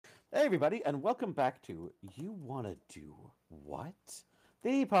Hey, everybody, and welcome back to You Wanna Do What?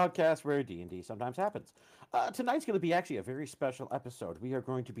 The podcast where D&D sometimes happens. Tonight's going to be actually a very special episode. We are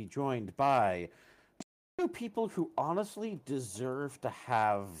going to be joined by two people who honestly deserve to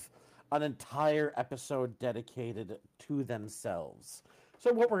have an entire episode dedicated to themselves.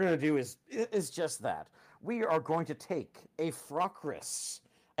 So what we're going to do is just that. We are going to take a Frocris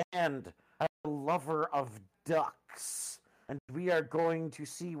and a lover of ducks, and we are going to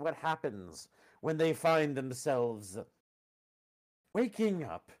see what happens when they find themselves waking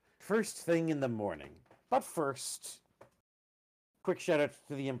up first thing in the morning. But first, quick shout out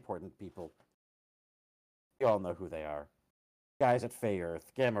to the important people. You all know who they are. Guys at Fey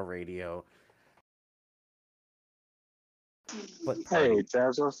Earth, Gamma Radio. But Hey,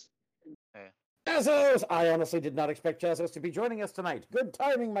 Jazzus. Hey. Jazos! I honestly did not expect Jazos to be joining us tonight. Good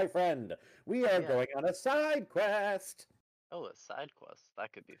timing, my friend. We are Yeah. going on a side quest. Oh, a side quest.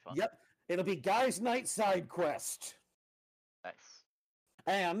 That could be fun. Yep, it'll be Guys Night side quest. Nice.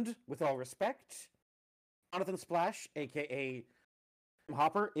 And, with all respect, Jonathan Splash, aka Tim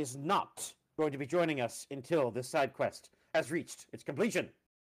Hopper, is not going to be joining us until this side quest has reached its completion.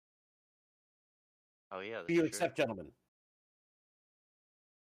 Oh yeah. Do you accept, gentlemen?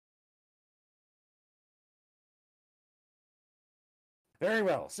 Very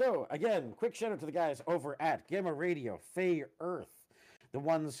well. So, again, quick shout out to the guys over at Gamma Radio, Fey Earth, the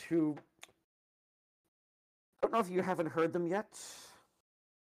ones who. I don't know if you haven't heard them yet.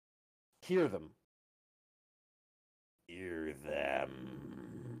 Hear them. Hear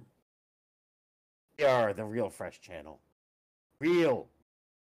them. They are the Real Fresh channel. Real.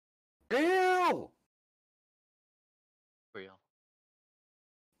 Real! Real.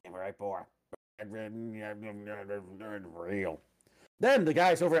 Right, boy. Real. Then the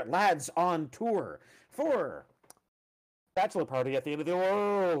guys over at Lads on Tour for Bachelor Party at the End of the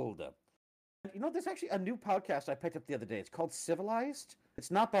World. You know, there's actually a new podcast I picked up the other day. It's called Civilized. It's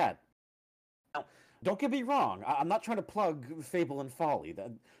not bad. Now, don't get me wrong. I'm not trying to plug Fable and Folly.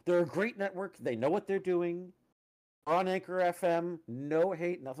 They're a great network. They know what they're doing. They're on Anchor FM. No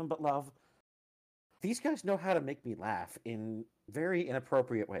hate, nothing but love. These guys know how to make me laugh in very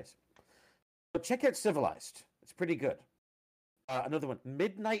inappropriate ways. So check out Civilized. It's pretty good. Another one,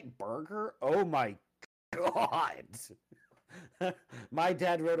 Midnight Burger. Oh my god! My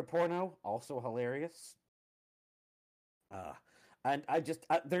Dad Wrote a Porno, also hilarious. And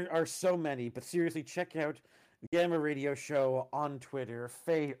there are so many, but seriously, check out the Gamma Radio Show on Twitter,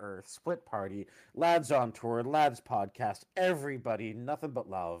 Fey Earth, Split Party, Lads on Tour, Lads Podcast, everybody, nothing but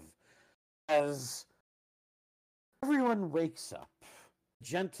love. As everyone wakes up,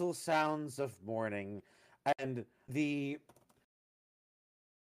 gentle sounds of morning, and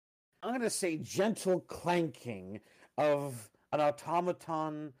I'm going to say gentle clanking of an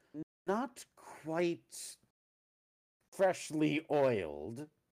automaton not quite freshly oiled.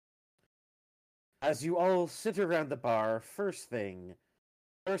 As you all sit around the bar, first thing,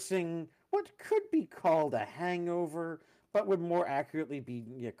 nursing what could be called a hangover, but would more accurately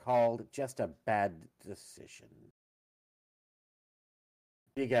be called just a bad decision.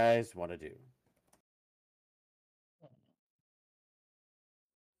 What do you guys want to do?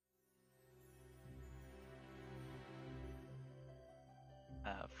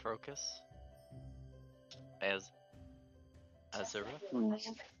 Frocus. Azura.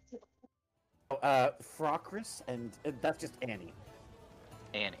 Frocris, and that's just Annie.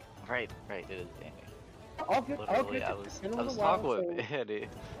 Annie. Right. It is Annie. All good. Literally, I was talking with Annie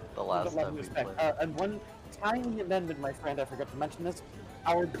the last time we played. And one tiny amendment, my friend, I forgot to mention this.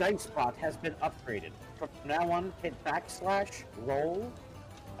 Our dice bot has been upgraded. From now on, hit / roll,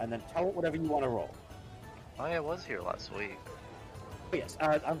 and then tell it whatever you want to roll. Oh yeah, I was here last week. Oh, yes,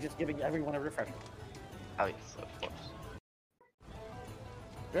 I'm just giving everyone a refresher. Oh yes, of course.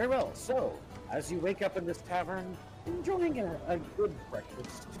 Very well. So, as you wake up in this tavern, enjoying a good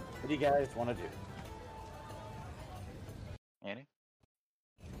breakfast, what do you guys want to do? Annie.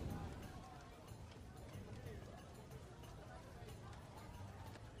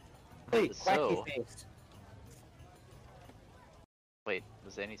 Hey, So- quacky face. Wait,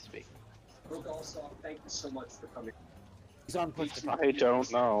 does Annie speak? Brooke, also, thank you so much for coming. He's on push to talk. I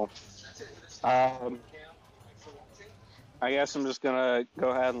don't know. I guess I'm just gonna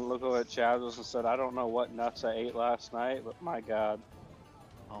go ahead and look at Jazzus and said, I don't know what nuts I ate last night, but my god.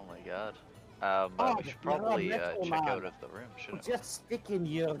 Oh my god. Oh, We should you're a probably metal check man. out of the room, shouldn't we? Just sticking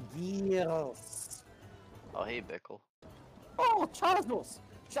your gears. Oh hey, Bickle. Oh, Chazos!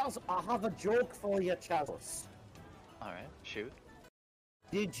 Chaz, I have a joke for you, Chazos. Alright, shoot.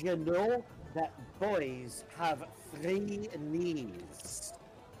 Did you know that boys have 3 knees?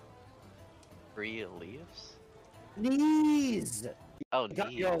 3 leaves? Knees! Oh, You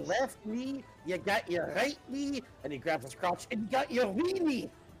got your knees. left knee, you got your right knee, and he grabs his crotch, and you got your wee knee!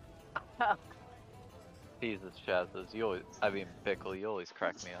 Jesus, Chazos, you always, Pickle, you always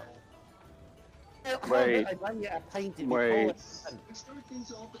crack me up. Wait. I buy you a pint and Wait. you call it.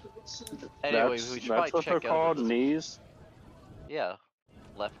 Anyway, we should That's probably what they're check called, out. knees? Yeah.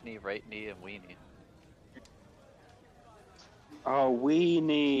 Left knee, right knee, and weenie. Oh,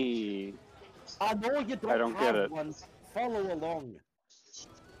 weenie. I know you don't, I don't get have it. one. Follow along.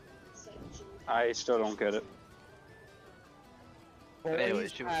 I still don't get it. Boys Anyway,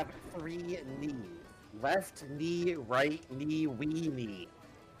 should we- have 3 knees. Left knee, right knee, wee knee.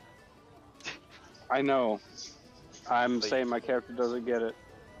 I know. I'm Wait. saying my character doesn't get it.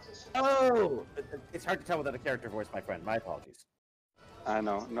 Oh! It's hard to tell without a character voice, my friend. My apologies. I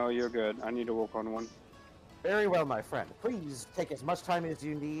know. No, you're good. I need to work on one. Very well, my friend. Please take as much time as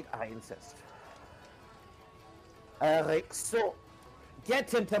you need. I insist. Alright, so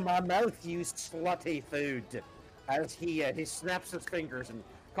get into my mouth, you slutty food. As he snaps his fingers and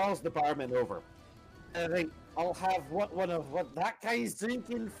calls the barman over. Alright, I'll have one of what that guy's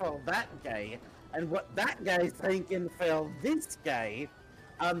drinking for that guy, and what that guy's drinking for this guy,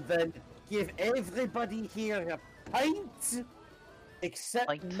 and then give everybody here a pint, except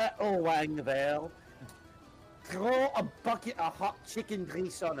Pint. Metal Wang there. Throw a bucket of hot chicken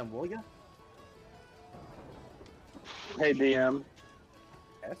grease on him, will ya? Hey, DM.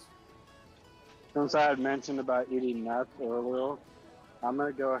 Yes. Since I had mentioned about eating nuts earlier, I'm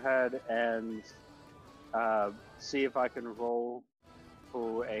going to go ahead and see if I can roll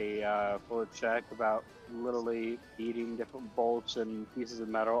for a check about literally eating different bolts and pieces of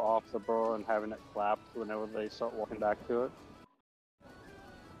metal off the burrow and having it collapse whenever they start walking back to it.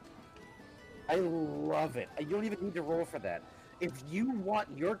 I love it. You don't even need to roll for that. If you want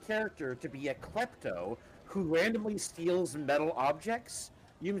your character to be a klepto who randomly steals metal objects,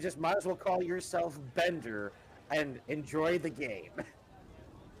 you just might as well call yourself Bender and enjoy the game.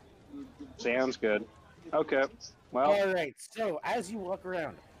 Sounds good. Okay. Well, Alright, so as you walk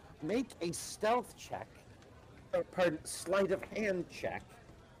around, make a stealth check, or pardon, sleight of hand check.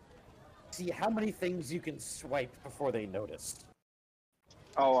 See how many things you can swipe before they notice.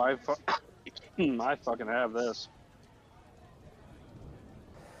 oh, I fucking have this.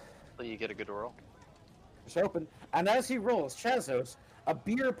 So you get a good roll. It's open, and as he rolls, Chazos, a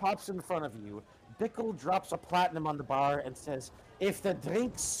beer pops in front of you. Bickle drops a platinum on the bar and says, "If the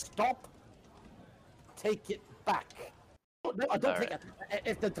drinks stop, take it back." No, I don't take it.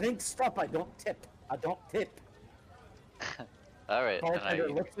 If the drinks stop, I don't tip. I don't tip. Alright, and Bartender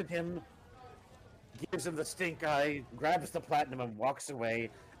looks at him, gives him the stink eye, grabs the platinum and walks away,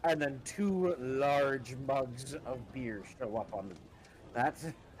 and then 2 large mugs of beer show up on that.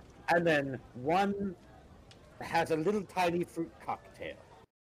 And then one has a little tiny fruit cocktail.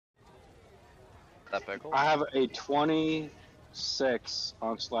 that Pickle? I have a 26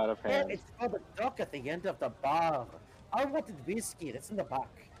 on sleight of Yeah, hand. it's for the duck at the end of the bar. I wanted whiskey. It's in the back.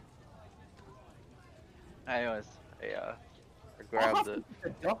 Anyways, I I'll grabbed have to it,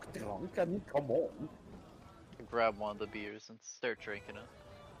 get the duck drunk. I mean, come on. grabbed one of the beers and start drinking it.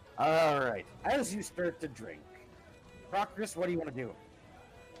 All right. As you start to drink, Procris, what do you want to do?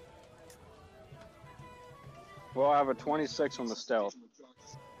 Well, I have a 26 on the stealth.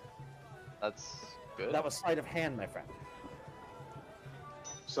 That's good. That was sleight of hand, my friend.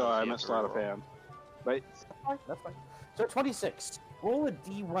 So I missed sleight of hand. But That's fine. That's fine. So 26. Roll a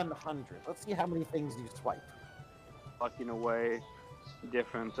D100. Let's see how many things you swipe. plucking away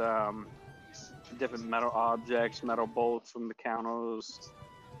different different metal objects, metal bolts from the counters,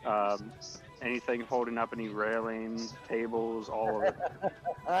 anything holding up any railing, tables, all of it.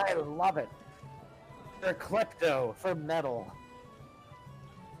 I love it. They're klepto for metal.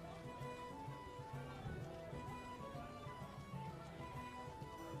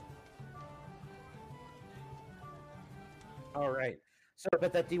 All right. So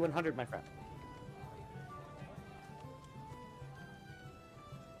bet that D100, my friend.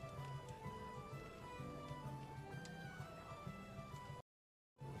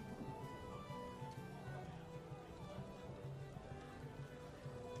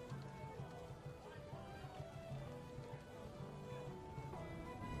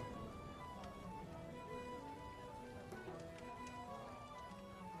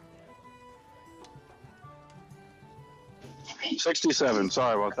 $67.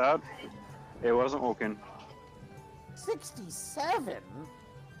 Sorry about that. It wasn't working. 67?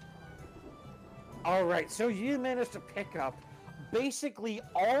 All right, so you managed to pick up basically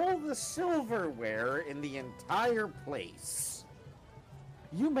all the silverware in the entire place.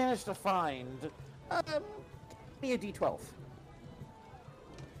 you manage to find me a D12.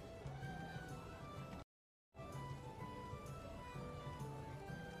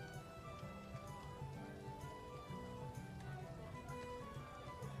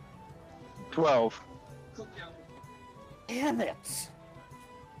 $12. Damn it!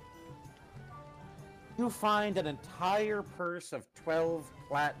 You find an entire purse of 12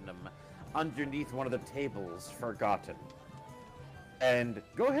 platinum underneath one of the tables forgotten. And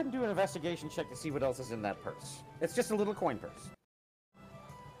go ahead and do an investigation check to see what else is in that purse. It's just a little coin purse.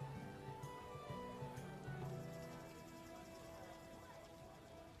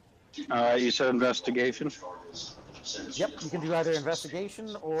 You said investigation? Yep, you can do either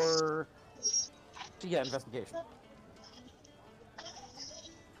investigation or... Yeah, investigation.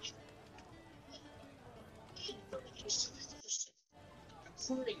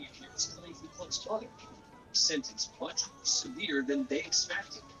 Sentence much more severe than they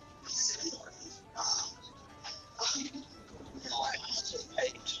expected.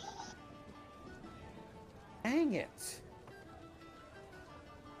 Dang it!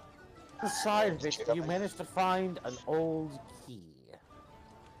 On the side of it, you managed to find an old key.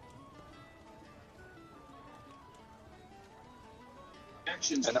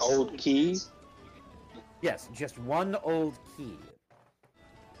 An old key? Yes, just one old key.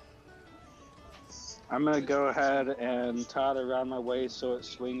 I'm gonna go ahead and tie it around my waist so it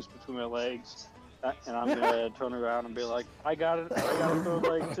swings between my legs. And I'm gonna turn around and be like, I got it, I got a third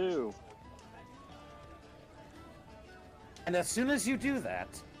leg too. And as soon as you do that,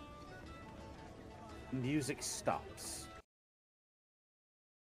 music stops.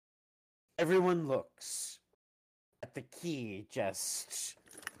 Everyone looks at the key just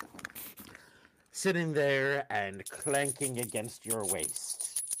sitting there and clanking against your waist.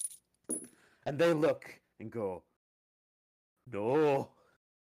 And they look and go, no,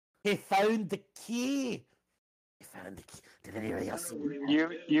 he found the key. He found the key. Did anybody else see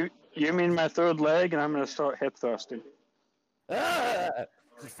it? You mean my third leg? And I'm gonna start hip thrusting. Ah,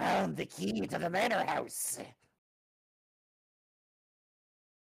 he found the key to the manor house.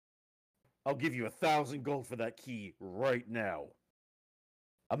 I'll give you 1,000 gold for that key right now.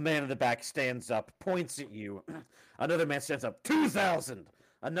 A man in the back stands up, points at you. Another man stands up, 2,000.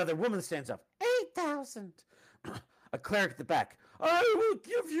 Another woman stands up, 8,000. A cleric at the back, I will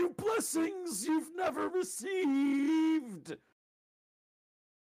give you blessings you've never received.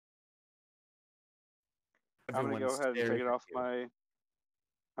 I'm gonna go ahead and take it off my.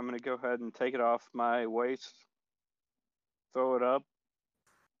 I'm gonna go ahead and take it off my waist, throw it up,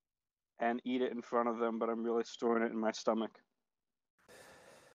 and eat it in front of them. But I'm really storing it in my stomach.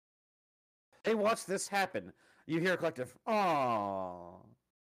 They watch this happen. You hear a collective, aww.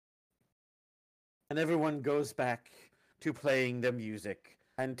 And everyone goes back to playing the music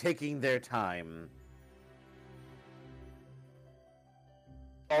and taking their time.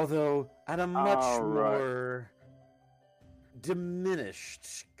 Although at a much more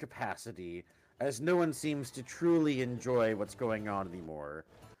diminished capacity, as no one seems to truly enjoy what's going on anymore,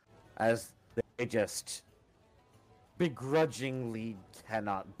 as they just begrudgingly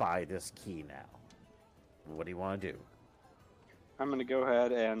cannot buy this key now. What do you want to do? I'm gonna go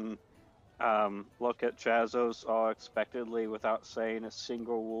ahead and look at Chazos all expectedly without saying a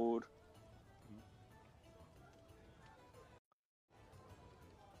single word.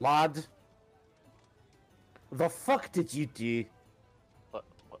 Lad, the fuck did you do?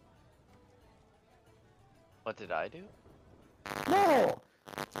 What did I do? No!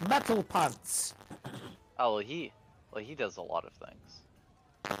 Metal Pants! Oh, well, he does a lot of things.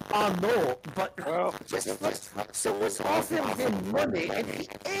 I know, but Well, someone's offered him money and he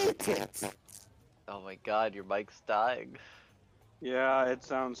ate it! Oh my god, your mic's dying. yeah, it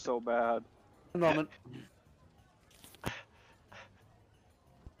sounds so bad. A moment.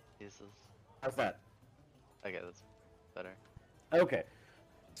 Jesus. How's that? Okay, that's better. Okay.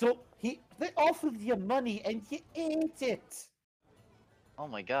 So, they offered you money and you ate it! Oh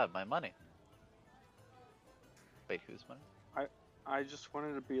my god, my money. Wait, whose money? I just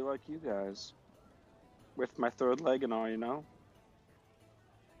wanted to be like you guys. With my third leg and all, you know?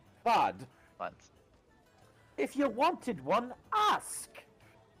 Bud, Once. if you wanted one, ask!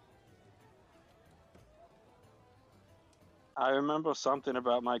 I remember something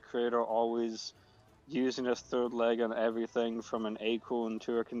about my creator always using his third leg on everything from an acorn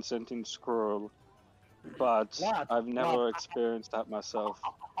to a consenting squirrel. But Lad, I've never lad, experienced that myself.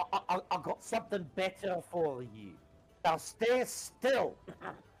 I got something better for you. Now stay still.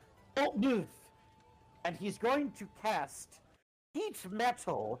 Don't move. And he's going to cast Heat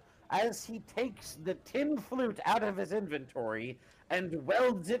Metal as he takes the tin flute out of his inventory and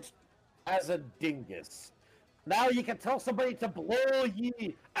welds it as a dingus. Now you can tell somebody to blow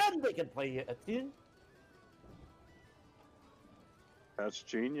ye, and they can play you a tune. That's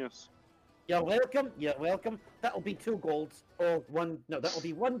genius. You're welcome. You're welcome. That'll be 2 golds or 1. No, that'll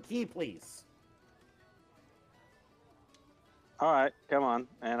be 1 key, please. All right, come on.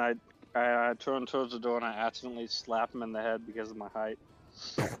 And I turn towards the door and I accidentally slap him in the head because of my height.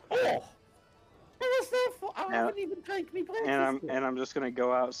 Oh, what was that for? I haven't even drank me breakfast. And I'm just gonna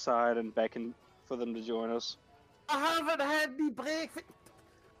go outside and beckon for them to join us. I haven't had me breakfast.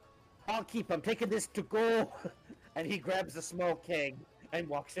 I'll keep. I'm taking this to go. And he grabs a small keg and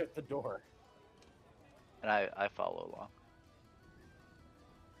walks out the door. And I follow along.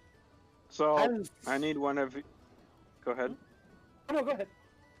 So I need one of you. Go ahead. Oh, no, go ahead.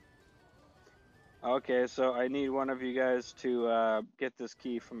 Okay, so I need one of you guys to get this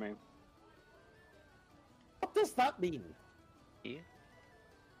key for me. What does that mean? Key?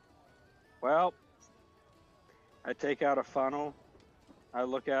 Well, I take out a funnel, I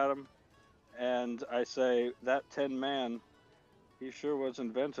look at him, and I say, that Tin Man, he sure was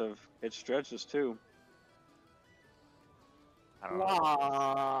inventive. It stretches too. I don't know.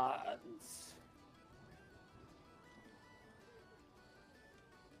 Lads.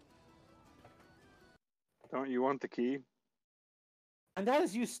 Don't you want the key? And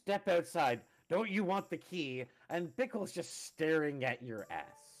as you step outside, don't you want the key? And Bickle's just staring at your ass.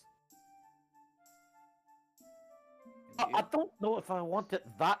 I don't know if I want it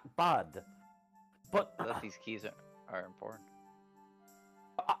that bad, but I thought these keys are important.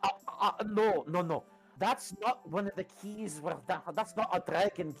 no. That's not one of the keys. That's not a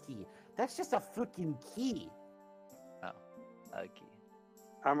dragon key. That's just a freaking key. Oh, a key.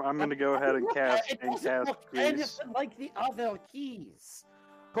 I'm gonna go ahead and cast It doesn't look grease. anything like the other keys.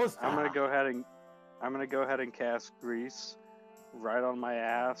 I'm gonna go ahead and cast grease right on my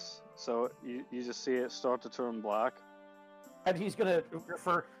ass, so you just see it start to turn black. And he's gonna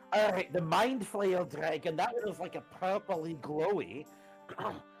refer. All right, the Mind Flail Dragon. That one was like a purpley glowy.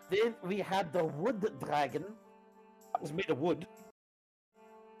 Then we had the Wood Dragon. That was made of wood.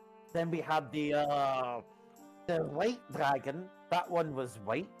 Then we had the White Dragon. That one was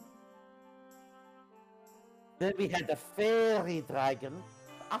white. Then we had the Fairy Dragon.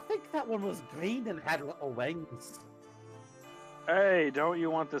 I think that one was green and had little wings. Hey, don't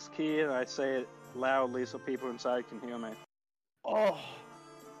you want this key? And I say it loudly so people inside can hear me. Oh.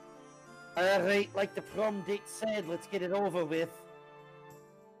 Alright, like the prom date said, let's get it over with.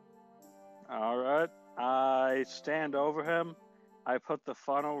 Alright. I stand over him. I put the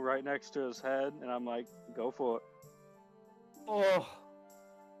funnel right next to his head, and I'm like, go for it. Oh,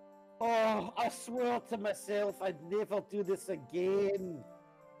 I swear to myself I'd never do this again.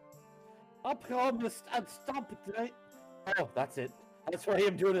 I promised I'd stop it. Oh, that's it. That's why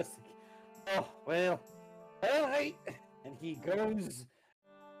I'm doing this. Oh, well. Alright. And he goes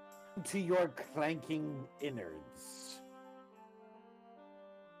to your clanking innards.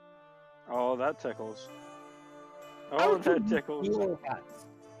 Oh, that tickles. Oh, that tickles. Feel that?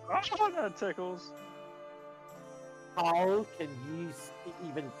 Oh, that tickles. How can you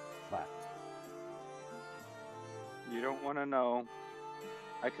even that? You don't want to know.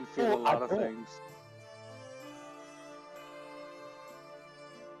 I can feel a lot of things.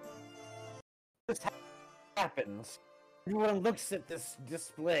 This happens. Everyone looks at this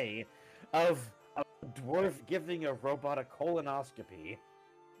display of a dwarf giving a robot a colonoscopy.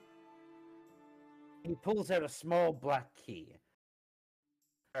 He pulls out a small black key.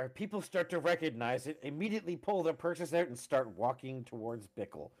 Our people start to recognize it, immediately pull their purses out and start walking towards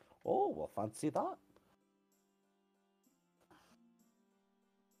Bickle. Oh, well, fancy that.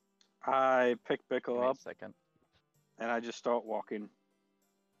 I pick Give Bickle me a up second. and I just start walking.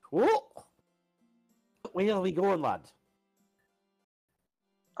 Whoa! Where are we going, lad?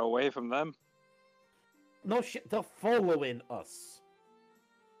 Away from them. No shit, they're following us.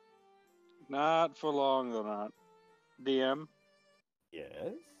 Not for long, they're not. DM,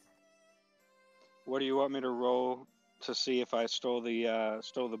 Yes? what do you want me to roll to see if I stole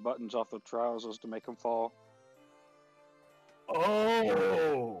the buttons off the trousers to make them fall?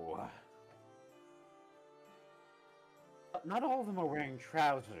 Oh! Not all of them are wearing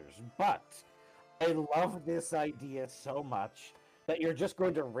trousers, but I love this idea so much that you're just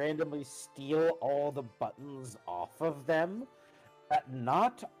going to randomly steal all the buttons off of them. That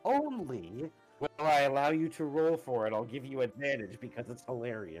not only will I allow you to roll for it, I'll give you advantage because it's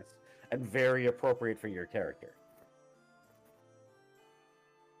hilarious and very appropriate for your character.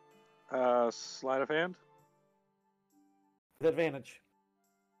 Sleight of hand? With advantage.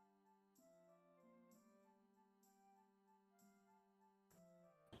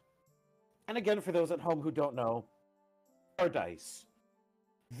 And again, for those at home who don't know, our dice,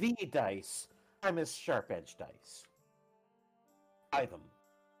 the dice, I'm as sharp-edged dice. Buy them.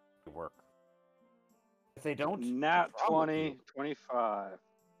 They work. If they don't, Nat what's wrong with 20, you?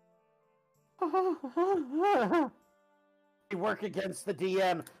 25. They work against the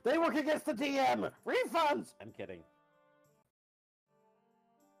DM. They work against the DM. Refunds. I'm kidding.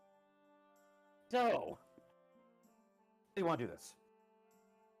 So, how do you want to do this?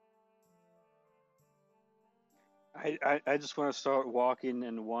 I just want to start walking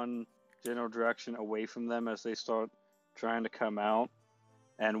in one general direction away from them as they start trying to come out.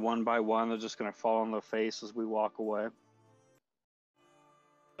 And one by one, they're just going to fall on their face as we walk away.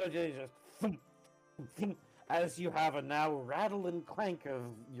 So you just thump, thump, as you have a now rattle and clank of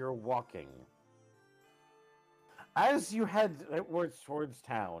your walking. As you head towards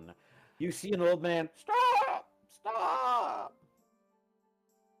town, you see an old man. Stop! Stop!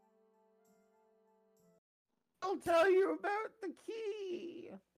 I'll tell you about the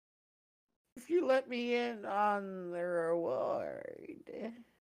key. If you let me in on the reward.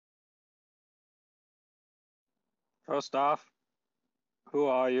 First off, who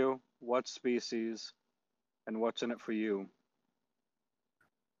are you? What species? And what's in it for you?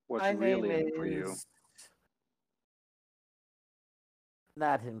 What's My really name in it for you? is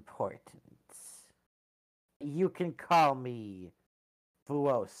not important. You can call me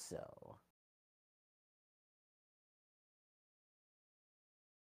Fuoso.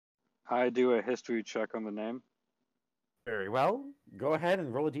 I do a history check on the name. Very well. Go ahead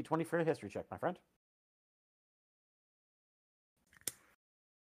and roll a d20 for a history check, my friend.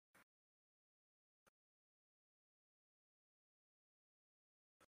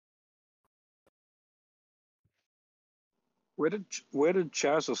 Where did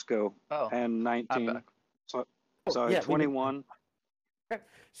Chazos go? Oh, And 19. I'm back. So, Oh, sorry, yeah, 21. Okay. I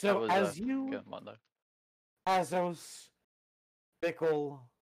So was, as you, good Monday. Azos, Bickle,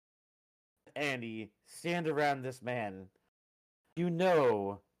 Andy stand around this man, you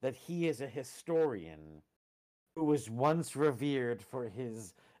know that he is a historian who was once revered for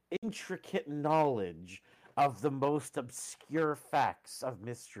his intricate knowledge of the most obscure facts of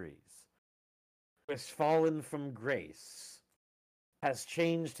mysteries, who has fallen from grace, has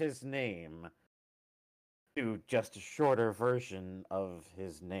changed his name to just a shorter version of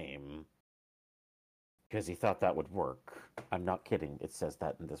his name because he thought that would work. I'm not kidding. It says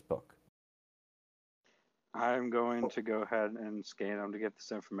that in this book. I'm going to go ahead and scan them to get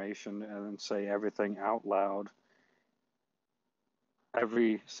this information and then say everything out loud.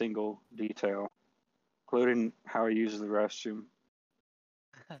 Every single detail, including how he uses the restroom.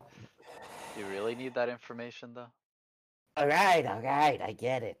 You really need that information, though? All right, I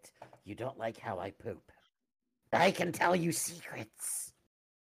get it. You don't like how I poop. I can tell you secrets.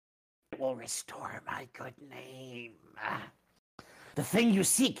 It will restore my good name. The thing you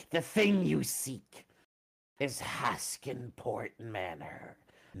seek is Haskinport Manor.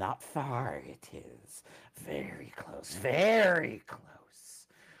 Not far it is. Very close, very close.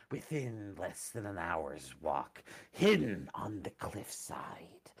 Within less than an hour's walk, hidden on the cliffside.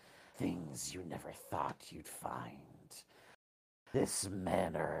 Things you never thought you'd find. This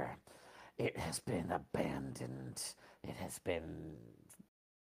manor, it has been abandoned. It has been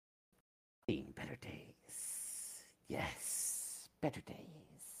seeing better days. Yes, better days.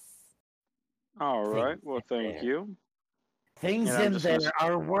 All right. Things Well, in thank there. you. Things And I'm in just there gonna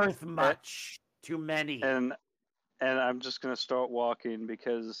are worth much to many. and I'm just gonna start walking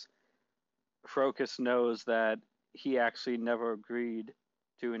because Crocus knows that he actually never agreed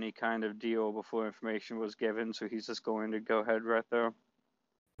to any kind of deal before information was given, so he's just going to go ahead right there.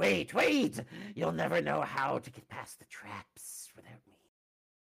 Wait! You'll never know how to get past the traps without me.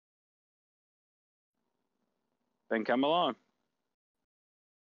 Then come along.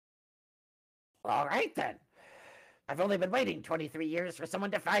 All right, then. I've only been waiting 23 years for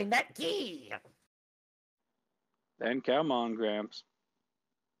someone to find that key. Then come on, Gramps.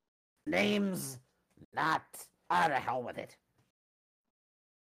 Name's not... Ah, the hell with it.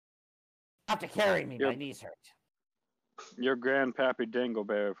 You have to carry me. My knees hurt. You're Grandpappy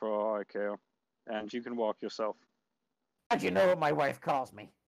Dingleberry for all I care. And you can walk yourself. How'd you know what my wife calls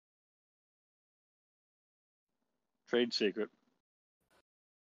me? Trade secret.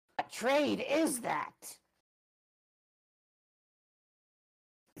 What trade is that?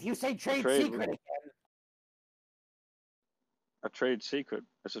 If you say trade secret again... A trade secret.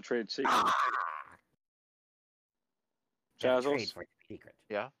 It's a trade secret. Ah! Jazzles? Trade for secret.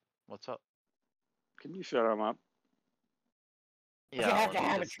 Yeah? What's up? Can you shut him up? Yeah, You have let to me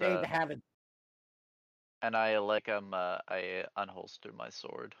have a just, trade to have it. And I unholster my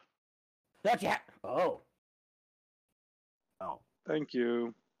sword. Don't you? Oh. Oh. Thank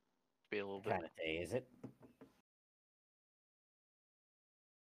you. Be a little What bit. kind of day is it?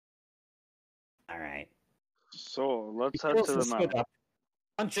 All right. So let's He head pulls to the his foot mount. up,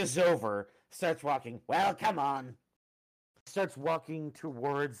 hunches over, starts walking. Well, come on. Starts walking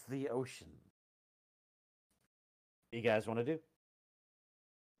towards the ocean. What you guys want to do?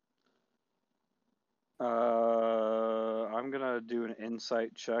 I'm gonna do an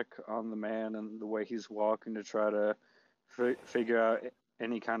insight check on the man and the way he's walking to try to figure out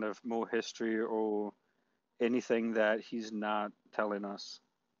any kind of more history or anything that he's not telling us.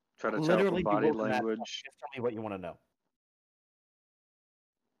 Try to tell Literally, from be body rolling that. language Just tell me what you want to know.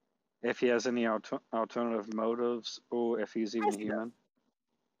 if he has any alternative motives or if he's even Yes, he does. human.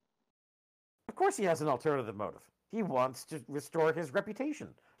 Of course, he has an alternative motive. He wants to restore his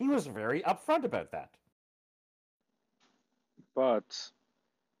reputation. He was very upfront about that. But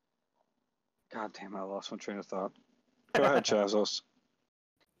God damn, I lost my train of thought. Go ahead, Chazos.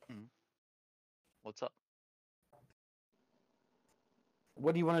 What's up?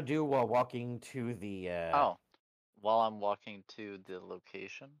 What do you want to do while walking to the? Oh, while I'm walking to the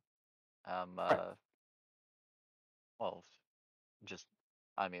location, well, just,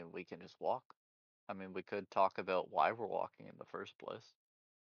 I mean, we can just walk. I mean, we could talk about why we're walking in the first place.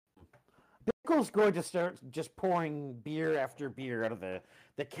 Bickle's going to start just pouring beer after beer out of the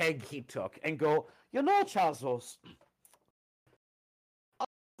keg he took and go, you know, Chazos,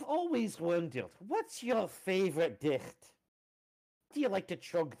 I've always wondered, what's your favorite dicht? What do you like to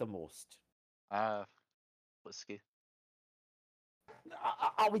chug the most? Whiskey.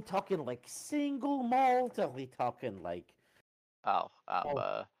 Are we talking like single malt? Are we talking like... Oh,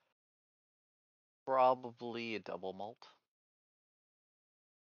 probably a double malt.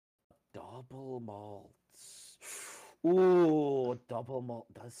 Double malts. Ooh, double malt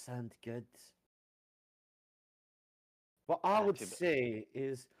does sound good. What I would say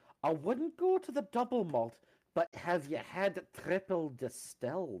is, I wouldn't go to the double malt, but have you had triple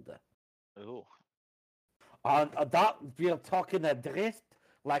distilled? Ooh. That we're talking a drift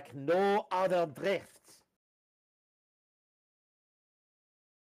like no other drift.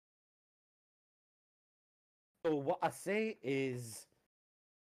 So what I say is,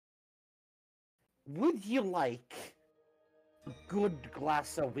 would you like a good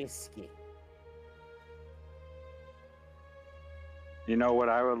glass of whiskey? You know what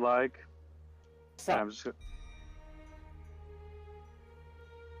I would like? So, I'm just...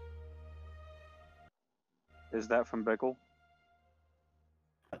 Is that from Bickle?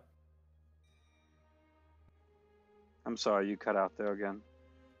 I'm sorry, you cut out there again.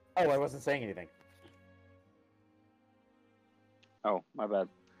 oh, I wasn't saying anything. Oh, my bad.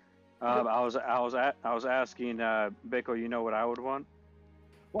 I was asking Bickle. You know what I would want?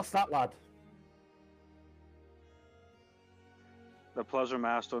 What's that, lad? The Pleasure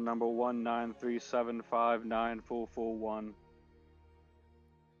Master number 193759441.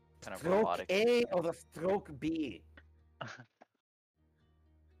 Kind of Stroke robotic. A or the stroke B?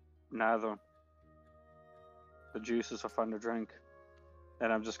 Neither. The juices are fun to drink,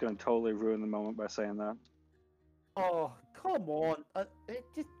 and I'm just gonna totally ruin the moment by saying that. Oh, come on. It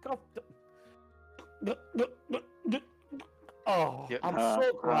just got... Oh, Yep. I'm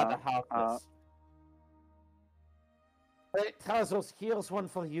so glad to have this. Hey, Tazos, here's one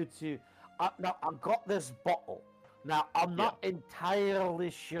for you too. Now, I've got this bottle. Now, I'm not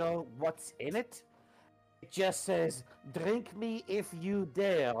entirely sure what's in it. It just says, drink me if you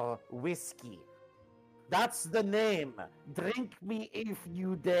dare, whiskey. That's the name. Drink me if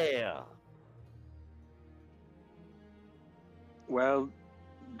you dare. Well,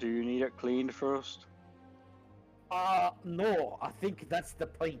 do you need it cleaned first? No, I think that's the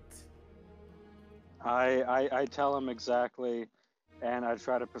point. I tell him exactly, and I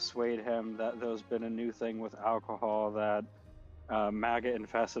try to persuade him that there's been a new thing with alcohol that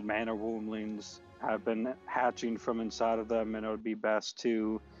maggot-infested mana wurmlings have been hatching from inside of them, and it would be best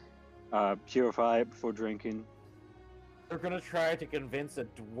to purify it before drinking. They're gonna try to convince a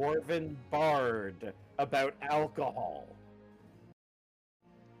dwarven bard about alcohol.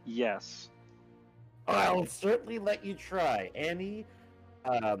 Yes. I'll certainly let you try. Annie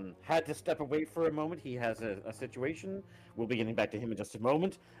had to step away for a moment. He has a situation. We'll be getting back to him in just a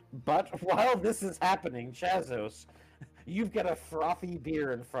moment. But while this is happening, Chazos, you've got a frothy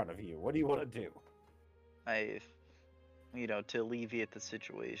beer in front of you. What do you want to do? To alleviate the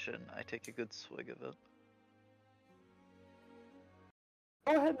situation, I take a good swig of it.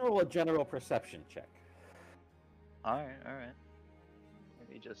 Go ahead and roll a general perception check. Alright. Let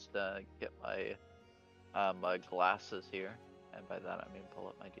me just get my my glasses here. And by that I mean pull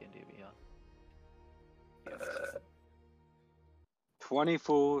up my D&D Beyond. 20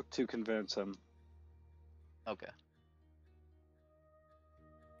 full to convince him. Okay.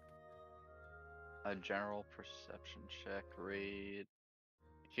 A general perception check, read.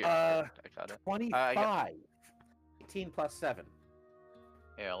 Here, perfect, I got it. 25. 18 plus 7.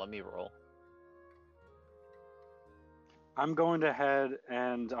 Here, let me roll. I'm going to head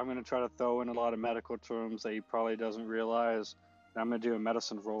and I'm going to try to throw in a lot of medical terms that he probably doesn't realize. And I'm going to do a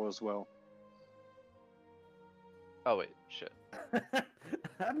medicine roll as well. Oh wait, shit.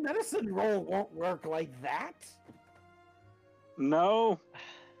 A medicine roll won't work like that. No.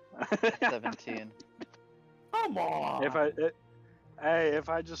 17. Come on. If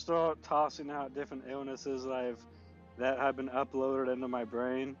I just start tossing out different illnesses that have been uploaded into my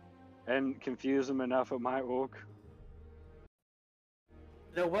brain and confuse them enough, it might work.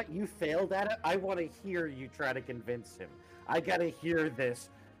 You know what? You failed at it. I want to hear you try to convince him. I gotta hear this,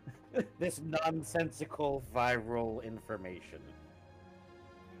 this nonsensical viral information.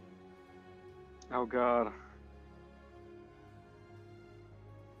 Oh God.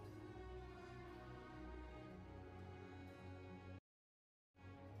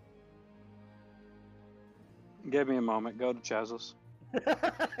 Give me a moment. Go to Chazos.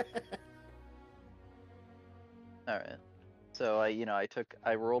 All right. So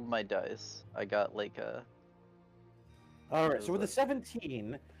I rolled my dice. I got like a. All right. So with a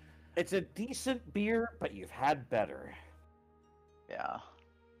 17, it's a decent beer, but you've had better. Yeah,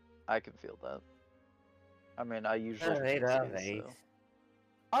 I can feel that. I mean, I usually. All right. So.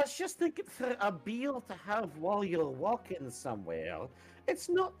 I was just thinking for a beer to have while you're walking somewhere. It's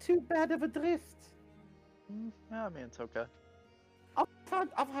not too bad of a drift. Yeah, I mean it's okay.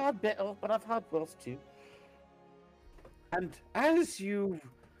 I've had better, but I've had worse too. And as you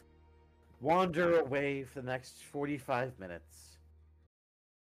wander away for the next 45 minutes,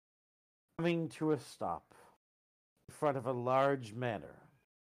 coming to a stop in front of a large manor,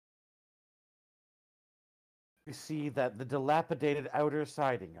 you see that the dilapidated outer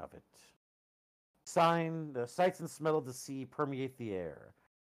siding of it. The sights and smell of the sea permeate the air.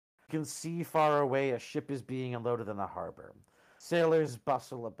 You can see far away a ship is being unloaded in the harbor. Sailors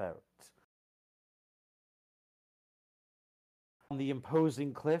bustle about. On the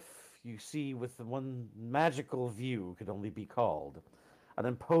imposing cliff, you see with the one magical view could only be called, an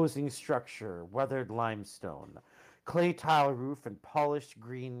imposing structure, weathered limestone, clay tile roof, and polished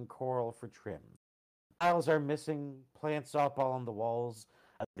green coral for trim. Tiles are missing, plants up all on the walls,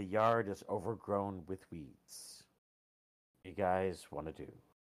 and the yard is overgrown with weeds. What do you guys want to do?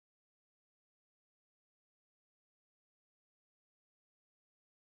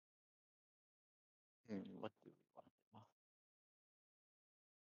 What do we want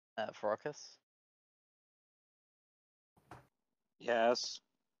to do? Farkas, Yes.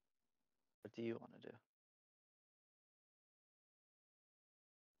 what do you want to do?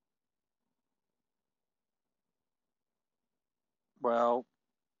 Well,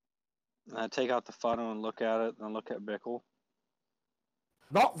 I take out the funnel and look at it, and look at Bickle.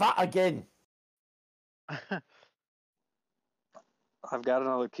 Not that again! I've got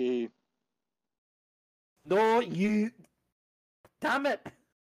another key. No, you... Damn it!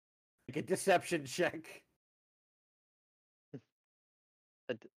 Make a deception check.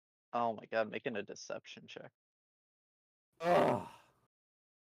 Oh my god, making a deception check. Ugh.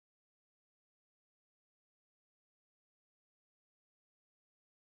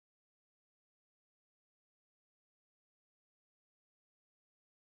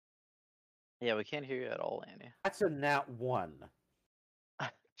 Yeah, we can't hear you at all, Annie. That's a nat 1.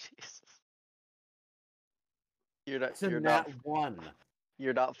 Jesus. You're not. That's a You're nat not. 1.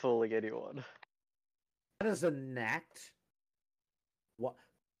 You're not fooling anyone. That is a nat. What?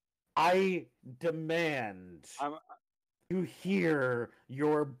 I demand you hear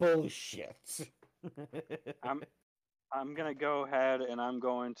your bullshit. I'm gonna go ahead and I'm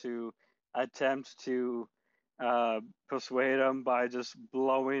going to attempt to persuade him by just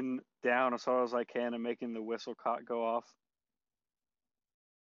blowing down as hard as I can and making the whistle cock go off.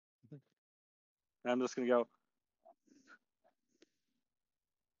 And I'm just gonna go.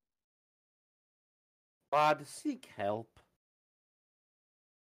 God, seek help.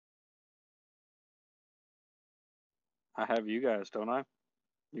 I have you guys, don't I?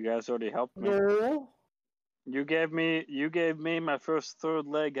 You guys already helped me. No. You gave me my first third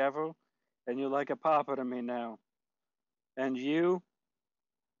leg ever, and you're like a papa to me now. And you're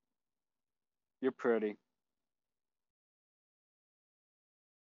pretty.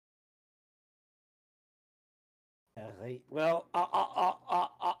 All right. Well,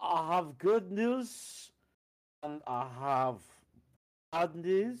 I have good news, and I have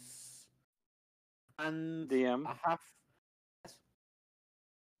Sadness and DM. a half.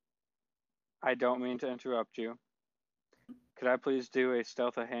 I don't mean to interrupt you. Could I please do a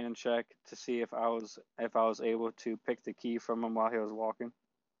stealth of hand check to see if I was able to pick the key from him while he was walking?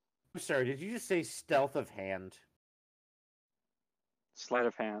 I'm sorry, did you just say stealth of hand? Sleight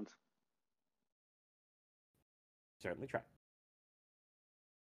of hand. Certainly try.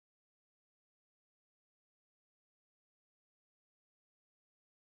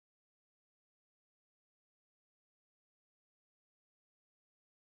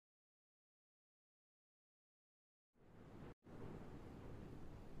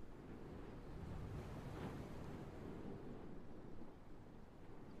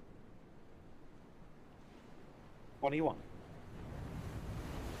 $21.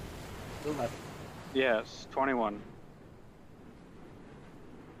 Still nothing. Yes, 21.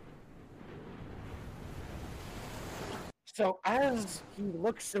 So as he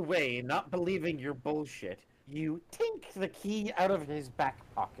looks away, not believing your bullshit, you tink the key out of his back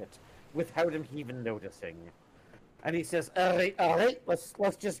pocket without him even noticing. And he says, all right, let's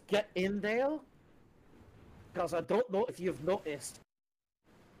just get in there. Because I don't know if you've noticed,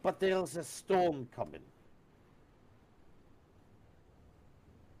 but there's a storm coming.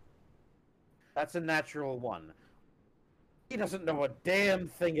 That's a natural one. He doesn't know a damn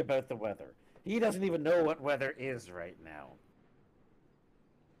thing about the weather. He doesn't even know what weather is right now.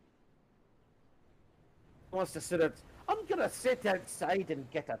 He wants to sit at... I'm gonna sit outside and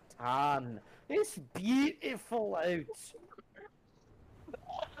get a tan. It's beautiful out.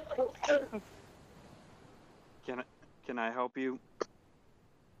 Can I help you?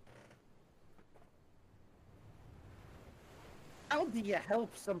 How do you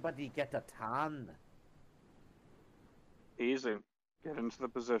help somebody get a tan? Easy. Get into the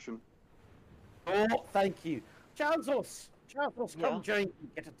position. Oh, thank you. Charles, come Yeah. join me,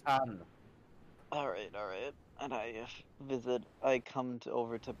 get a tan. Alright. And I come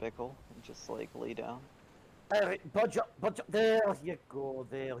over to Bickle and just like lay down. Alright, budge up. There you go.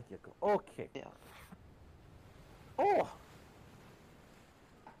 Okay. Yeah. Oh!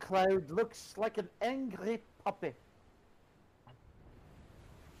 Cloud looks like an angry puppy.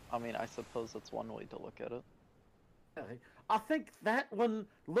 I mean, I suppose that's one way to look at it. I think that one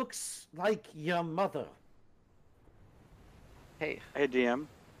looks like your mother. Hey, Hey, DM.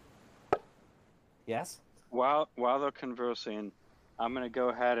 Yes? While they're conversing, I'm gonna go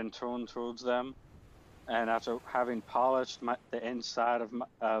ahead and turn towards them, and after having polished the inside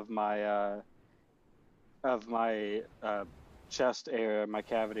of my chest area, my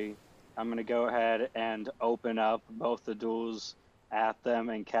cavity, I'm gonna go ahead and open up both the doors at them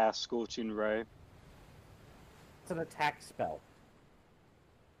and cast Scorching Ray. It's an attack spell.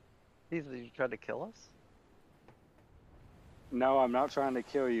 these you trying to kill us? No, I'm not trying to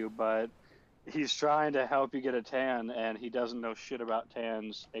kill you, but he's trying to help you get a tan, and he doesn't know shit about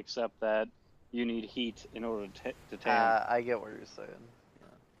tans except that you need heat in order to tan. I get what you're saying.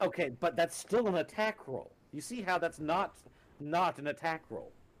 Okay, but that's still an attack roll. You see how that's not an attack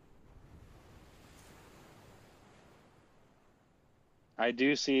roll. I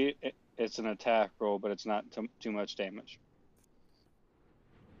do see it's an attack roll, but it's not too much damage.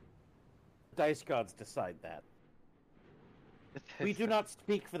 Dice gods decide that. We do not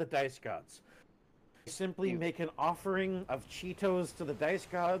speak for the dice gods. We simply make an offering of Cheetos to the dice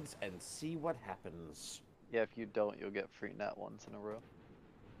gods and see what happens. Yeah, if you don't, you'll get free net ones in a row.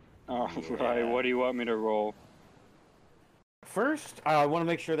 All Yeah. right, what do you want me to roll? First, I want to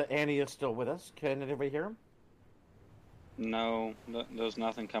make sure that Annie is still with us. Can anybody hear him? No, there's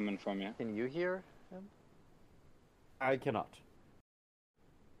nothing coming from you. Can you hear him? I cannot.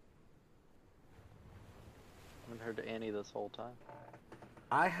 I haven't heard Annie this whole time.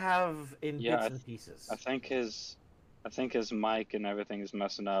 I have in Yeah, bits and pieces. I think his mic and everything is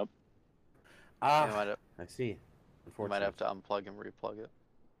messing up. Ah, You might have, I see. you Unfortunately. might have to unplug and replug it.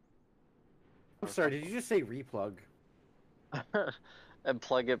 I'm sorry, did you just say replug? And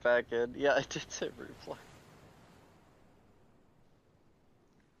plug it back in. Yeah, I did say replug.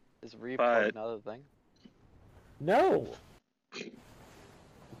 Is replug But- another thing? No!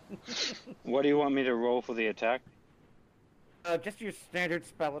 What do you want me to roll for the attack? Just your standard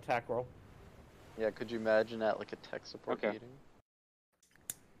spell attack roll. Yeah, could you imagine that like a tech support Okay. meeting?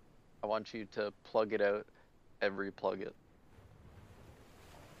 I want you to plug it out and replug it.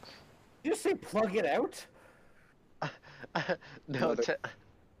 Did you say plug it out? No, Another-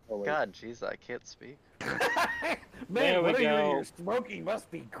 Oh, wait. God, jeez, I can't speak. Man, There we what are go. your smoking must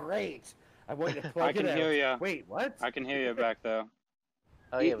be great. I want you to plug I it can out. hear ya. Wait, what? I can hear you back though.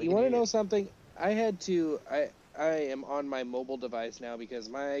 Oh yeah, we you can want to hear know something? I had to. I am on my mobile device now because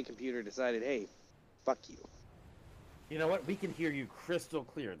my computer decided, hey, fuck you. You know what? We can hear you crystal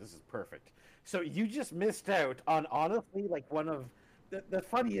clear. This is perfect. So you just missed out on honestly like one of the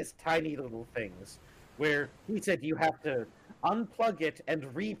funniest tiny little things where he said you have to unplug it and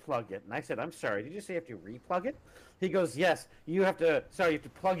replug it. And I said, I'm sorry, did you say you have to replug it? He goes, yes, you have to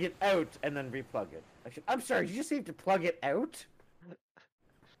plug it out and then replug it. I said, I'm sorry, did you say you have to plug it out?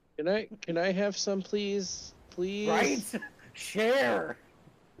 Can I have some, please? Please? Right? Share.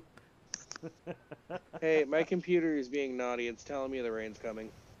 Hey, my computer is being naughty. It's telling me the rain's coming.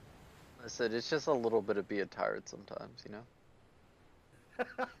 I said it's just a little bit of being tired sometimes, you know.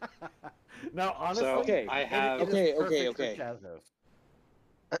 No, honestly, So, Okay, I it have. is okay, perfect for okay.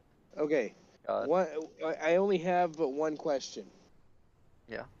 Chazos. Okay. God. I only have but one question.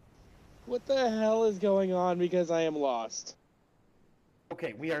 Yeah. What the hell is going on? Because I am lost.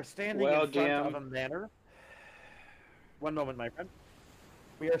 Okay, we are standing Well, in front DM. of a manor. One moment, my friend.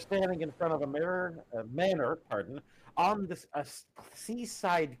 We are standing in front of a manor, on a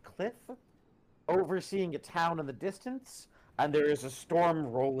seaside cliff, overseeing a town in the distance, and there is a storm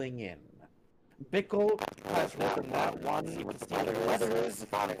rolling in. Bickle has written that one with the letters,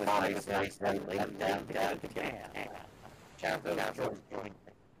 nice and laid down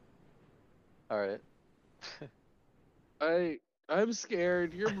All right. I'm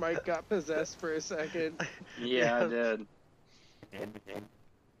scared. Your mic got possessed for a second. Yeah, I did.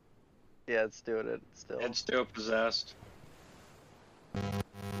 Yeah, it's doing it still. It's still possessed. Oh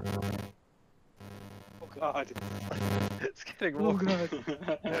God. It's getting Oh worse.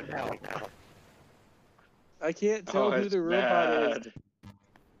 God. I can't tell who it's the robot is.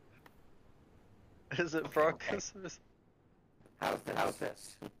 bad. Is it Broncos? How's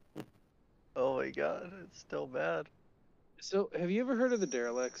this? Oh my God, it's still bad. So, have you ever heard of the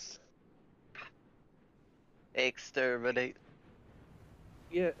Derelicts? Exterminate.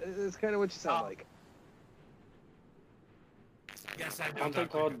 Yeah, it's kind of what you sound like. Yes, I know. Aren't they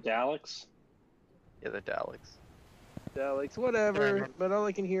Dr. called Daleks? Yeah, the Daleks. Derelicts, whatever. But all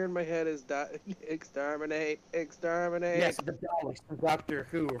I can hear in my head is exterminate, exterminate. Yes, the Daleks from Doctor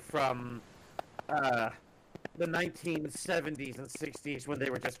Who from the 1970s and 60s when they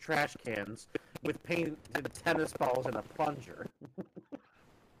were just trash cans with painted tennis balls and a plunger.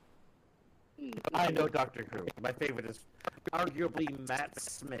 I know Doctor Who. My favorite is arguably Matt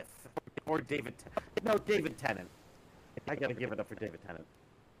Smith or David Tennant. I gotta give it up for David Tennant.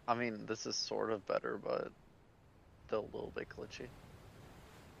 I mean, this is sort of better, but still a little bit glitchy.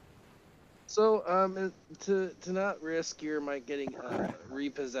 So, to not risk your mic getting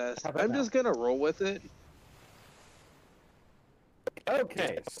repossessed, How about I'm now? just gonna roll with it.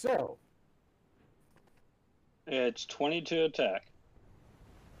 Okay, so It's 22 attack.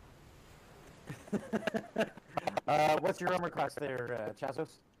 what's your armor class there, Chazos?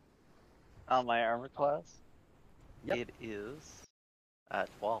 My armor class? Yep. It is at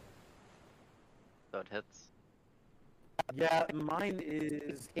 12. So it hits. Yeah, mine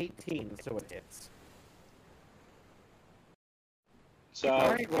is 18, so it hits. So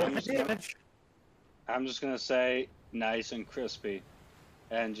Alright, roll I'm the just gonna- damage. I'm just gonna say nice and crispy,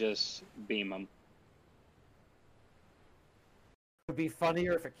 and just beam them. It would be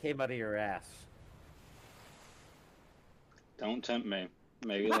funnier if it came out of your ass. Don't tempt me.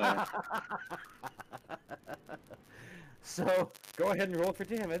 Maybe later. So, go ahead and roll for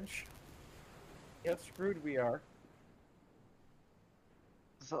damage. How screwed we are.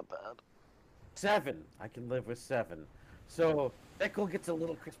 It's not bad. 7. I can live with 7. So, Bickle gets a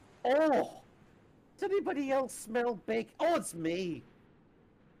little crisp. Oh! Does anybody else smell bacon? Oh, it's me!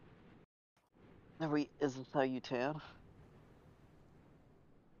 No, wait, is this how you tan?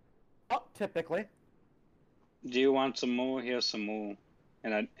 Oh, typically. Do you want some more? Here's some more.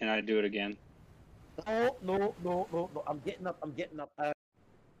 And I do it again. Oh, no. I'm getting up. I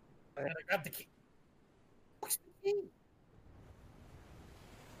gotta grab the key. Where's the key?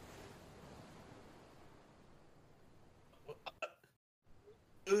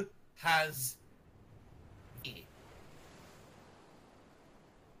 Who has key?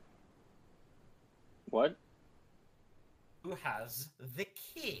 What? Who has the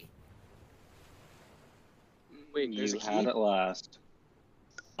key? Wait, there's You a had key? it last.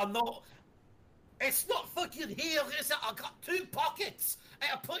 I'm not. It's not fucking here, is it? I got 2 pockets.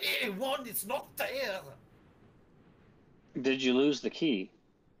 I put it in one. It's not there. Did you lose the key?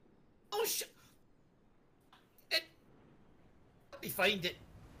 Oh shit! Let me find it.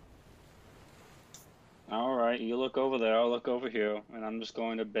 Alright, you look over there, I'll look over here, and I'm just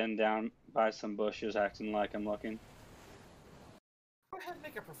going to bend down by some bushes acting like I'm looking. Go ahead and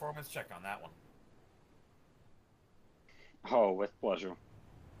make a performance check on that one. Oh, with pleasure.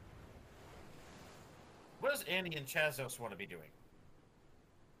 What does Andy and Chazos want to be doing?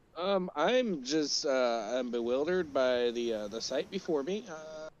 I'm just I'm bewildered by the sight before me.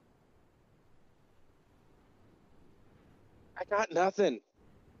 I got nothing.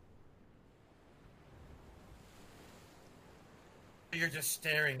 You're just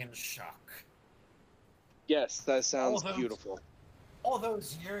staring in shock. Yes, that sounds those- beautiful. All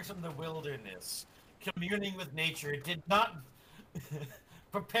those years in the wilderness, communing with nature, did not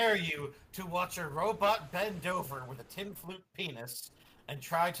prepare you to watch a robot bend over with a tin flute penis and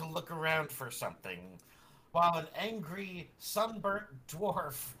try to look around for something, while an angry, sunburnt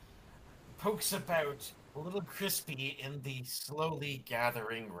dwarf pokes about, a little crispy in the slowly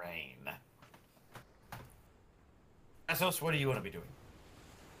gathering rain. Azos, what do you want to be doing?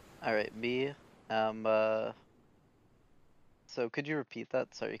 Alright, me. So could you repeat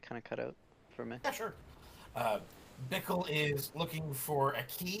that? Sorry, kind of cut out for me. Yeah, sure. Bickle is looking for a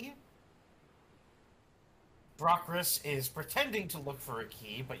key. Brockrus is pretending to look for a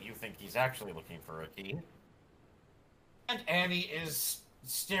key, but you think he's actually looking for a key. And Annie is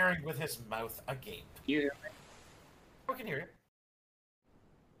staring with his mouth agape. You hear me? I can hear you.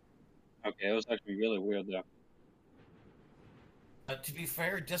 Okay, it was actually really weird though. To be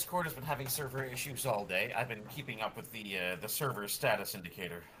fair, Discord has been having server issues all day. I've been keeping up with the server status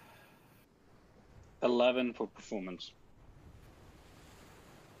indicator. 11 for performance.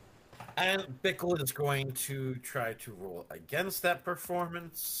 And Bickle is going to try to roll against that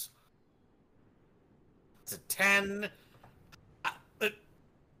performance. It's a 10.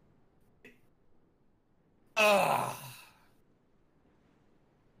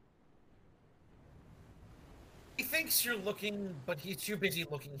 He thinks you're looking, but he's too busy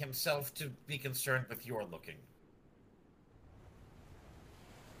looking himself to be concerned with your looking.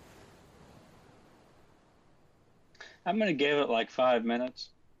 I'm gonna give it like 5 minutes.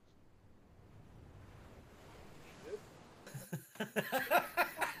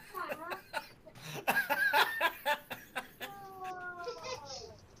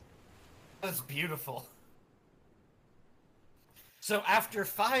 That's beautiful. So after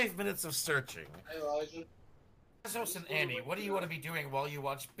 5 minutes of searching, Azos and Annie, what do you want to be doing while you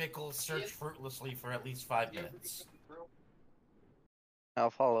watch Bickle search fruitlessly for at least 5 minutes?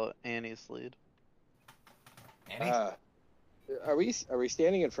 I'll follow Annie's lead. Annie? Are we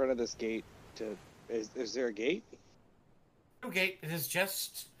standing in front of this gate? Is there a gate? No gate. It is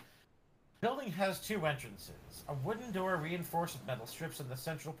just... The building has 2 entrances. A wooden door reinforced with metal strips in the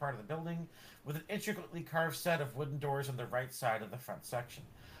central part of the building, with an intricately carved set of wooden doors on the right side of the front section.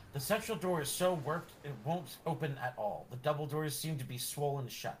 The central door is so warped it won't open at all. The double doors seem to be swollen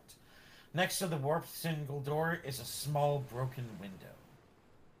shut. Next to the warped single door is a small broken window.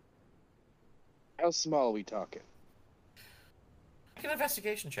 How small are we talking? Make an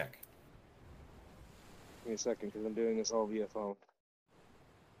investigation check. Give me a second, because I'm doing this all via phone.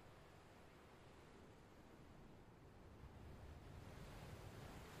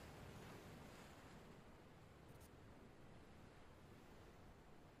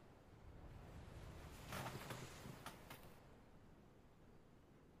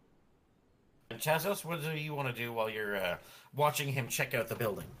 Chazos, what do you want to do while you're watching him check out the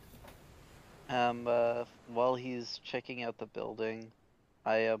building? While he's checking out the building,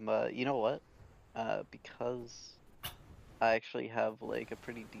 I am, you know what? Because I actually have, like, a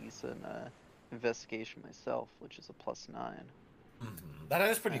pretty decent, investigation myself, which is a +9. Mm-hmm. That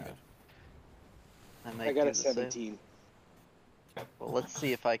is pretty good. I got a 17. Well, let's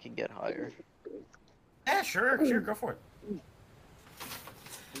see if I can get higher. Yeah, sure, go for it.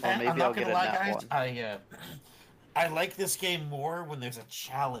 Well, maybe I'll get a nat 1. I like this game more when there's a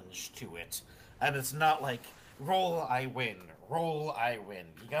challenge to it, and it's not like roll I win, roll I win.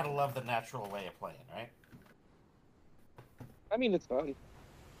 You gotta love the natural way of playing, right? I mean, it's fun.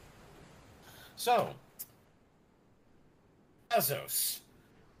 So, Azos,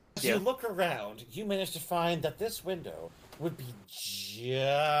 as Yeah. you look around, you manage to find that this window would be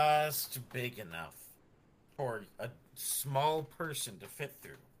just big enough for a small person to fit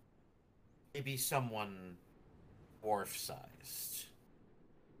through. Maybe someone dwarf-sized.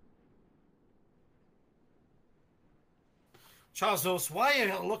 Chazos, why are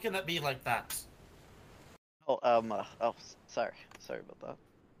you looking at me like that? Sorry about that.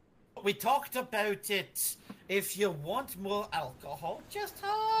 We talked about it. If you want more alcohol, just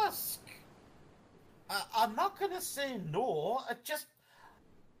ask. I'm not gonna say no.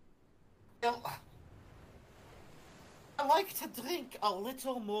 I like to drink a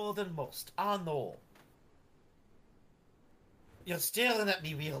little more than most. I know. You're staring at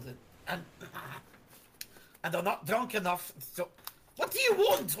me weird, and and they're not drunk enough. So, what do you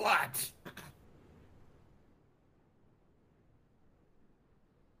want, lad?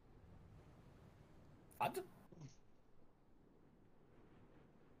 Lad?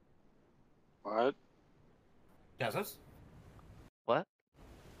 What? Jesus? What?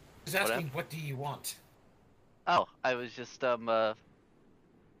 He's asking, what do you want? Oh, I was just nothing.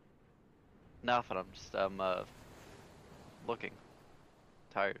 I'm just looking.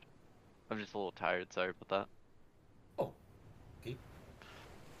 Tired. I'm just a little tired. Sorry about that. Oh, okay.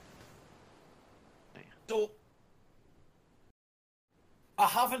 So, I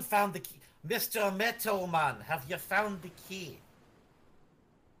haven't found the key. Mr. Metal Man, have you found the key?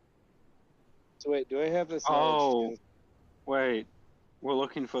 So wait, do I have this? Oh, wait. We're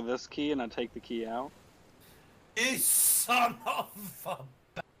looking for this key, and I take the key out. You son of a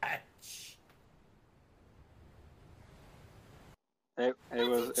bitch! It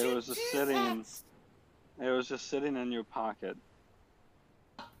was Did you just do sitting. that? It was just sitting in your pocket.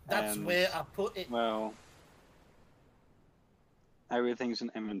 That's And, where I put it. Well, everything's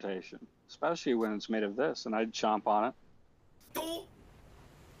an invitation, especially when it's made of this, and I'd chomp on it. Don't.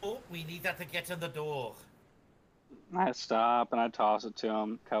 Oh, we need that to get in the door. I stop and I toss it to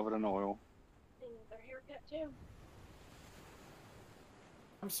him, covered in oil. Their haircut too.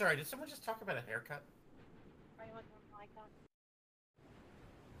 I'm sorry, did someone just talk about a haircut? Are you looking like that?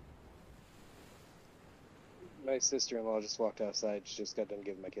 My sister-in-law just walked outside. She just got done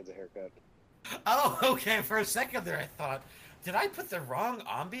giving my kids a haircut. Oh, okay. For a second there, I thought, did I put the wrong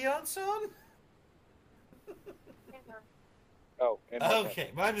ambiance on? Oh, and my Okay,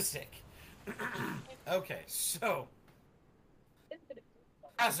 my mistake. Okay, so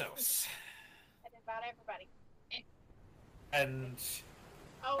Azos, And about everybody. and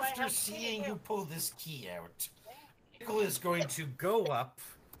Oh, I after have seeing you pull this key out, Pickle is going to go up,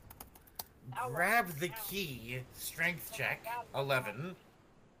 grab the key, strength check, 11.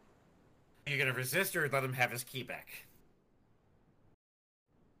 Are you gonna resist or let him have his key back?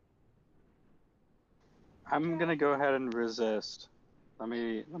 I'm gonna go ahead and resist. Let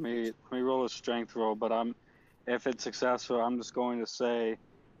me roll a strength roll, but if it's successful, I'm just going to say,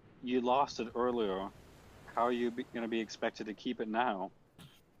 you lost it earlier. How are you gonna be expected to keep it now?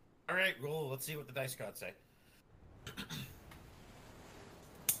 All right, roll. Let's see what the dice gods say.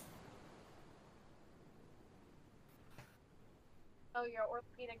 Oh, your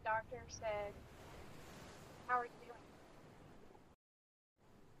orthopedic doctor said, how are you doing?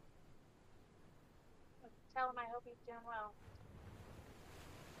 Tell him I hope he's doing well.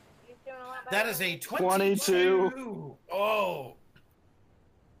 He's doing a lot better. That is than a me. 22. Oh.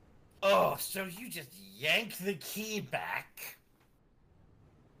 Oh, so you just yank the key back.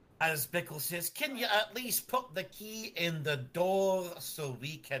 As Bickle says, can you at least put the key in the door so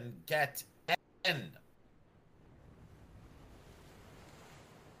we can get in?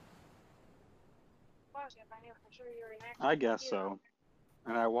 Well, if I knew for sure you were an actor, I guess you so.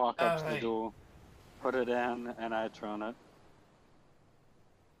 And I walk up to the Alright. door, put it in, and I turn it.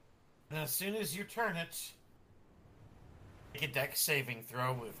 And as soon as you turn it, make a dex saving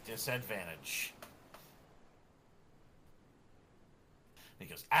throw with disadvantage.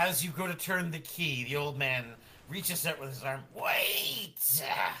 Because as you go to turn the key, the old man reaches out with his arm. Wait!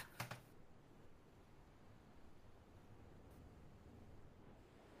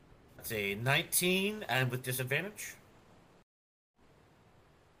 That's a 19, and with disadvantage.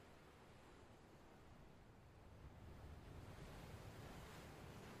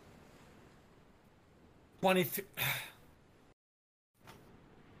 You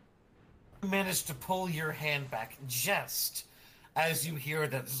managed to pull your hand back just as you hear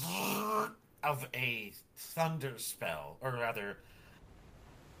the zzzz of a thunder spell, or rather,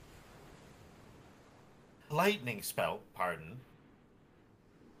 lightning spell, pardon,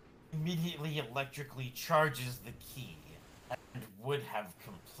 immediately electrically charges the key and would have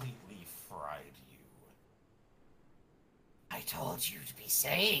completely fried you. I told you to be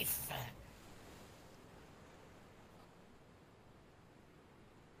safe.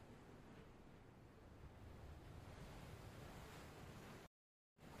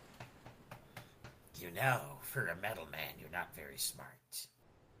 You know, for a metal man, you're not very smart.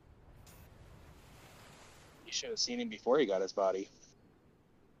 You should have seen him before he got his body.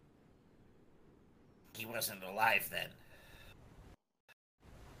 He wasn't alive then.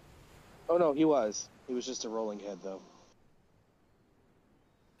 Oh no, he was. He was just a rolling head, though.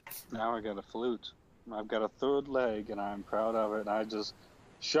 Now I got a flute. I've got a third leg, and I'm proud of it. And I just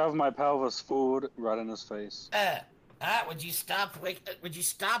shove my pelvis forward right in his face. Would you stop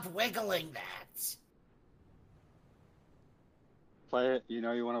wiggling that? Play it. You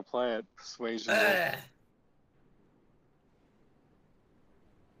know you want to play it. Persuasion. roll.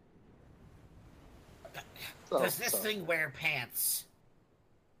 Does this sorry. thing wear pants?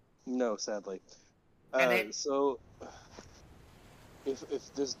 No, sadly. And it- So,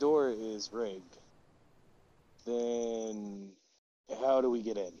 if this door is rigged, then how do we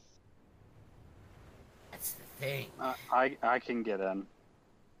get in? That's the thing. I can get in.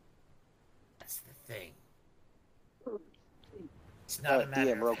 That's the thing. It's not a DM,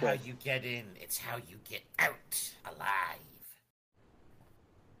 matter real of how quick. you get in, it's how you get out alive.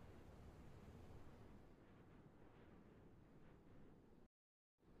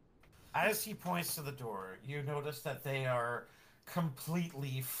 As he points to the door, you notice that they are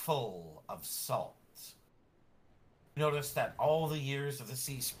completely full of salt. You notice that all the years of the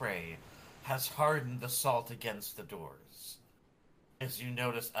sea spray has hardened the salt against the doors. As you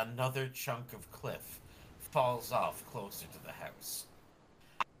notice, another chunk of cliff falls off closer to the house.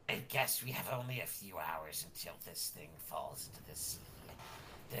 I guess we have only a few hours until this thing falls into the sea.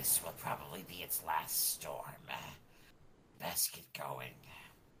 This will probably be its last storm. Best get going.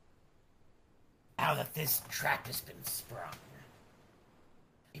 Now that this trap has been sprung,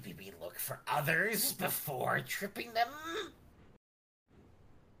 maybe we look for others before tripping them?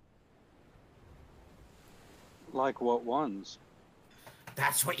 Like what ones?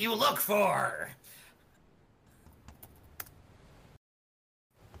 That's what you look for!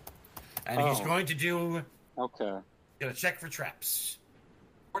 And he's Oh. going to do... Okay. Gonna check for traps.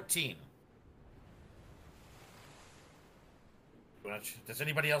 14. Does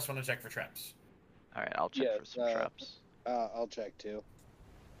anybody else want to check for traps? Alright, I'll check for Yes, some traps. I'll check too.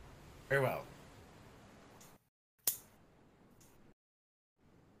 Very well.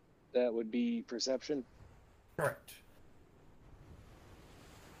 That would be perception. Correct.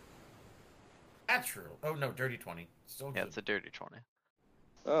 Natural. Oh no, dirty 20. Still Yeah, good. it's a dirty 20.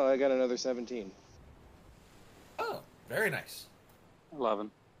 Oh, I got another 17. Oh, very nice.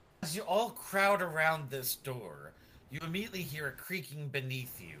 11. As you all crowd around this door, you immediately hear a creaking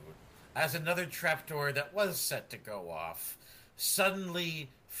beneath you as another trapdoor that was set to go off suddenly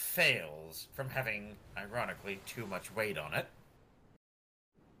fails from having, ironically, too much weight on it.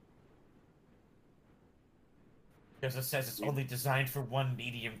 Because it says it's only designed for one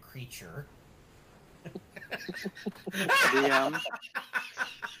medium creature. DM.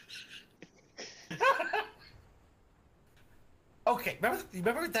 Okay,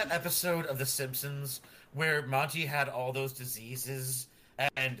 remember that episode of The Simpsons where Monty had all those diseases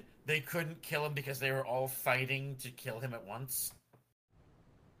and they couldn't kill him because they were all fighting to kill him at once?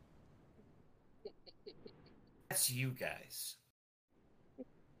 That's you guys.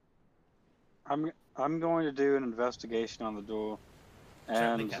 I'm going to do an investigation on the door.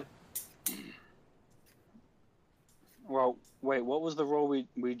 Certainly And can. well, wait, what was the roll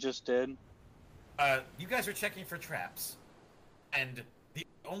we just did? You guys are checking for traps. And the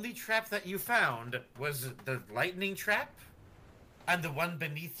only trap that you found was the lightning trap and the one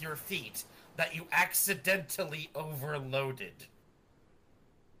beneath your feet that you accidentally overloaded.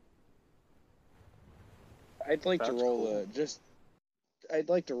 I'd like to That's roll cool. I'd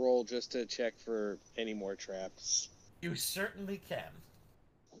like to roll just to check for any more traps. You certainly can.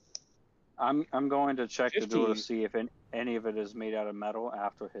 I'm going to check the door to 15. see if any of it is made out of metal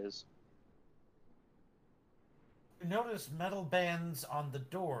after his. You notice metal bands on the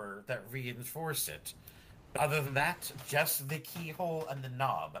door that reinforce it. Other than that, just the keyhole and the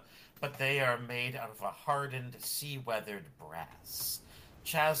knob, but they are made out of a hardened, sea-weathered brass.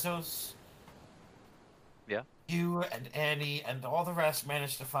 Chazos, Yeah? you and Annie and all the rest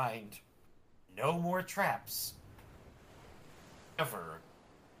managed to find no more traps. However,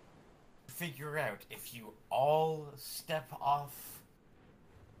 figure out if you all step off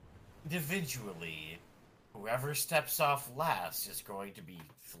individually, whoever steps off last is going to be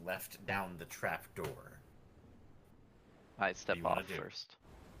left down the trap door. I step you wanna off do? first.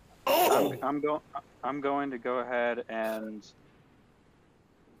 Oh! I'm going to go ahead and.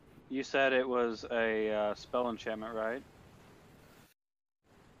 You said it was a spell enchantment, right?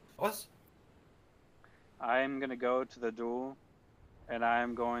 What? I'm going to go to the door, and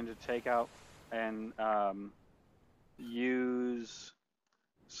I'm going to take out and use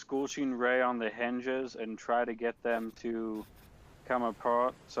Scorching Ray on the hinges and try to get them to come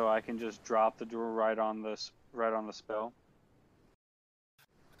apart, so I can just drop the door right on the spell.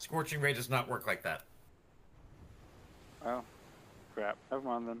 Scorching Ray does not work like that. Oh, crap! Never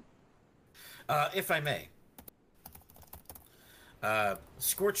mind then. If I may.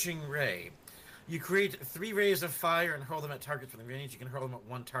 Scorching Ray. You create 3 rays of fire and hurl them at targets within range. You can hurl them at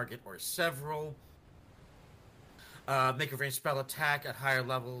one target or several. Make a ranged spell attack at higher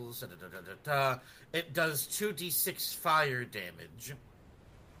levels. It does 2d6 fire damage.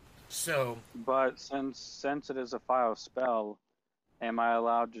 So, But since it is a fire spell, am I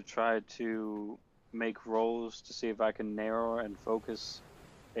allowed to try to make rolls to see if I can narrow and focus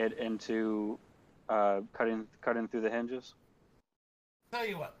it into cutting through the hinges? tell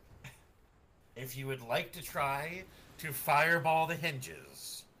you what. If you would like to try to fireball the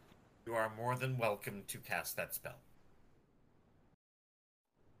hinges, you are more than welcome to cast that spell.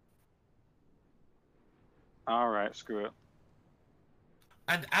 All right, screw it.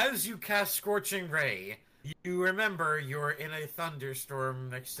 And as you cast Scorching Ray, you remember you're in a thunderstorm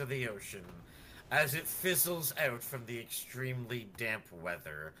next to the ocean, as it fizzles out from the extremely damp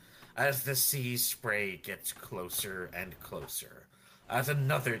weather, as the sea spray gets closer and closer, as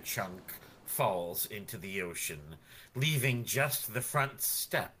another chunk falls into the ocean, leaving just the front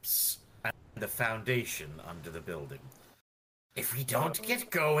steps and the foundation under the building. If we don't get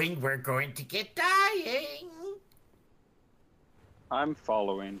going, we're going to get dying! I'm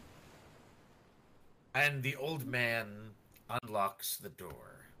following. And the old man unlocks the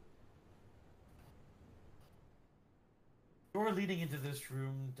door. The door leading into this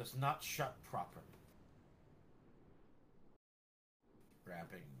room does not shut properly.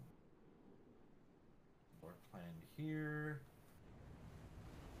 Grabbing floor plan here.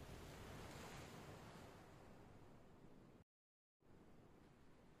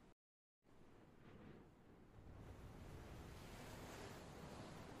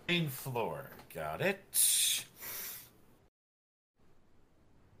 Main floor. Got it. So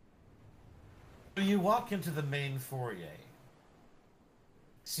you walk into the main foyer,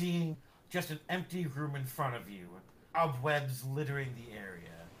 seeing just an empty room in front of you, cobwebs littering the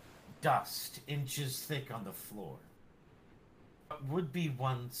area, dust inches thick on the floor. What would be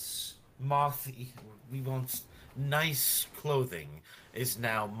once nice clothing is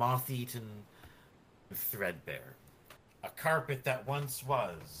now moth-eaten and threadbare. A carpet that once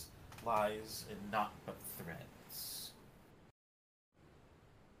was lies in naught but threads.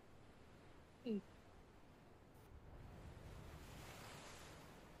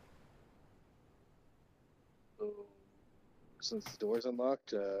 Since the door's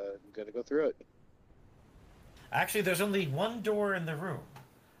unlocked, I'm gonna go through it. Actually, there's only one door in the room.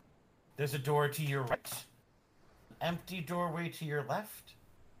 There's a door to your right, an empty doorway to your left,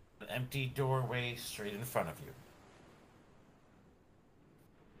 an empty doorway straight in front of you.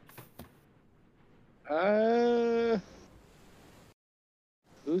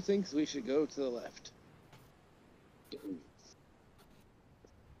 Who thinks we should go to the left?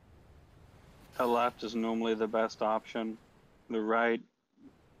 The left is normally the best option. The right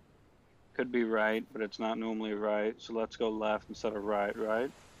could be right, but it's not normally right. So let's go left instead of right,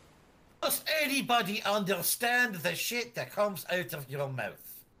 right? Does anybody understand the shit that comes out of your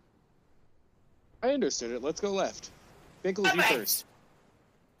mouth? I understood it. Let's go left. Pickles, you Alright. first.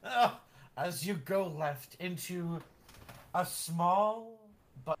 Oh, as you go left into a small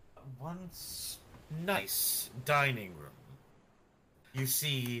but once nice dining room, you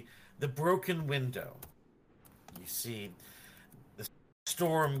see the broken window. You see the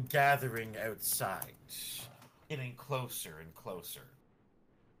storm gathering outside, getting closer and closer,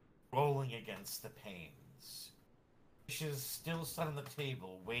 rolling against the panes. Dishes still set on the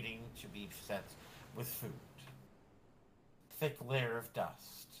table, waiting to be set with food. Thick layer of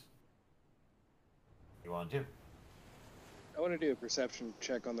dust. What do you want to do? I want to do a perception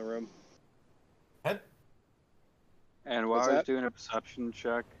check on the room. Head. And while What's I was that? doing a perception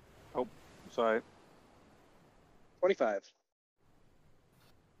check, oh, sorry. 25.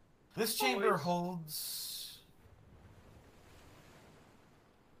 This chamber holds.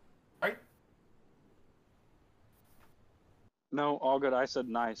 Right? No, all good. I said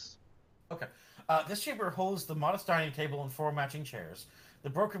nice. Okay. This chamber holds the modest dining table and 4 matching chairs. The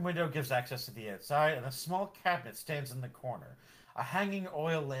broken window gives access to the outside, and a small cabinet stands in the corner. A hanging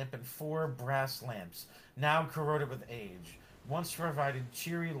oil lamp and 4 brass lamps, now corroded with age, once provided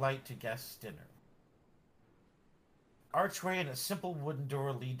cheery light to guests' dinner. Archway and a simple wooden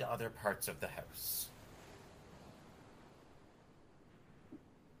door lead to other parts of the house.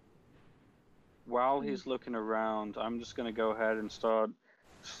 While he's looking around, I'm just going to go ahead and start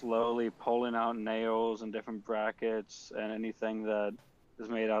slowly pulling out nails and different brackets and anything that is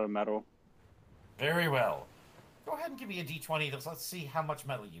made out of metal. Very well. Go ahead and give me a d20. Let's see how much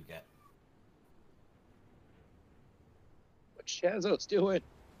metal you get. What's Chazos doing?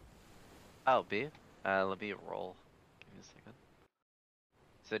 I'll be. Let me roll. Give me a second.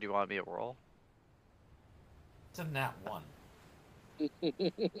 Said you want me to roll? It's a nat 1.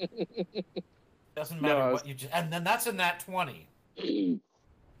 Doesn't No, matter I was- what you just... And then that's a nat 20. Ladies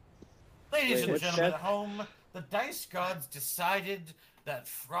Wait, and what's gentlemen that? at home, the dice gods decided that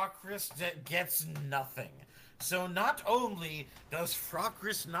Frocris gets nothing. So not only does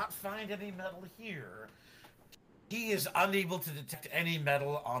Frocris not find any metal here, he is unable to detect any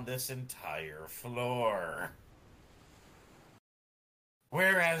metal on this entire floor.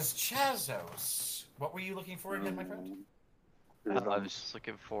 Whereas Chazos, what were you looking for again, my friend? I was just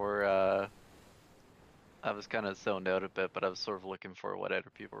looking for, I was kind of zoned out a bit, but I was sort of looking for what other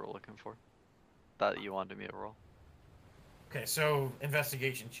people were looking for. Thought you wanted me to roll. Okay, so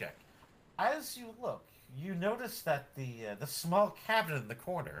investigation check. As you look, you notice that the small cabinet in the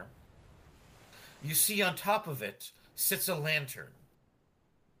corner, you see on top of it sits a lantern.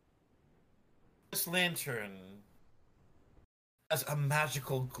 This lantern has a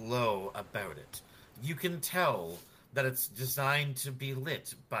magical glow about it. You can tell that it's designed to be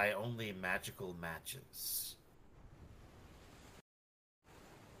lit by only magical matches.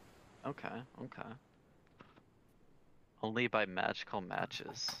 Okay. Only by magical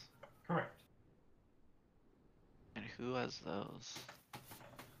matches. Correct. And who has those?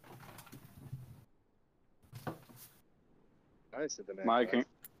 I said the Mike, Do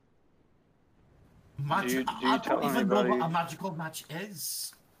you I tell don't even know anybody- what a magical match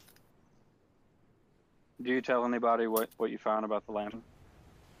is. do you tell anybody what you found about the lantern?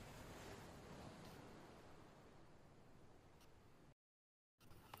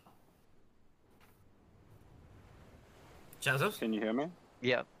 Chazos? Can you hear me?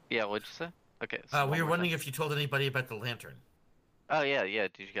 Yeah, what'd you say? Okay. We one were more wondering time. if you told anybody about the lantern. Oh, yeah.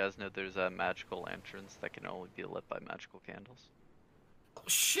 Did you guys know there's magical lanterns that can only be lit by magical candles? Oh,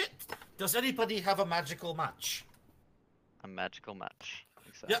 shit! Does anybody have a magical match? A magical match.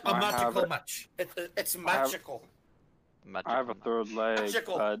 Exactly. Yeah, a I have magical it. match. It's have- magical. Magical I have a match. third leg.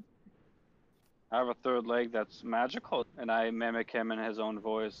 Magical. I have a third leg that's magical, and I mimic him in his own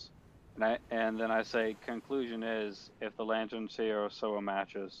voice, and then I say, "Conclusion is, if the lanterns here, so are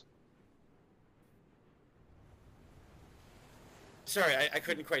matches." Sorry, I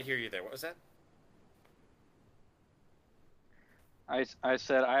couldn't quite hear you there. What was that? I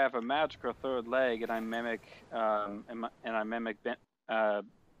said I have a magical third leg, and I mimic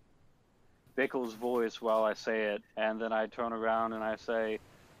Bickle's voice while I say it, and then I turn around and I say,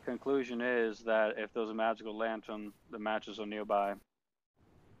 "Conclusion is that if there's a magical lantern, the matches are nearby."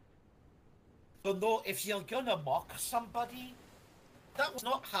 So no, if you're gonna mock somebody, that was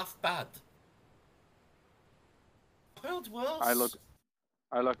not half bad. World worse.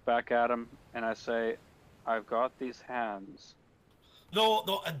 I look back at him and I say, "I've got these hands." No,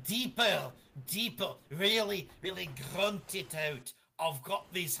 a deeper, really grunt it out. I've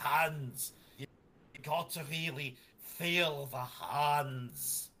got these hands. You got to really feel the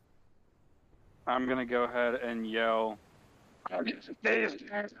hands. I'm gonna go ahead and yell, "I've got these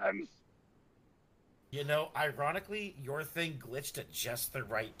hands." You know, ironically, your thing glitched at just the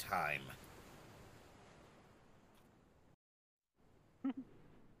right time.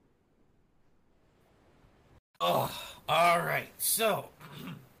 Oh, alright, so,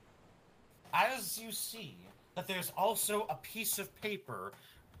 as you see, that there's also a piece of paper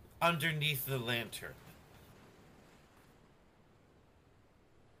underneath the lantern.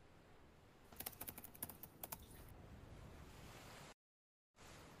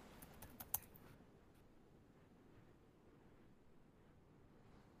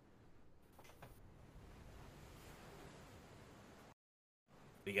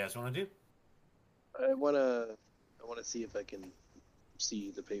 What do you guys want to do? I wanna see if I can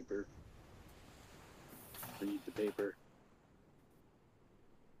see the paper. Read the paper.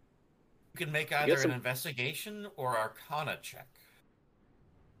 You can make I either guess an I'm- investigation or arcana check.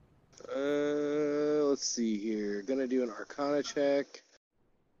 Let's see here. Gonna do an Arcana check.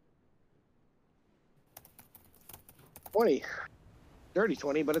 20. Dirty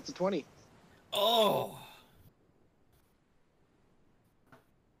 20, but it's a 20. Oh!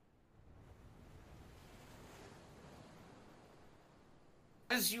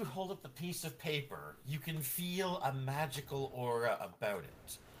 As you hold up the piece of paper, you can feel a magical aura about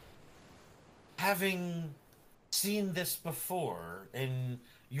it. Having seen this before in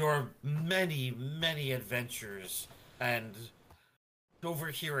your many adventures and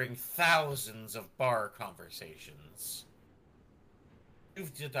overhearing thousands of bar conversations,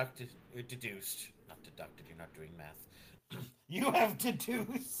 you've deduced, not deducted, you're not doing math. You have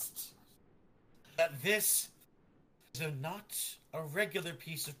deduced that this is not a regular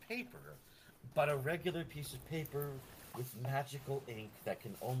piece of paper, but a regular piece of paper with magical ink that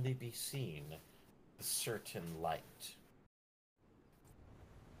can only be seen with certain light.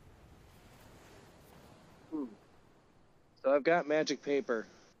 So I've got magic paper.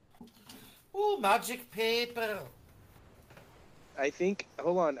 Ooh, magic paper! I think.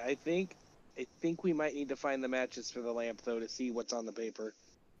 Hold on. I think we might need to find the matches for the lamp though to see what's on the paper.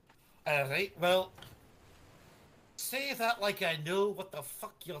 Alright, well, say that like I know what the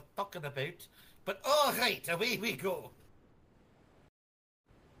fuck you're talking about, but alright, away we go.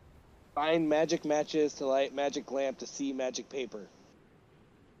 Find magic matches to light magic lamp to see magic paper.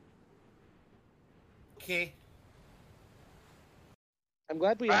 Okay. I'm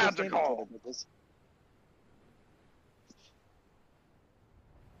glad we understand each Magical. other with this.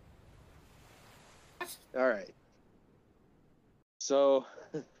 All right. So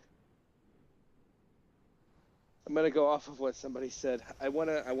I'm gonna go off of what somebody said. I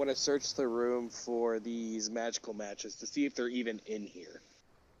wanna search the room for these magical matches to see if they're even in here.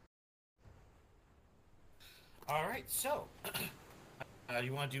 Alright, so,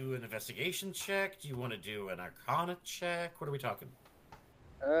 you want to do an investigation check? Do you want to do an arcana check? What are we talking?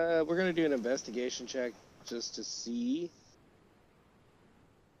 We're gonna do an investigation check just to see.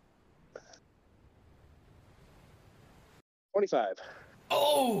 $25.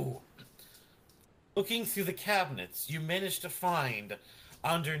 Oh! Looking through the cabinets, you managed to find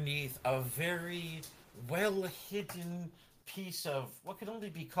underneath a very well-hidden piece of what can only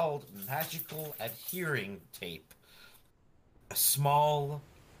be called magical adhering tape. A small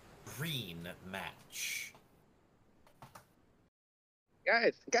green match.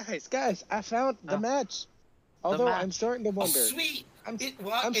 Guys! I found the Oh. match. Although I'm match. starting to Oh, wonder. sweet! I'm-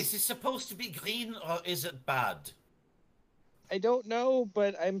 What? I'm- Is it supposed to be green or is it bad? I don't know,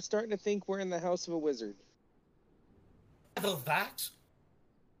 but I'm starting to think we're in the house of a wizard. Either that,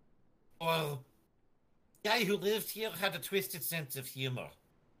 or the guy who lived here had a twisted sense of humor.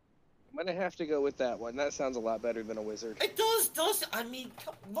 I'm gonna have to go with that one. That sounds a lot better than a wizard. It does. I mean,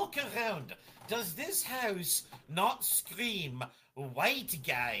 look around. Does this house not scream white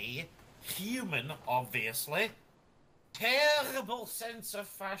guy, human, obviously? Terrible sense of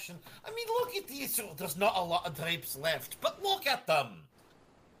fashion. I mean, look at these. There's not a lot of drapes left, but look at them.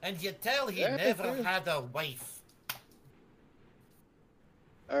 And you tell he Yeah, never yeah. had a wife.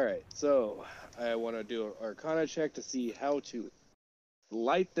 Alright, so I want to do an arcana check to see how to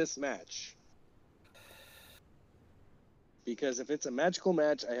light this match. Because if it's a magical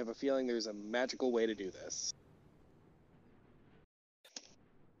match, I have a feeling there's a magical way to do this.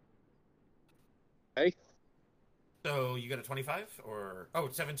 Hey? So you got a 25 or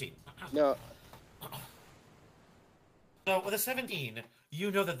it's 17. No, So with a 17,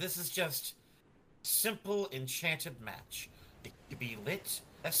 you know that this is just simple enchanted match. It could be lit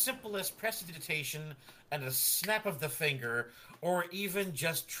as simple as prestidigitation and a snap of the finger, or even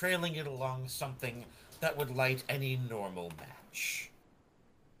just trailing it along something that would light any normal match.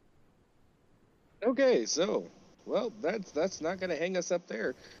 okay, so, well, that's not gonna hang us up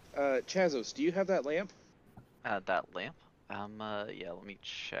there. Chazos, do you have that lamp? That lamp? Yeah, let me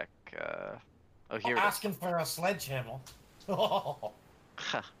check. Oh, here it is. Asking for a sledgehammer.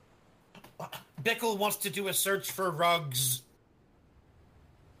 Bickle wants to do a search for rugs.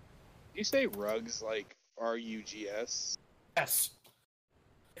 You say rugs like R-U-G-S? Yes.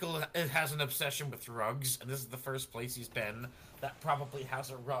 Bickle has an obsession with rugs, and this is the first place he's been that probably has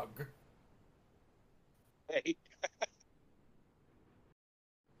a rug. Hey.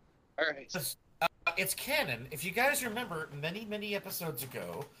 Alright. It's canon. If you guys remember, many episodes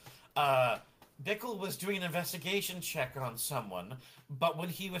ago, Bickle was doing an investigation check on someone, but when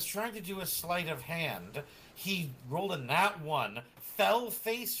he was trying to do a sleight of hand, he rolled a nat 1, fell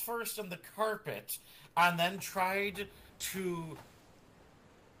face first on the carpet, and then tried to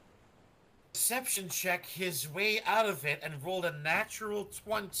deception check his way out of it and rolled a natural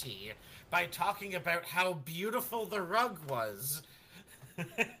 20 by talking about how beautiful the rug was.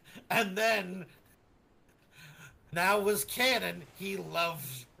 And then, now was canon, he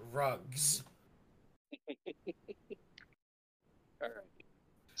loved rugs. Alright.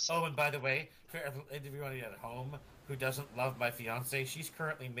 Oh, and by the way, for everybody at home who doesn't love my fiance, she's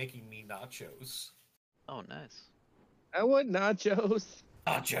currently making me nachos. Oh, nice. I want nachos.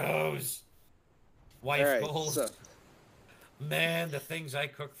 Nachos! Wife Alright, goals. so, Man, the things I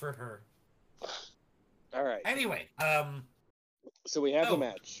cook for her. alright. Anyway, So we have Oh. the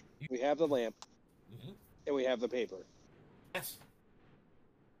match, we have the lamp, mhm, and we have the paper. yes.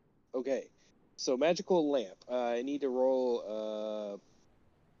 Okay, so magical lamp. I need to roll.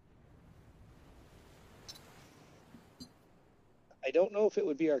 I don't know if it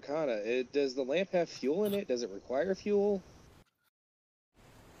would be Arcana. Does the lamp have fuel in it? Does it require fuel?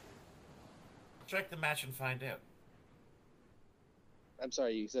 Strike the match and find out. I'm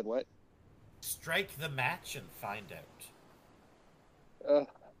sorry, you said what? Strike the match and find out.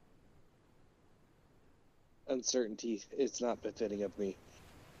 uncertainty. It's not befitting of me.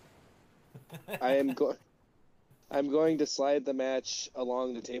 I'm going to slide the match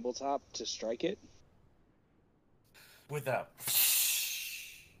along the tabletop to strike it. With a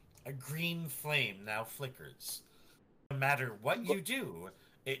green flame now flickers. No matter what you do,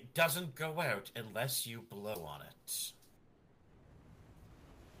 it doesn't go out unless you blow on it.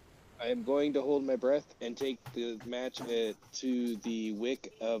 I am going to hold my breath and take the match to the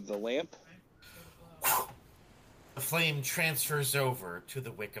wick of the lamp. The flame transfers over to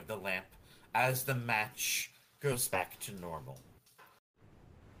the wick of the lamp as the match goes back to normal.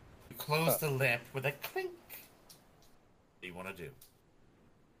 You close the lamp with a clink. What do you want to do?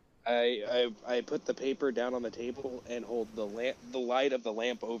 I put the paper down on the table and hold the light of the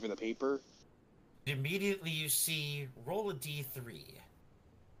lamp over the paper. Immediately you see, roll a d3.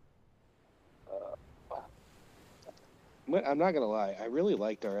 I'm not gonna lie, I really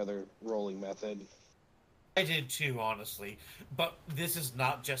liked our other rolling method. I did too, honestly. But this is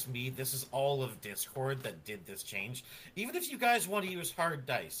not just me. This is all of Discord that did this change. Even if you guys want to use hard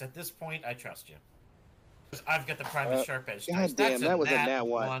dice, at this point, I trust you. I've got the Primus Sharp Edge dice. God damn, that was a nat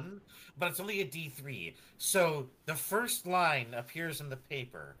 1, but it's only a D3. So the first line appears in the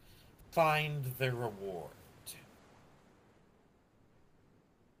paper. Find the reward.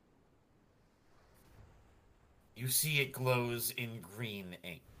 You see it glows in green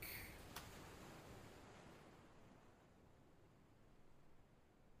ink.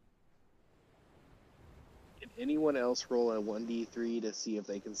 Did anyone else roll a 1d3 to see if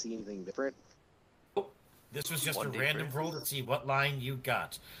they can see anything different? This was just a 1d3. random roll to see what line you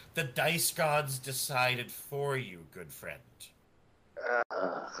got. The dice gods decided for you, good friend.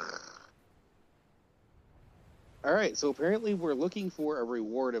 Alright, so apparently we're looking for a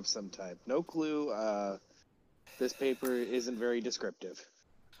reward of some type. No clue. This paper isn't very descriptive.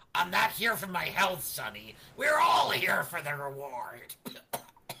 I'm not here for my health, Sonny. We're all here for the reward.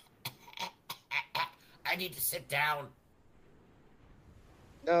 I need to sit down.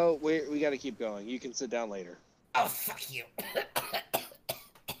 No, we gotta keep going. You can sit down later. Oh, fuck you.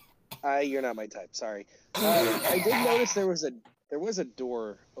 You're not my type. Sorry. I did notice there was a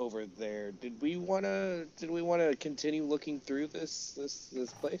door over there. Did we wanna continue looking through this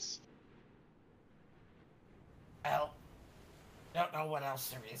place? Well, don't know what else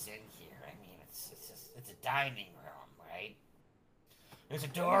there is in here. I mean, it's a dining room, right? There's a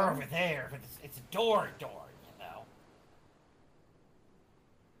door over there, but it's a door, you know.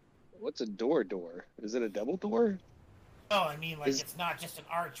 What's a door? Is it a double door? Oh, I mean, like, it's not just an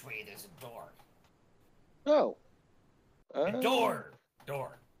archway, there's a door. Oh. A door.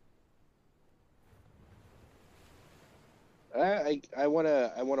 I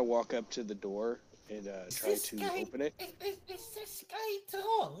wanna walk up to the door and try to open it. Is this guy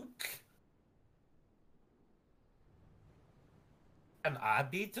drunk? Can I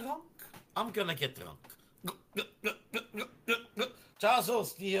be drunk? I'm gonna get drunk.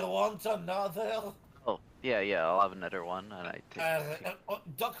 Jazos, do you want another? Oh, yeah, I'll have another one, and I take...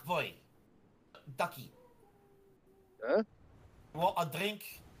 Duck boy. Ducky. Huh? You want a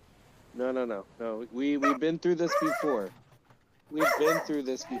drink? No. We've been through this before.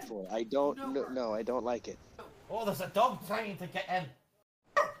 I don't no, I don't like it. Oh, there's a dog trying to get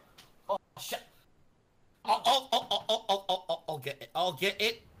in. Oh, shit. I'll get it. I'll get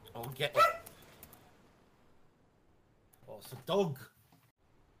it. Oh, it's a dog.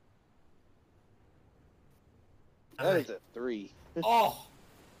 That is a 3. Oh!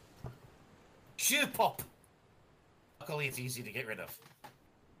 Shoe pop! Luckily, it's easy to get rid of.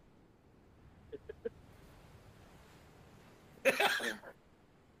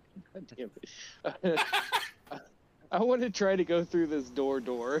 God damn it. I want to try to go through this door.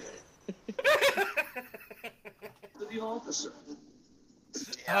 To the officer.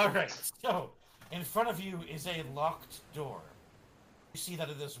 Alright, so, in front of you is a locked door. You see that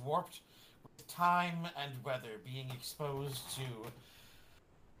it is warped with time and weather being exposed to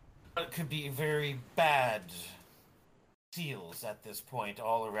what could be very bad seals at this point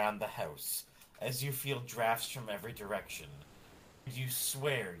all around the house, as you feel drafts from every direction. You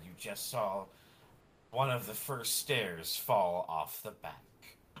swear you just saw one of the first stairs fall off the back.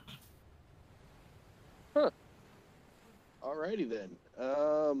 Huh. Alrighty then.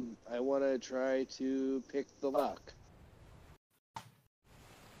 I want to try to pick the lock.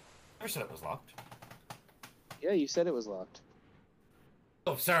 I said it was locked. Yeah, you said it was locked.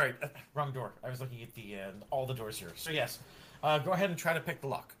 Oh, sorry. Wrong door. I was looking at the all the doors here. So yes, go ahead and try to pick the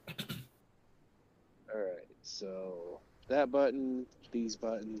lock. Alright, so that button, these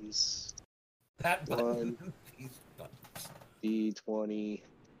buttons, That button. One. These buttons. D20,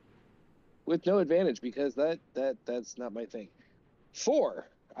 with no advantage because that's not my thing. 4.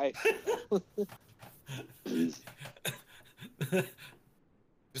 I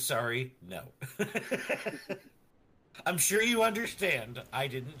Sorry, no. I'm sure you understand. I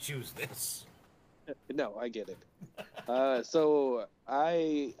didn't choose this. No, I get it. So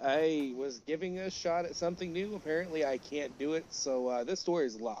I was giving a shot at something new. Apparently, I can't do it. So this door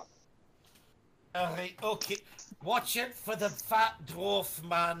is locked. Alright, okay. Watch it for the fat dwarf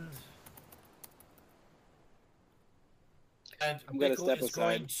man. And I'm gonna Bickle step is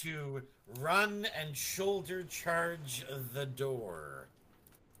going aside. to run and shoulder charge the door.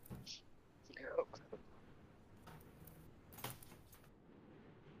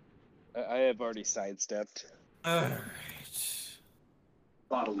 I have already sidestepped. Alright.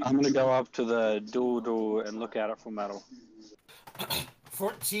 Bodily. I'm gonna go up to the door and look at it for metal.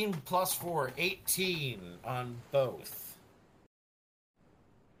 14 plus 4, 18 on both.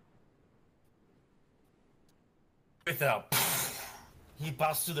 With a he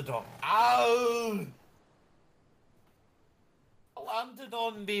busts through the door. Ow! Landed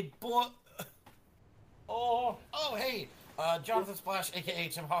on me butt. Oh, hey, Jonathan Splash, aka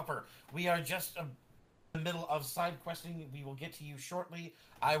Tim Hopper. We are just in the middle of side questing. We will get to you shortly.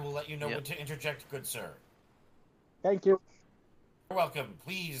 I will let you know when to interject, good sir. Thank you. You're welcome.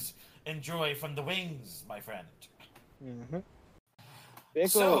 Please enjoy from the wings, my friend. Mm-hmm.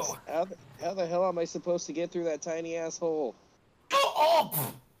 Pickles, So- how the hell am I supposed to get through that tiny asshole? Go up!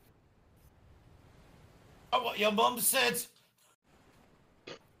 Oh, what your mum said.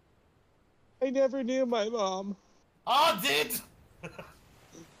 I never knew my mom. I did.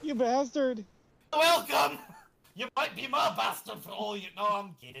 You bastard! Welcome. You might be my bastard for all you know.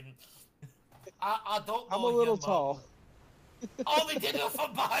 I'm kidding. I don't know. I'm a little your mum. tall. Oh, they did it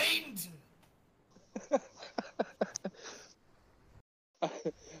from behind.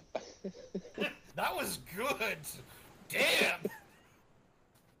 That was good. Damn.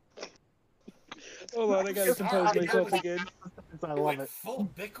 Hold on, I gotta compose myself again. I You love went it. full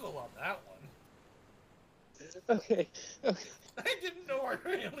Bickle on that one. Okay. I didn't know I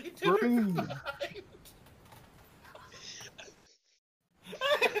really did it Breathe. from behind.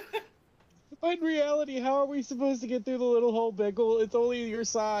 In reality, how are we supposed to get through the little hole, Bickle? It's only your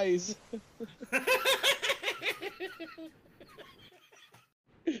size.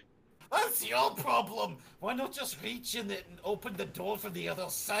 That's your problem. Why not just reach in it and open the door from the other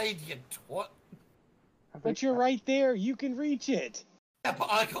side, you twat? But you're right there. You can reach it. Yeah, but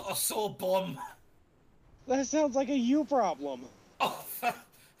I got a sore bum. That sounds like a you problem. Oh,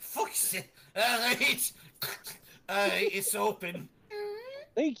 fuck's it. Alright. Alright, it's open.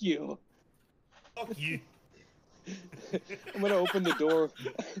 Thank you. Fuck you. I'm gonna open the door.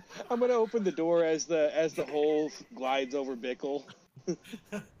 I'm gonna open the door as the hole glides over Bickle.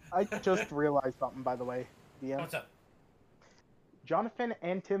 I just realized something, by the way. DM. What's up? Jonathan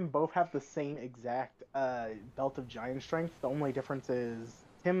and Tim both have the same exact belt of giant strength. The only difference is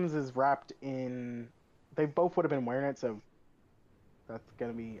Tim's is wrapped in. They both would have been wearing it, so that's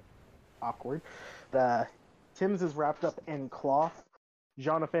gonna be awkward. Tim's is wrapped up in cloth.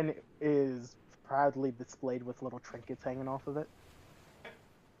 Jonathan is proudly displayed with little trinkets hanging off of it.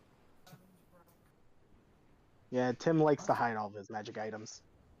 Yeah, Tim likes to hide all of his magic items.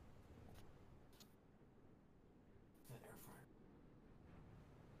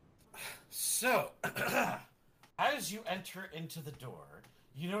 So, as you enter into the door,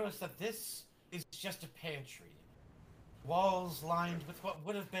 you notice that this is just a pantry. Walls lined with what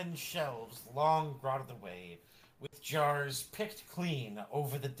would have been shelves long rotted away, with jars picked clean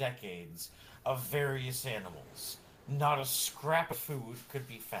over the decades of various animals. Not a scrap of food could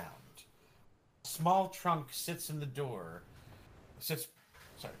be found. A small trunk sits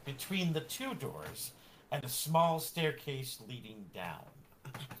between the two doors, and a small staircase leading down.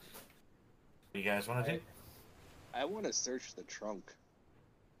 What do you guys want to do? I want to search the trunk.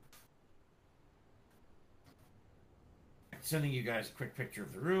 Sending you guys a quick picture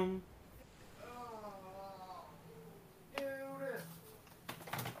of the room.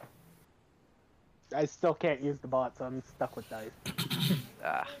 I still can't use the bot, so I'm stuck with dice.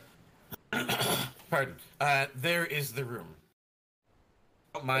 Pardon. There is the room.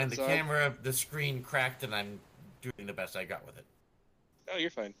 Don't mind the So- camera, the screen cracked, and I'm doing the best I got with it. Oh, you're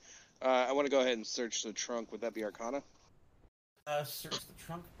fine. I want to go ahead and search the trunk. Would that be Arcana? Search the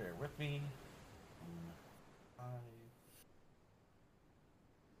trunk. Bear with me.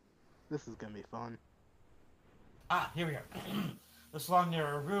 This is gonna be fun. Here we are. This long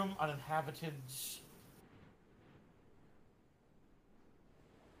narrow room, uninhabited.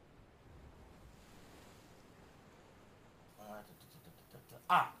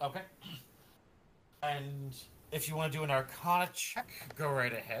 Okay. And if you want to do an Arcana check, go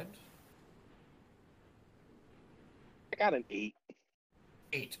right ahead. I got an 8.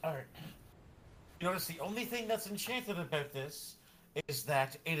 8. All right. You notice the only thing that's enchanted about this is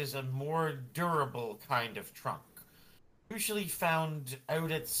that it is a more durable kind of trunk. Usually found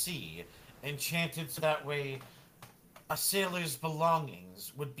out at sea, enchanted so that way a sailor's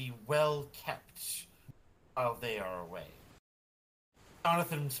belongings would be well kept while they are away.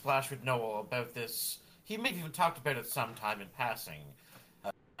 Jonathan Splash would know all about this. He may have even talked about it sometime in passing,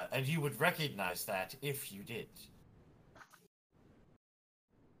 and you would recognize that if you did.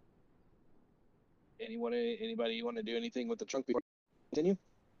 Anybody want to do anything with the trunk before we continue?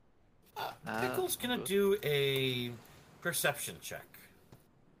 Pickle's gonna do a perception check.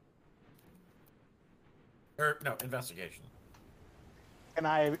 Or, no, investigation. Can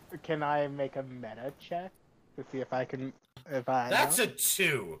I make a meta check to see if I can That's know? a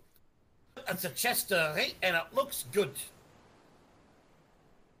 2. That's a chest, hey, and it looks good.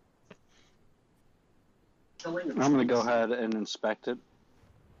 I'm going to go ahead and inspect it.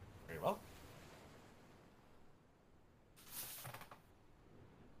 Very well.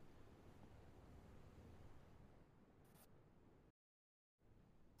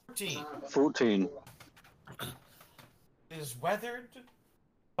 It 14. is weathered,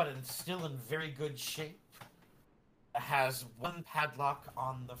 but it's still in very good shape. It has one padlock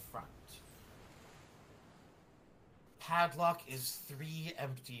on the front. Padlock is 3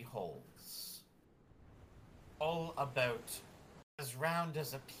 empty holes. All about as round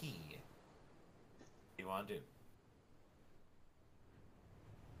as a pea. What do you want to do?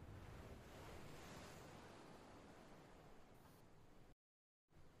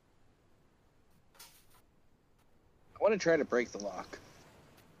 I want to try to break the lock.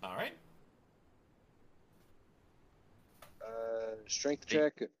 All right. Strength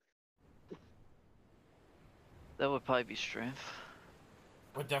check. That would probably be strength.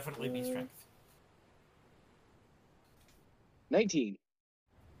 Would definitely be strength. 19.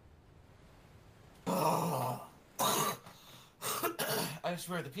 I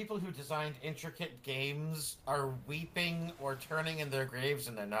swear, the people who designed intricate games are weeping or turning in their graves,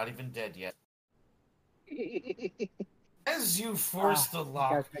 and they're not even dead yet. As you force the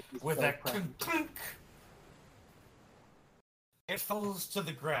lock guys make me with so a proud. clink, clink, it falls to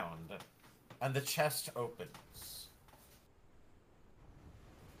the ground, and the chest opens.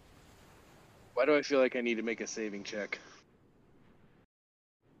 Why do I feel like I need to make a saving check?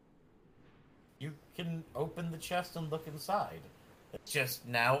 You can open the chest and look inside. It's just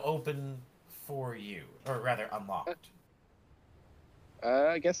now open for you, or rather unlocked.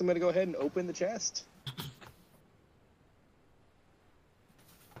 I guess I'm going to go ahead and open the chest.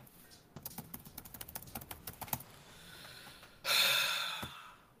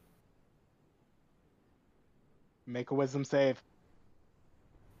 Make a wisdom save.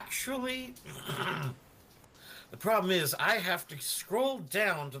 Actually, the problem is I have to scroll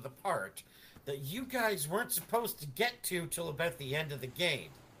down to the part that you guys weren't supposed to get to till about the end of the game.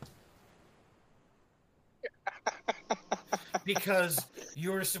 Because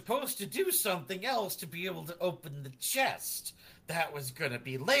you were supposed to do something else to be able to open the chest. That was gonna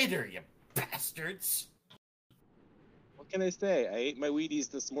be later, you bastards. What can I say? I ate my Wheaties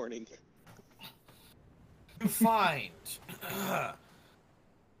this morning. You find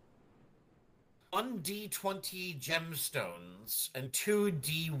 1d20 gemstones and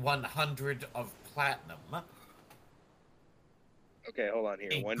 2d100 of platinum. Okay, hold on here.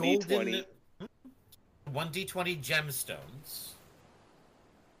 A 1d20. 1d20 gemstones.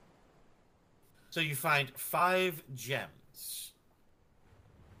 So you find 5 gems.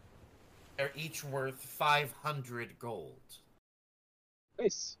 They're each worth 500 gold.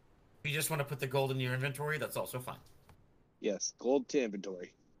 Nice. If you just want to put the gold in your inventory, that's also fine. Yes, gold to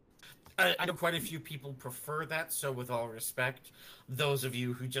inventory. I know quite a few people prefer that, so with all respect, those of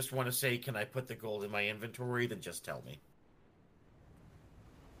you who just want to say, can I put the gold in my inventory, then just tell me.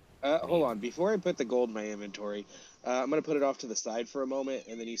 Hold on. Before I put the gold in my inventory, I'm going to put it off to the side for a moment,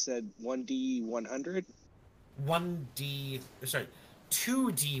 and then you said 1d100?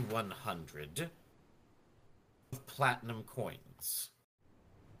 2d100 of platinum coins.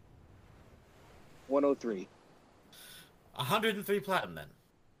 103. 103 platinum, then.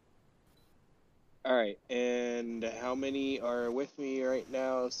 All right, and how many are with me right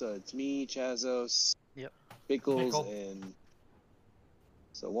now? So it's me, Chazos, Yep. Pickles, Pickle. and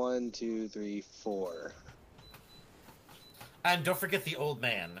so 1, 2, 3, 4. And don't forget the old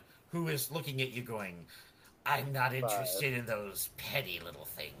man, who is looking at you going, I'm not interested in those petty little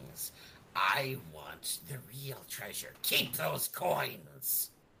things. I want the real treasure. Keep those coins.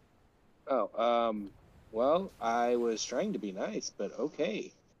 Well, I was trying to be nice, but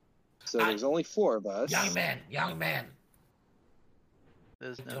okay. So I- there's only 4 of us. Young man.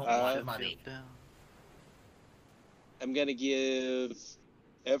 There's no Don't need want to money. feel down. I'm gonna give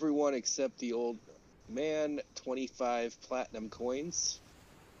everyone except the old man 25 platinum coins.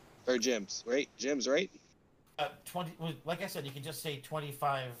 Or gems, right? Gems, right? 20. Well, like I said, you can just say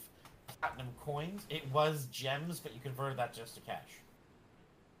 25 platinum coins. It was gems, but you converted that just to cash.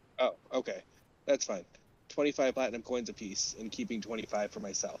 Oh, okay. That's fine. 25 platinum coins apiece, and keeping 25 for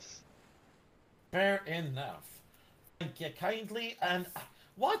myself. Fair enough. Thank you kindly. And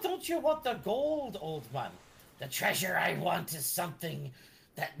why don't you want the gold, old man? The treasure I want is something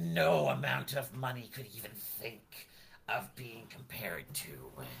that no amount of money could even think of being compared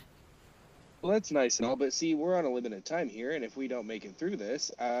to. Well, that's nice and all, but see, we're on a limited time here, and if we don't make it through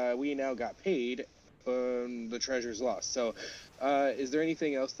this, we now got paid the treasure's lost. So, is there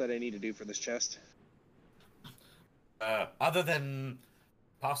anything else that I need to do for this chest? Other than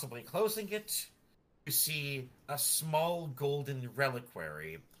possibly closing it, you see a small golden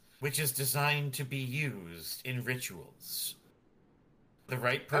reliquary, which is designed to be used in rituals. The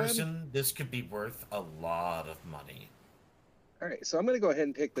right person, this could be worth a lot of money. All right, so I'm gonna go ahead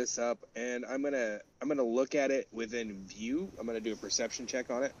and pick this up, and I'm gonna look at it within view. I'm gonna do a perception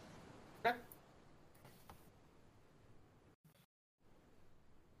check on it. Okay.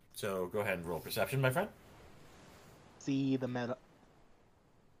 So go ahead and roll perception, my friend. See the meta.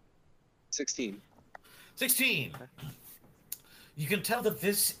 16. 16. You can tell that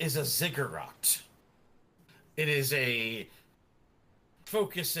this is a ziggurat. It is a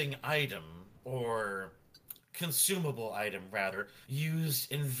focusing item, or consumable item, rather,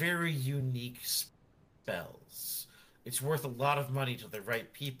 used in very unique spells. It's worth a lot of money to the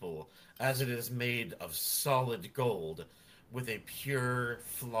right people, as it is made of solid gold with a pure,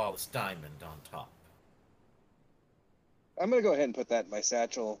 flawless diamond on top. I'm gonna go ahead and put that in my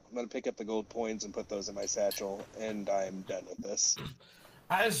satchel. I'm gonna pick up the gold coins and put those in my satchel, and I'm done with this.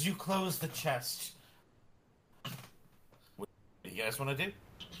 As you close the chest, what do you guys want to do?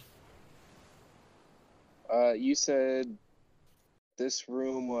 You said this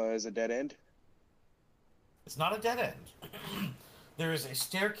room was a dead end? It's not a dead end. There is a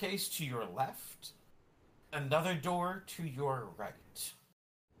staircase to your left, another door to your right.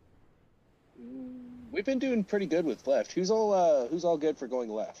 We've been doing pretty good with left. Who's all good for going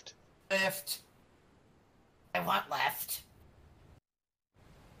left? Left. I want left.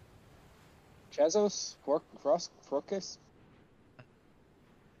 Chazos? Frocus?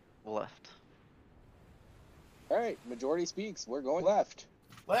 Left. Alright, majority speaks. We're going left.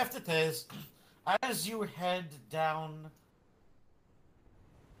 Left it is. As you head down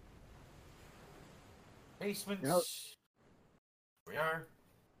basement, Yep. we are.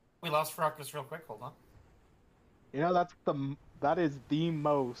 We lost Frockus real quick. Hold on. You know, that is the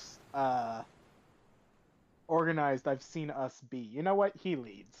most organized I've seen us be. You know what? He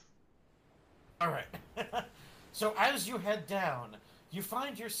leads. All right. So as you head down, you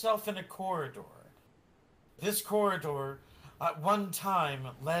find yourself in a corridor. This corridor, at one time,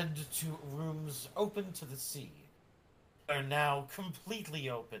 led to rooms open to the sea. They are now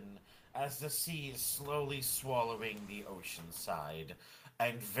completely open as the sea is slowly swallowing the ocean side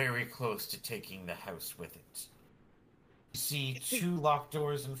and very close to taking the house with it. You see 2 locked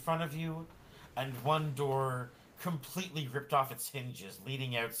doors in front of you, and one door completely ripped off its hinges,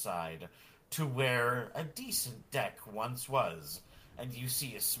 leading outside to where a decent deck once was, and you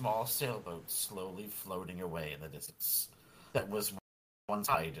see a small sailboat slowly floating away in the distance that was one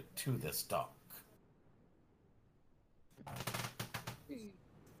side to this dock.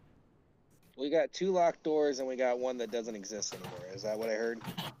 We got 2 locked doors and we got one that doesn't exist anymore. Is that what I heard?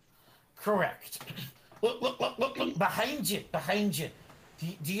 Correct. Look, behind you,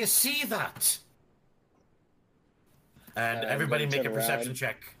 Do you see that? And everybody make a perception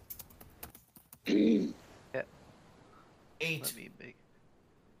check. Yeah. 8. Let me make.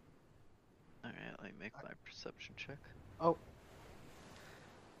 Alright, let me make my perception check. Oh,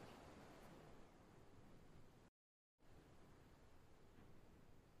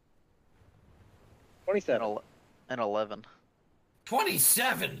 27. An 11.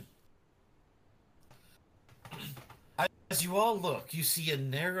 27! As you all look, you see a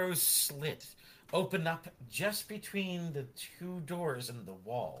narrow slit open up just between the 2 doors in the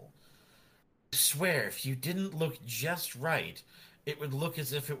wall. I swear, if you didn't look just right, it would look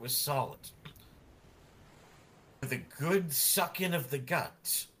as if it was solid. With a good suck-in of the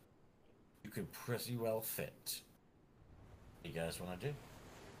gut, you could pretty well fit. What do you guys want to do?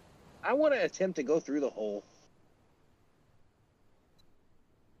 I want to attempt to go through the hole.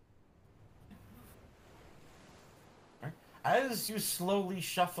 As you slowly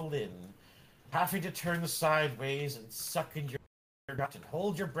shuffle in, having to turn sideways and suck in your gut and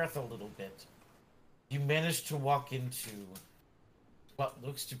hold your breath a little bit, you manage to walk into what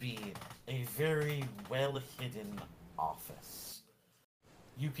looks to be a very well-hidden office.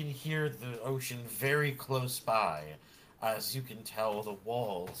 You can hear the ocean very close by, as you can tell the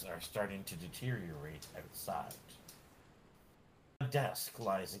walls are starting to deteriorate outside. A desk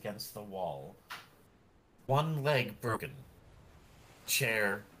lies against the wall, one leg broken,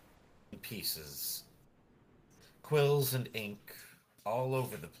 chair in pieces, quills and ink all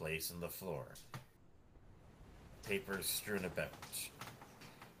over the place on the floor, papers strewn about.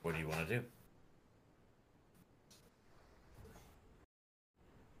 What do you want to do?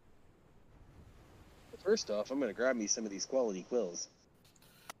 First off, I'm going to grab me some of these quality quills.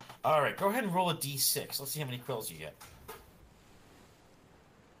 All right, go ahead and roll a d6. Let's see how many quills you get.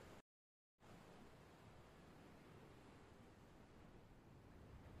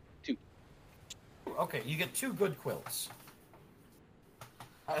 2. Okay, you get 2 good quills.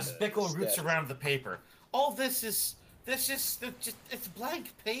 As Bickle roots around the paper, all this is it's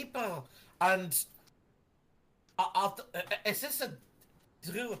blank paper, and is this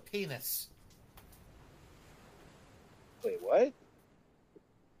drew a penis? Wait, what?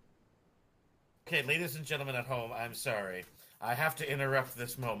 Okay, ladies and gentlemen at home, I'm sorry. I have to interrupt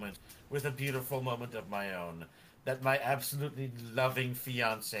this moment with a beautiful moment of my own. That my absolutely loving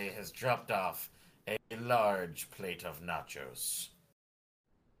fiance has dropped off a large plate of nachos.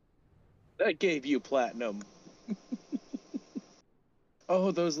 That gave you platinum.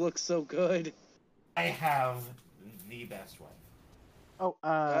 Oh, those look so good. I have the best wife. Oh,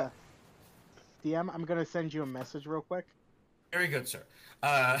 DM, I'm gonna send you a message real quick. Very good, sir.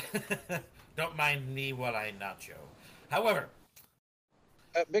 Don't mind me while I nacho. However...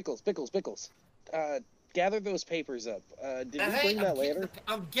 Bickles. Gather those papers up. Did you bring that later?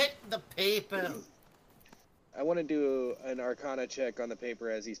 I'm getting the paper. I want to do an Arcana check on the paper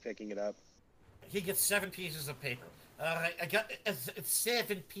as he's picking it up. He gets 7 pieces of paper. I got it's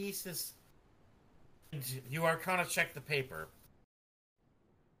 7 pieces. And you Arcana check the paper.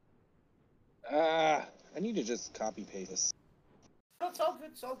 I need to just copy paste this. No, it's all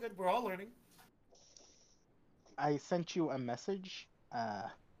good. It's all good. We're all learning. I sent you a message.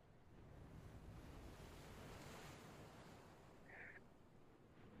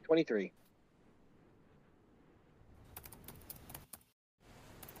 23.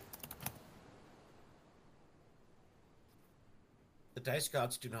 The dice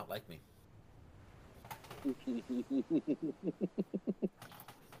gods do not like me.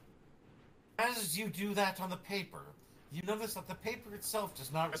 As you do that on the paper, you notice that the paper itself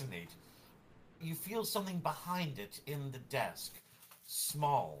does not resonate. You feel something behind it in the desk.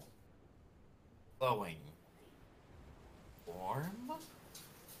 Small. Glowing. Warm?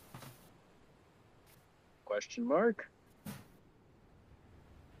 Question mark?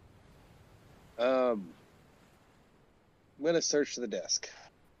 I'm gonna search the desk.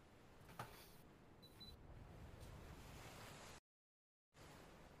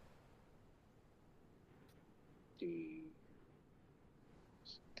 D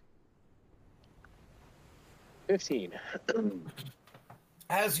 15.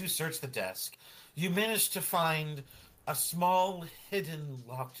 As you search the desk, you manage to find a small, hidden,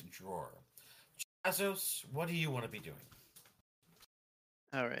 locked drawer. Chazos, what do you want to be doing?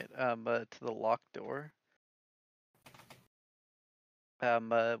 All right. To the locked door.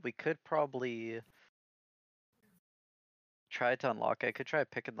 We could probably try to unlock it. I could try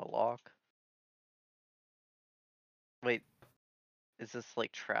picking the lock. Wait, is this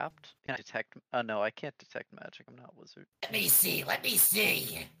like trapped? Can I detect? Oh no, I can't detect magic. I'm not a wizard. Let me see.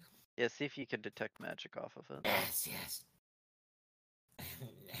 Yeah, see if you can detect magic off of it. Yes.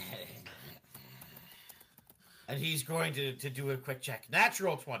 And he's going to do a quick check.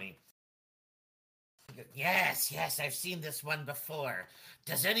 Natural 20. Yes, I've seen this one before.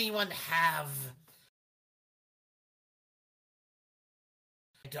 Does anyone have...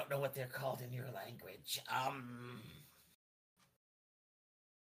 I don't know what they're called in your language.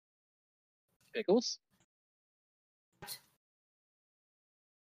 Pickles?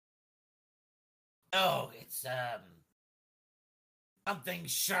 Oh, it's, something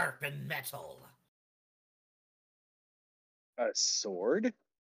sharp and metal. A sword?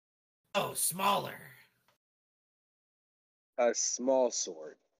 Oh, smaller. A small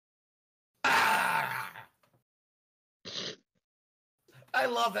sword. Ah! I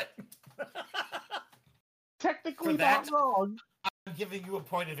love it. Technically For that- not wrong. I'm giving you a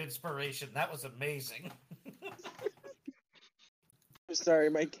point of inspiration. That was amazing. Sorry,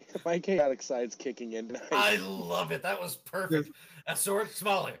 my chaotic side's kicking in tonight. I love it. That was perfect. A sword,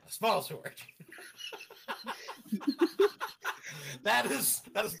 smaller, a small sword. that is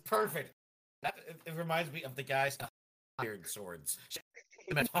perfect. It reminds me of the guys iron swords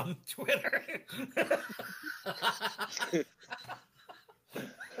on Twitter.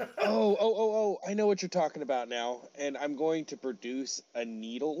 Oh! I know what you're talking about now, and I'm going to produce a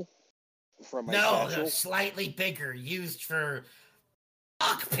needle from my no, satchel. slightly bigger, used for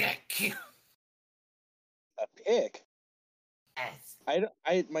lockpick. A pick? Yes.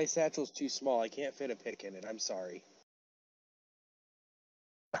 My satchel's too small. I can't fit a pick in it. I'm sorry.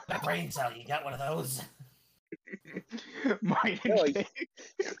 My brain cell. You got one of those? Mine No, and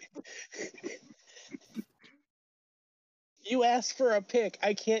You asked for a pick.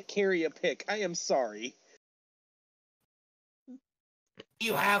 I can't carry a pick. I am sorry.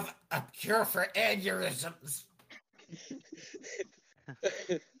 You have a cure for aneurysms.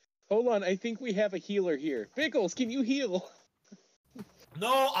 Hold on, I think we have a healer here. Pickles, can you heal? No,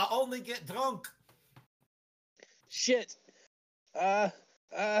 I only get drunk. Shit. Oh,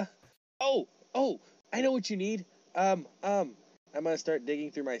 I know what you need. I'm gonna start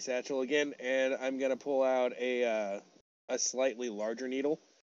digging through my satchel again, and I'm gonna pull out a slightly larger needle.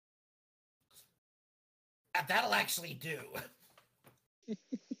 That'll actually do.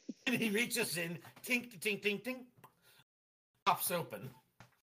 And he reaches in, tink, tink, tink, tink, pops open.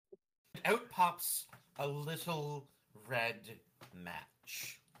 Out pops a little red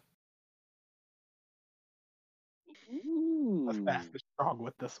match. Ooh. the fast is strong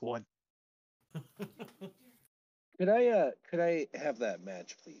with this one. Could I have that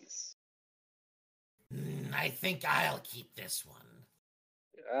match, please? I think I'll keep this one.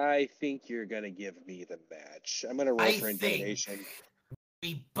 I think you're gonna give me the match. I'm gonna roll I for think intimidation.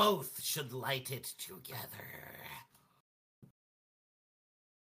 we both should light it together.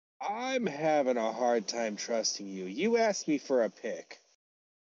 I'm having a hard time trusting you. You asked me for a pick.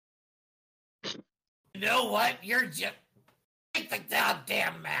 You know what? You're just... Take the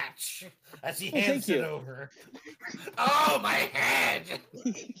goddamn match. As he Oh, hands thank it you. over. Oh, my head!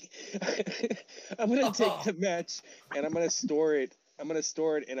 I'm gonna take the match and I'm gonna store it. I'm gonna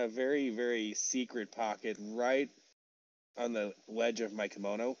store it in a very, very secret pocket right on the ledge of my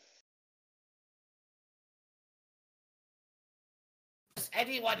kimono. Does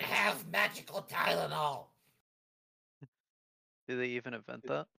anyone have magical Tylenol? Do they even invent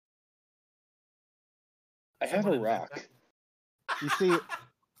that? I have Someone a invent rock. that? You see, You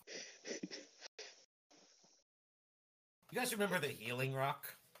guys remember the healing rock?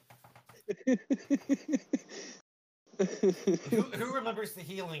 Who remembers the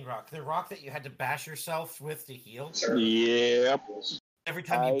healing rock? The rock that you had to bash yourself with to heal? Yep. Every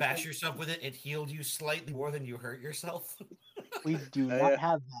time you I- bash yourself with it, it healed you slightly more than you hurt yourself. we do not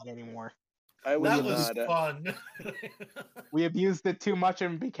have that anymore. I was That was not. fun. We abused it too much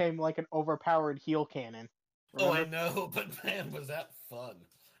and became like an overpowered heal cannon. Oh, I Remember? know, but man, was that fun.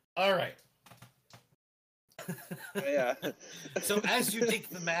 All right. Yeah. So as you take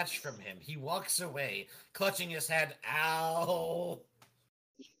the match from him, he walks away, clutching his head. Ow!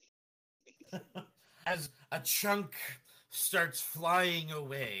 As a chunk starts flying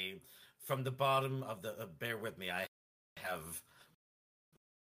away from the bottom of the... bear with me, I have...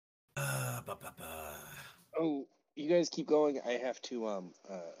 Oh, you guys keep going. I have to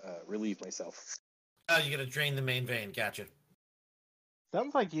relieve myself. Oh, you gotta drain the main vein. Gotcha.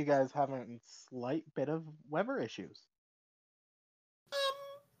 Sounds like you guys have a slight bit of Weber issues.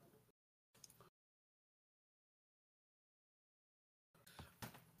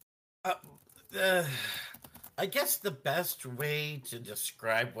 I guess the best way to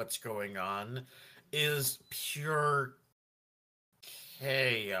describe what's going on is pure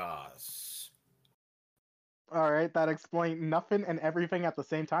chaos. Alright, that explained nothing and everything at the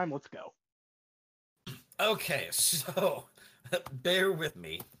same time. Let's go. Okay, so bear with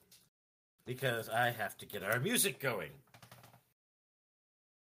me because I have to get our music going.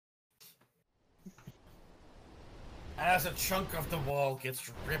 As a chunk of the wall gets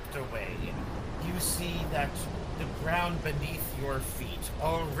ripped away, you see that the ground beneath your feet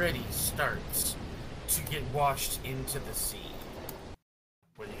already starts to get washed into the sea.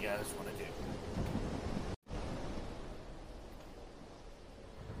 What do you guys want to do?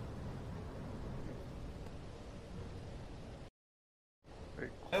 Very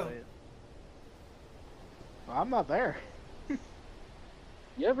Oh. quiet. I'm not there.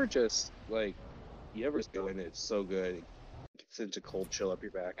 You ever just go in? It's so good. It sends a cold chill up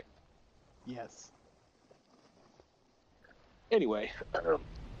your back. Yes. Anyway,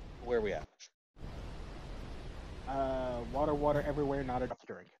 where are we at? Water everywhere, not a drop to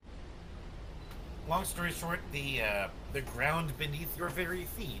drink. Long story short, the ground beneath your very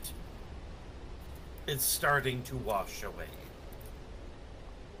feet is starting to wash away.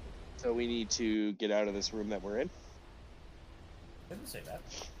 So we need to get out of this room that we're in. Didn't say that.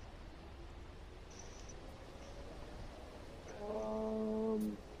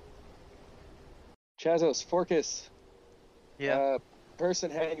 Chazos, Forcus. Yeah.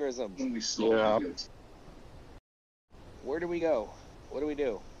 Person aneurysm. When we slow Yeah. Where do we go? What do we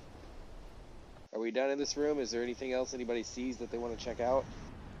do? Are we done in this room? Is there anything else anybody sees that they want to check out?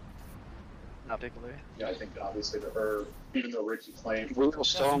 Not particularly. Yeah, I think obviously the herb, even though Ricky claimed We're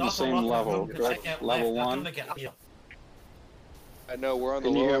still on the There's not a same lot of level, room to correct? check out Level left. 1. Nothing to get up here. I know we're on the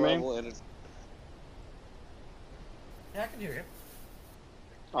Can you lower hear me? level, and it's Yeah, I can hear you.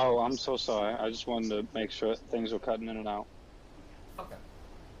 Oh, I'm so sorry. I just wanted to make sure things were cutting in and out. Okay.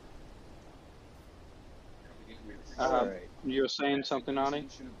 alright. You were saying something, Ani?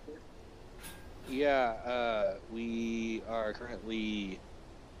 Yeah, we are currently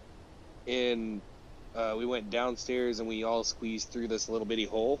in. We went downstairs and we all squeezed through this little bitty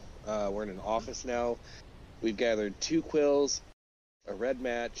hole. We're in an office now. We've gathered 2 quills, a red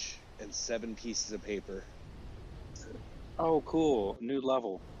match, and 7 pieces of paper. Oh, cool. New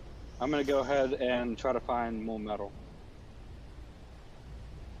level. I'm gonna go ahead and try to find more metal.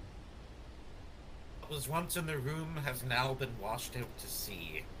 What was once in the room has now been washed out to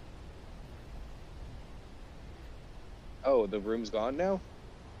sea. Oh, the room's gone now?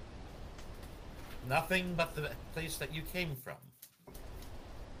 Nothing but the place that you came from.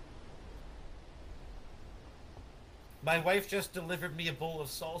 My wife just delivered me a bowl of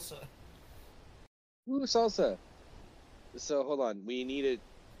salsa. Ooh, salsa. So, hold on. We need it.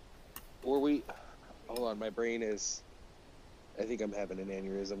 Or we. Hold on, my brain is. I think I'm having an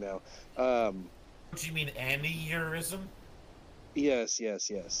aneurysm now. Do you mean aneurysm? Yes.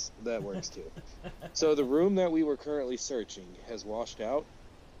 That works too. So, the room that we were currently searching has washed out?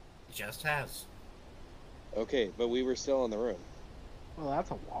 It just has. Okay, but we were still in the room. Well,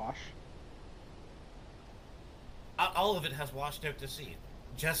 that's a wash. All of it has washed out to sea.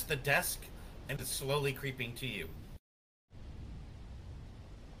 Just the desk, and it's slowly creeping to you.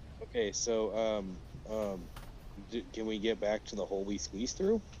 Okay, so, can we get back to the hole we squeezed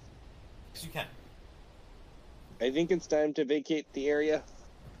through? Yes, you can. I think it's time to vacate the area.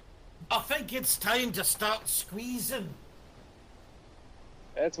 I think it's time to start squeezing.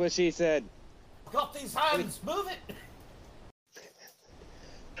 That's what she said. Got these hands, move it!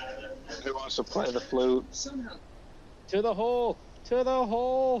 Who wants to play the flute? somehow To the hole! To the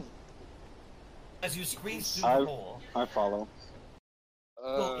hole! As you squeeze through I- the hole, I follow.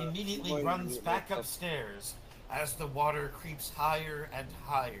 Bill immediately wait, runs wait, back wait. upstairs as the water creeps higher and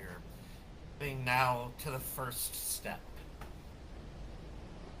higher, being now to the first step.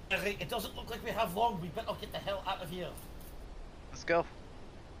 It doesn't look like we have long. We better get the hell out of here. Let's go.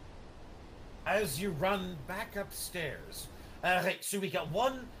 As you run back upstairs. Right, so we got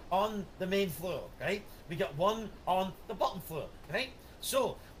one on the main floor, right? We got one on the bottom floor, right?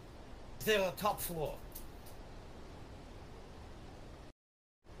 So, they're on top floor.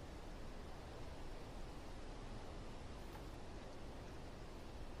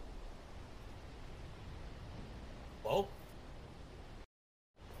 Hello?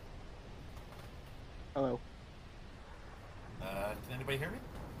 Hello. Can anybody hear me?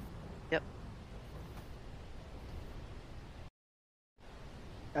 Yep.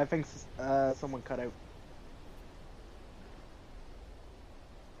 I think someone cut out.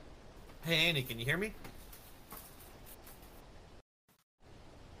 Hey Annie, can you hear me?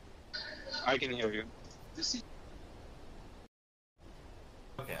 I can hear you. this is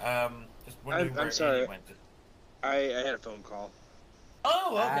Okay, just wondering I'm where sorry. Annie went. I had a phone call.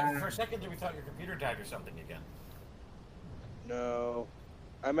 Oh, okay. For a second there we thought your computer died or something again. No.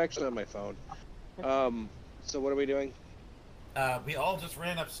 I'm actually on my phone. So what are we doing? We all just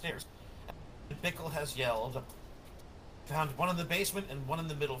ran upstairs. Bickle has yelled. Found one in the basement and one in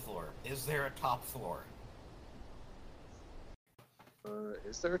the middle floor. Is there a top floor?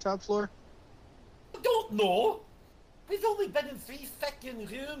 Is there a top floor? I don't know. We've only been in 3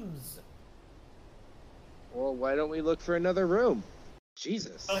 feckin' rooms. Well, why don't we look for another room?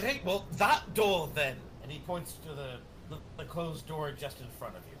 Jesus. Alright, well, that door then. And he points to the closed door just in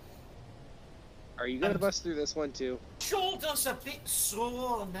front of you. Are you gonna bust through this one too? Shoulder's a bit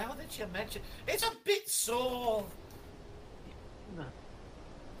sore now that you mention. It's a bit sore.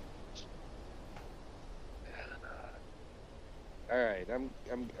 All right, I'm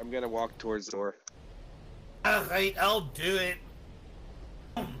gonna walk towards the door. Alright, I'll do it.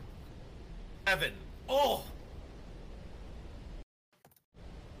 Evan. Oh!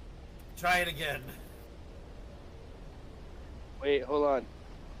 Try it again. Wait, hold on.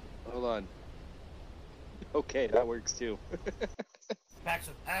 Hold on. Okay, that works too.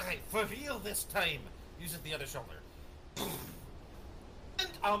 Action. Alright, for real this time. Use it the other shoulder. And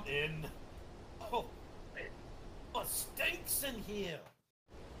I'm in. Oh, it stinks in here.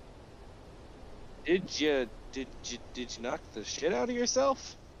 Did you knock the shit out of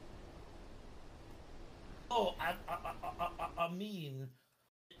yourself? Oh, I mean,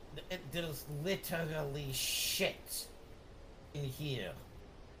 there's literally shit in here.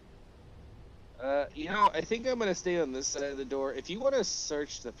 You know, I think I'm gonna stay on this side of the door. If you want to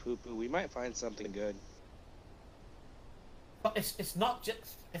search the poo-poo, we might find something good. But it's not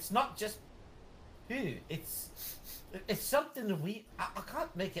just poo. It's something I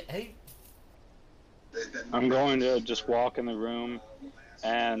can't make it out. I'm going to just walk in the room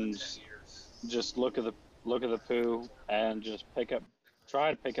and just look at the poo and just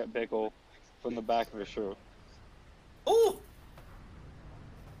try to pick up Bickle from the back of his shirt. Oh!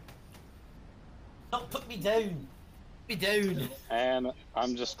 Don't put me down. Put me down. And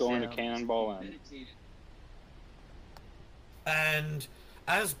I'm just going to cannonball in. And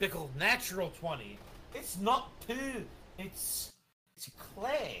as Bickle, natural 20. It's not poo. It's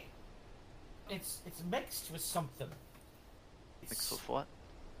clay. It's mixed with something. Mixed with what?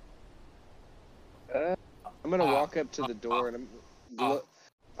 I'm gonna walk up to the door and I'm gonna.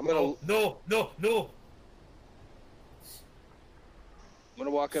 No. I'm gonna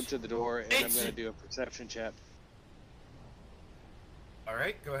walk up to the door and I'm gonna do a perception check. All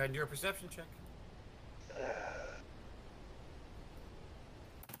right, go ahead and do a perception check.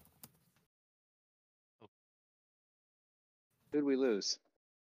 Who'd we lose?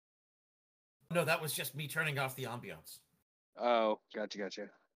 No, that was just me turning off the ambiance. Oh, gotcha.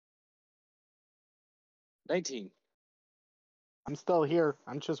 19. I'm still here.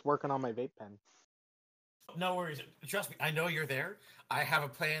 I'm just working on my vape pen. No worries. Trust me, I know you're there. I have a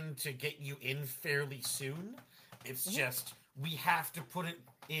plan to get you in fairly soon. It's just, we have to put it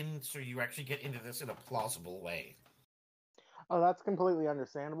in so you actually get into this in a plausible way. Oh, that's completely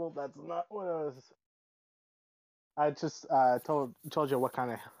understandable. That's not what I was... I just told you what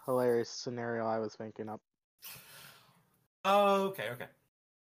kind of hilarious scenario I was thinking up. Okay.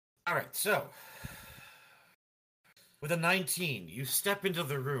 All right, so with a 19, you step into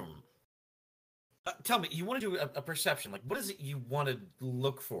the room. Tell me, you want to do a perception? Like, what is it you want to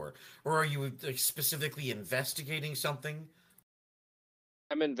look for? Or are you specifically investigating something?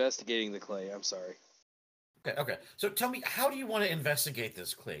 I'm investigating the clay. I'm sorry. Okay. So tell me, how do you want to investigate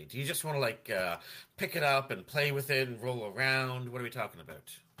this clay? Do you just want to, pick it up and play with it and roll around? What are we talking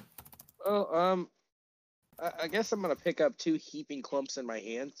about? Well, I guess I'm going to pick up 2 heaping clumps in my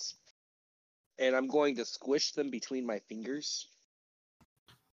hands. And I'm going to squish them between my fingers.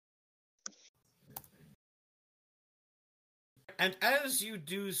 And as you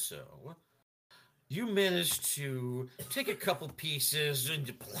do so, you manage to take a couple pieces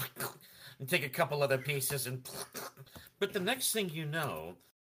and take a couple other pieces but the next thing you know,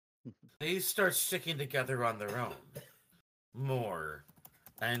 they start sticking together on their own. More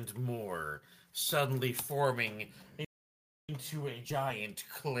and more, suddenly forming into a giant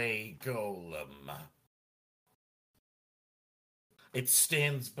clay golem. It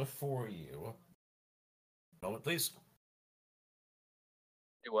stands before you. Moment, please.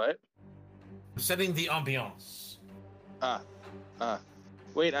 What? Setting the ambiance.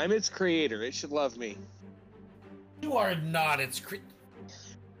 Wait, I'm its creator. It should love me. You are not its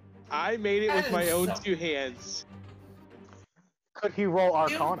I made it with my own 2 hands. Could he roll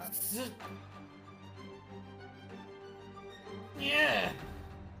Arcana? Yeah.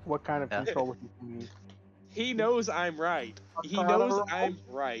 What kind of control would you need? He knows I'm right. He Arcana knows roll? I'm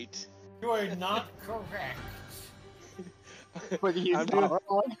right. You are not correct. But he's I'm not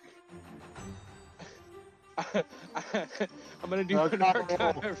doing- I'm gonna do an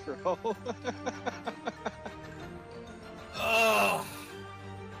Arcana roll. Oh!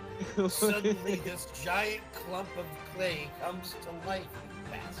 Suddenly, this giant clump of clay comes to life, you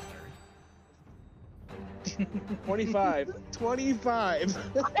bastard. 25. 25.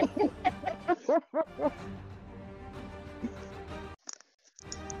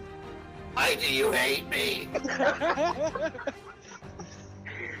 Why do you hate me?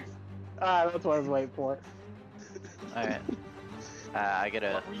 That's what I was waiting for. Alright. I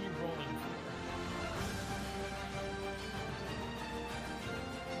gotta... What were you rolling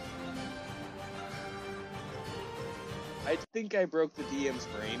I think I broke the DM's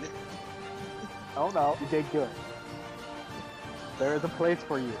brain. Oh no, you did good. There is a place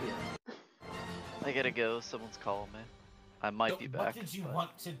for you here. I gotta go. Someone's calling me. I might for? be back. What did you but-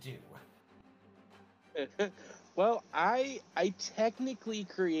 want to do? Well, I technically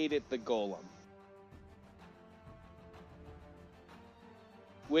created the golem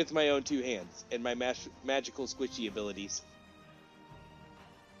with my own 2 hands and my magical squishy abilities.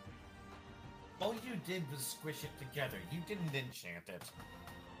 All you did was squish it together. You didn't enchant it.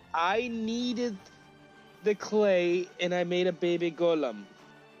 I needed the clay, and I made a baby golem.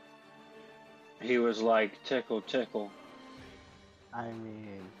 He was like, tickle, tickle. I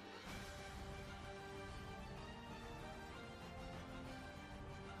mean,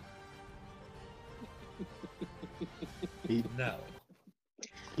 No.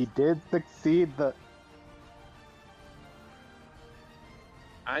 he did succeed.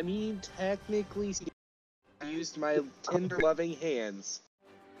 I mean, technically, I used my tender, loving hands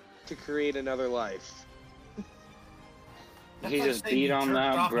to create another life. That's He like just saying beat you on jerked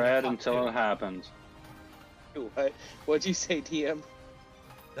that off in a bread cup, until too. it happened. What? What'd you say, TM?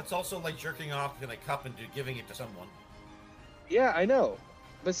 That's also like jerking off in a cup and giving it to someone. Yeah, I know.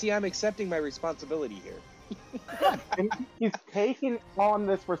 But see, I'm accepting my responsibility here. And he's taking on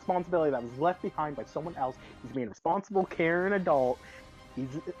this responsibility that was left behind by someone else. He's being a responsible, caring adult. He's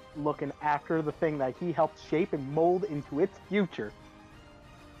looking after the thing that he helped shape and mold into its future.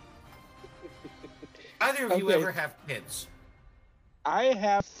 Either of you Okay. ever have kids? I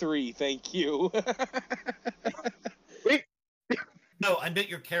have 3, thank you. No, I meant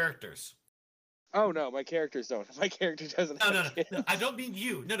your characters. Oh no, my characters don't. My character doesn't No, have no, no, kids. no. I don't mean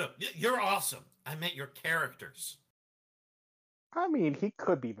you. No, you're awesome. I meant your characters. I mean, he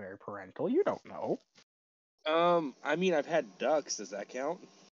could be very parental. You don't know. I mean, I've had ducks. Does that count?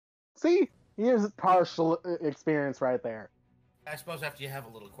 See, here's partial experience right there. I suppose after you have a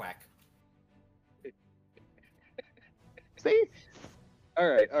little quack. See, All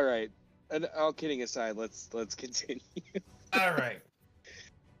right. And all kidding aside, let's continue. All right.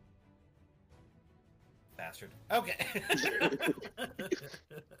 Bastard. Okay.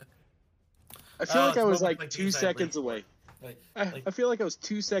 I feel like I was it's like like 2 these I seconds read for. away. Like, I feel like I was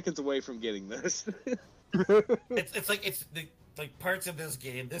 2 seconds away from getting this. it's the like parts of this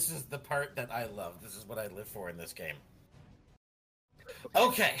game. This is the part that I love. This is what I live for in this game.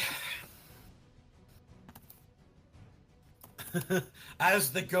 Okay.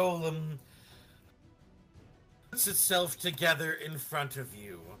 As the golem puts itself together in front of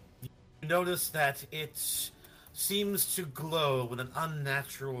you, you notice that it seems to glow with an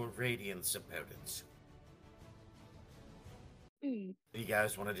unnatural radiance about it. What do you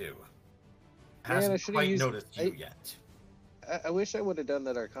guys want to do? Man, I Hasn't should've quite used- noticed you yet. I wish I would have done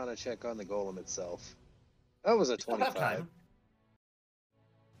that Arcana check on the golem itself. That was a You still have 25. time.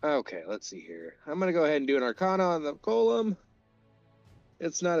 Okay, let's see here. I'm gonna go ahead and do an Arcana on the golem.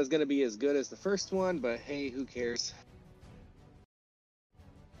 It's not gonna be as good as the first one, but hey, who cares?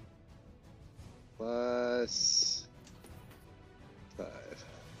 Plus 5.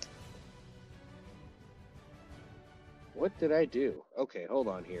 What did I do? Okay, hold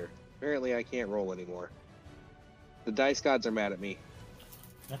on here. Apparently I can't roll anymore. The dice gods are mad at me.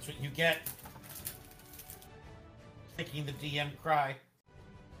 That's what you get. Making the DM cry.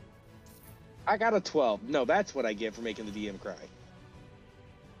 I got a 12. No, that's what I get for making the DM cry.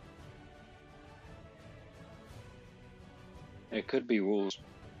 It could be rules.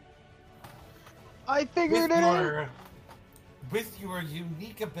 I figured it out. With your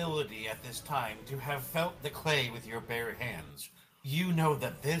unique ability at this time to have felt the clay with your bare hands, you know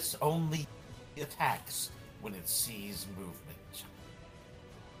that this only attacks when it sees movement.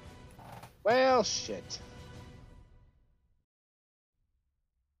 Well, shit.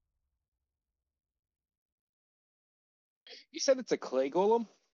 You said it's a clay golem?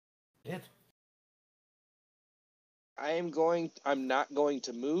 It. I'm not going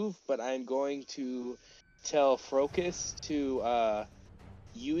to move, but I'm going to tell Frocus to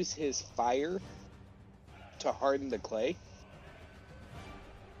use his fire to harden the clay.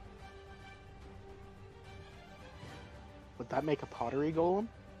 Would that make a pottery golem?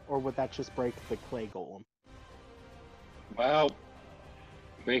 Or would that just break the clay golem? Well,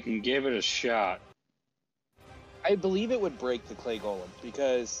 we can give it a shot. I believe it would break the clay golem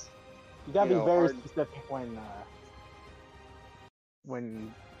because You gotta You be know, very hard- specific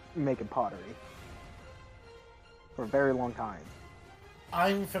when making pottery. For a very long time.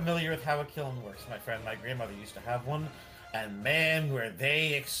 I'm familiar with how a kiln works, my friend. My grandmother used to have one, and man, were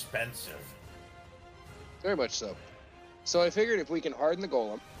they expensive. very much so. So I figured if we can harden the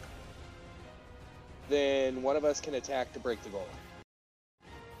golem, then one of us can attack to break the golem.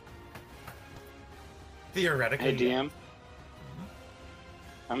 Theoretically. Hey, DM.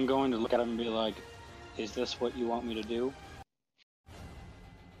 I'm going to look at him and be like, is this what you want me to do?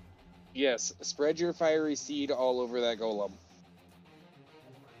 Yes, spread your fiery seed all over that golem.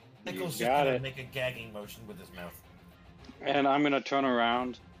 Pickle's just got gonna it. make a gagging motion with his mouth. And I'm gonna turn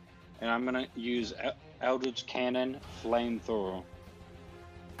around, and I'm gonna use Eldritch Cannon Flamethrower.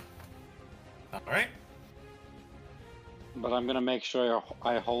 Alright. But I'm gonna make sure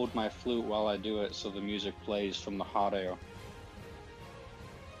I hold my flute while I do it, so the music plays from the hot air.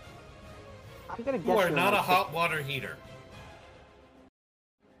 I'm gonna guess You are you're not a like hot water heater.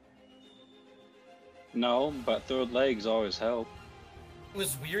 No, but third legs always help. It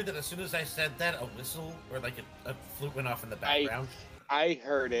was weird that as soon as I said that, a whistle or like a flute went off in the background. I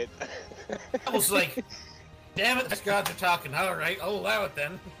heard it. I was like, damn it, these gods are talking. Alright, I'll allow it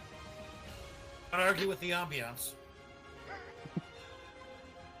then. Don't argue with the ambiance.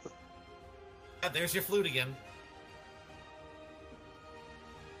 Yeah, there's your flute again.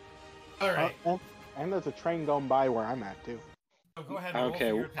 Alright. And there's a train going by where I'm at too. So go ahead and roll Okay,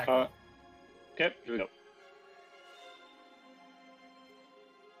 for your attack. okay, here we go.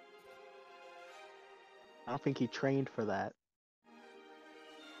 I don't think he trained for that. I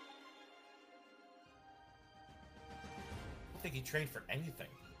don't think he trained for anything.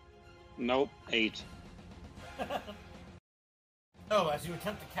 Nope, 8. Oh, as you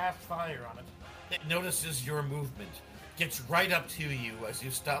attempt to cast fire on it, it notices your movement, gets right up to you as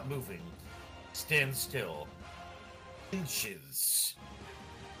you stop moving, stands still, inches.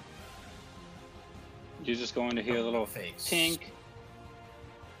 You're just going to hear a little Face. tink.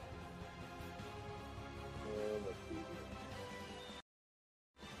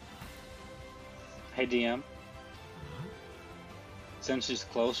 Hey DM, since he's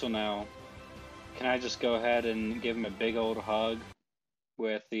closer now, can I just go ahead and give him a big old hug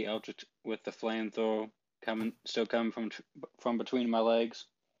with the flamethrower still coming from between my legs?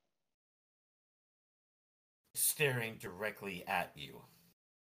 Staring directly at you.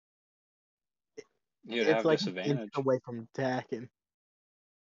 You'd It's have like disadvantage. inch away from attacking.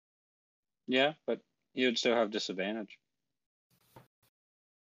 Yeah, but you'd still have disadvantage.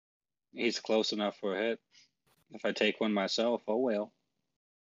 He's close enough for a hit. If I take one myself, oh well.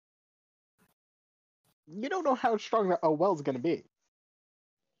 You don't know how strong that oh well's gonna be.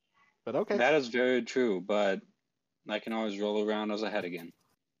 But okay. That is very true, but I can always roll around as a head again.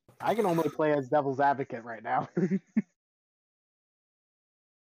 I can only play as devil's advocate right now. What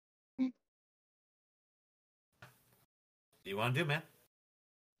do you want to do, man?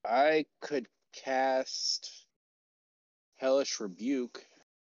 I could cast Hellish Rebuke.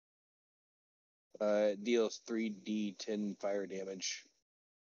 It deals 3d10 fire damage.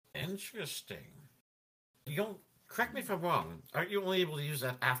 Interesting. You don't. Correct me if I'm wrong. Aren't you only able to use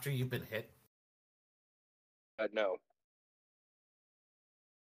that after you've been hit? No.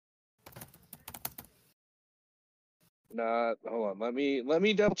 Hold on. Let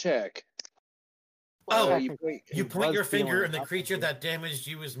me double check. Oh, you You It point was your finger, feeling and the up, creature yeah. that damaged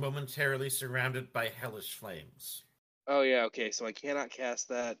you is momentarily surrounded by hellish flames. Oh yeah, okay. So I cannot cast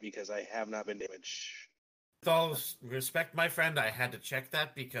that because I have not been damaged. With all respect, my friend, I had to check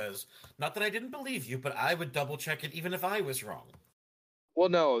that because, not that I didn't believe you, but I would double check it even if I was wrong. Well,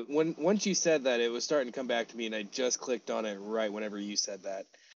 no. Once you said that, it was starting to come back to me, and I just clicked on it right whenever you said that.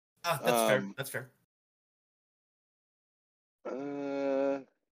 That's fair. That's fair.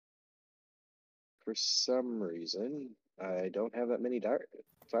 For some reason, I don't have that many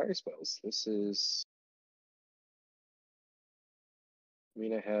fire spells. This is. I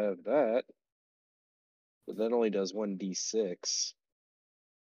mean, I have that, but that only does 1d6,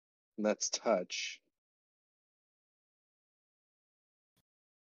 and that's touch.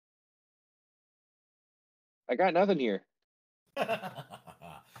 I got nothing here. I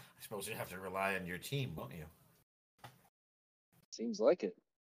suppose you have to rely on your team, won't you? Seems like it.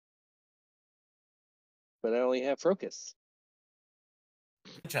 But I only have Frocus.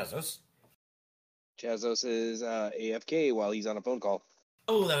 Chazos. Chazos is AFK while he's on a phone call.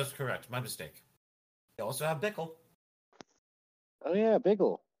 Oh, that is correct. My mistake. You also have Bickle. Oh yeah,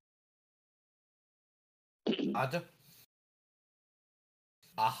 Biggle. I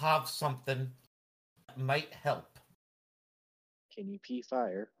have something that might help. Can you pee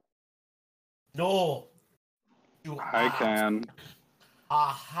fire? No. I can.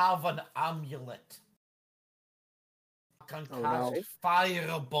 I have an amulet. I can cast no.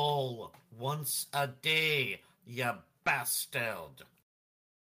 Fireball once a day, you bastard.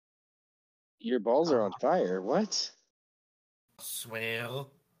 Your balls are on fire. What? I swear.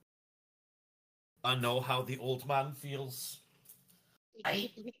 I know how the old man feels. Can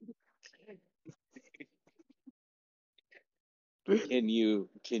you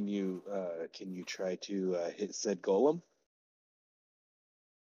try to hit said golem?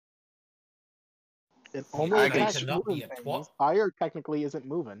 It I only need attacks to not be moving a things. twat. Fire technically isn't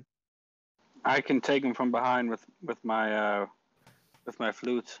moving. I can take him from behind with my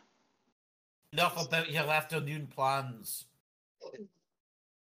flute. Enough about your afternoon plans.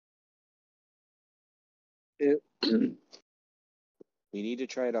 We need to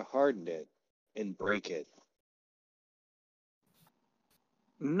try to harden it and break it.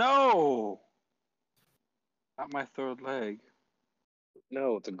 No! Not my third leg.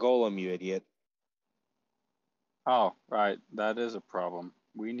 No, it's a golem, you idiot. Oh, right. That is a problem.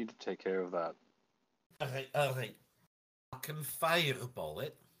 We need to take care of that. Alright. I can fireball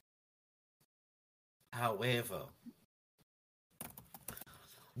it. However,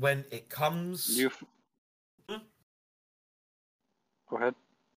 when it comes... Go ahead.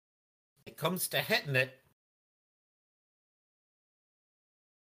 It comes to hitting it,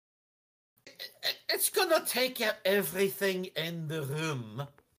 it's gonna take out everything in the room.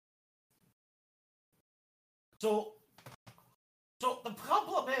 So the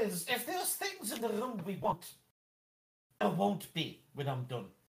problem is, if there's things in the room we want, there won't be when I'm done.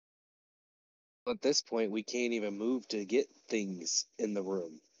 At this point, we can't even move to get things in the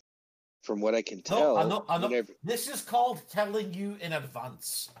room. From what I can tell, No, I know. whenever- This is called telling you in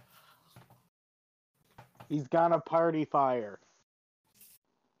advance. He's gonna party fire.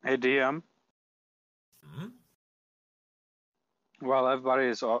 Hey, DM. Hmm? While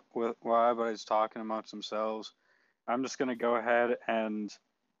everybody's talking amongst themselves, I'm just gonna go ahead and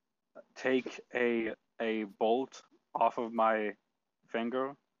take a bolt off of my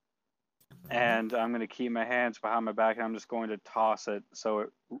finger, and I'm gonna keep my hands behind my back, and I'm just going to toss it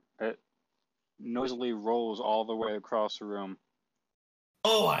so it noisily rolls all the way across the room.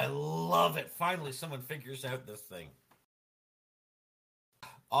 Oh, I love it. Finally, someone figures out this thing.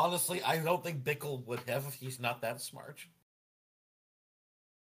 Honestly, I don't think Bickle would have if he's not that smart.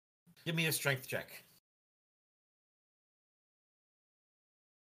 Give me a strength check.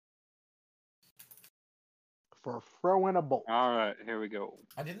 For throwing a bolt. All right, here we go.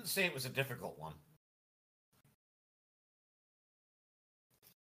 I didn't say it was a difficult one.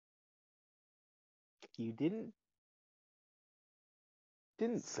 You didn't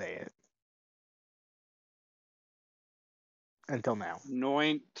say it. Until now.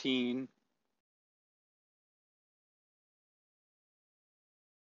 19.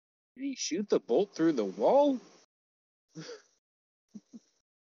 Did he shoot the bolt through the wall?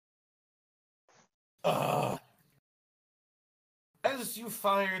 As you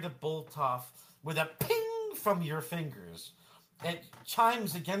fire the bolt off with a ping from your fingers, it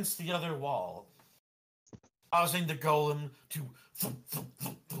chimes against the other wall, causing the golem to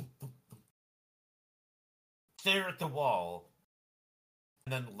stare at the wall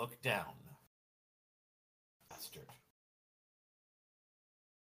and then look down. Bastard.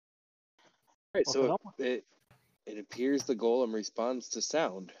 Right, Well, so it appears the golem responds to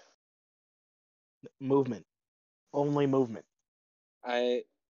sound. Movement. Only movement. I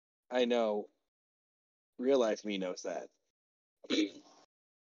know. Real life me knows that.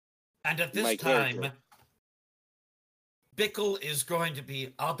 And at this My time, character. Bickle is going to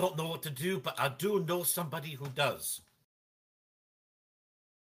be, I don't know what to do, but I do know somebody who does.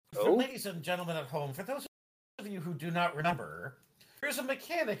 For Oh? ladies and gentlemen at home, for those of you who do not remember, there's a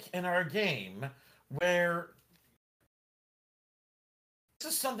mechanic in our game where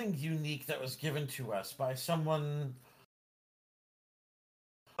this is something unique that was given to us by someone.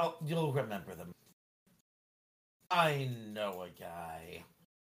 Oh, you'll remember them. I know a guy.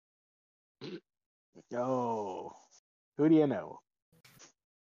 Oh. Who do you know?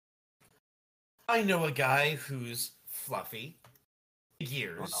 I know a guy who's fluffy, big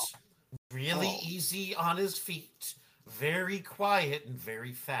ears, really easy on his feet, very quiet and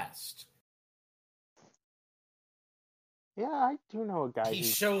very fast. Yeah, I do know a guy He who...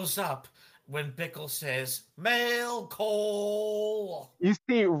 shows up when Bickle says, "Mail call!" You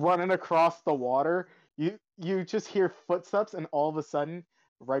see running across the water, you just hear footsteps, and all of a sudden,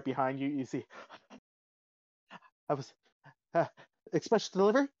 right behind you, you see... I was... express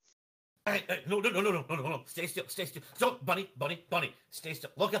delivery? Hey, no. Stay still. So, bunny, stay still.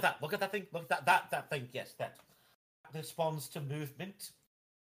 Look at that thing. Look at that thing. Yes, that responds to movement.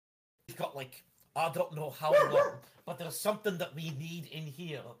 We've got, like, I don't know how long, but there's something that we need in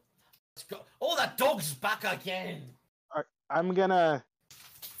here. Let's go. Oh, that dog's back again. I'm gonna...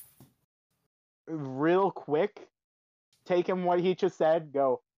 real quick, take him what he just said,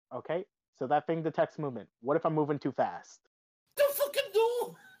 go, okay, so that thing detects movement. What if I'm moving too fast? Don't fucking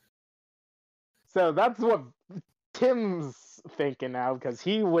know. So that's what Tim's thinking now, because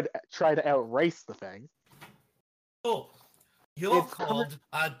he would try to outrace the thing. Oh, you're It's called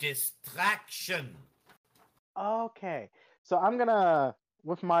a distraction. Okay. So I'm gonna,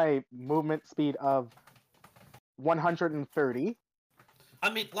 with my movement speed of 130. I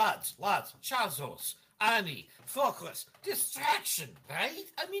mean, lads, Chazos, Annie, focus, distraction, right?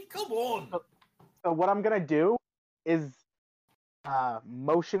 I mean, come on. So what I'm gonna do is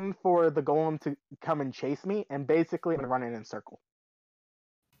motion for the golem to come and chase me, and basically I'm running in a circle.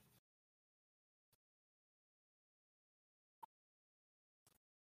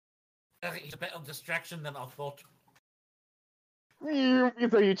 It's a better distraction than I thought. So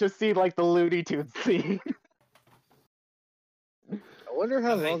you just see like the Looney Tunes scene. I wonder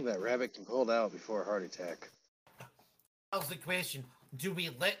how Okay. long that rabbit can hold out before a heart attack. How's the question? Do we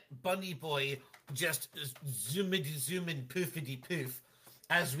let Bunny Boy just zoomity poofity poof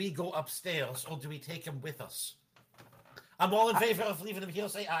as we go upstairs, or do we take him with us? I'm all in favor of leaving him here.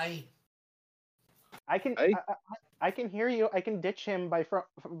 Say aye. I can hear you. I can ditch him by throwing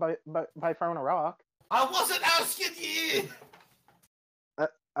a rock. I wasn't asking you.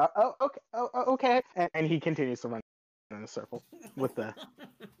 Okay. Okay. And he continues to run in a circle with the.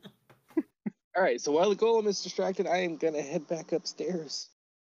 All right, so while the golem is distracted, I am gonna head back upstairs.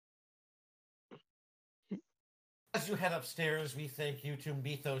 As you head upstairs, we thank you to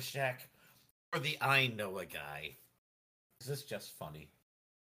Mythos Shack for the I know a guy. Is this just funny?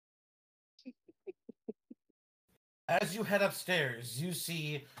 As you head upstairs, you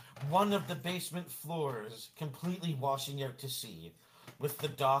see one of the basement floors completely washing out to sea with the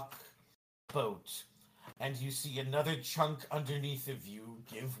dock boat, and you see another chunk underneath of you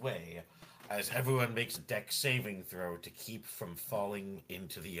give way as everyone makes a deck saving throw to keep from falling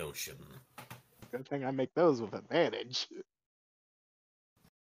into the ocean. Good thing I make those with advantage.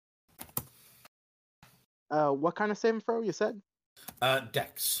 What kind of saving throw you said?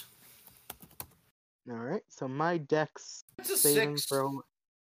 Dex. All right, so my dex It's a saving 6. throw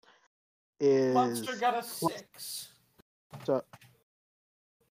is Monster got a 6.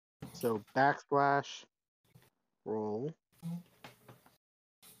 so backsplash roll.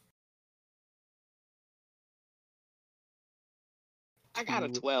 I got a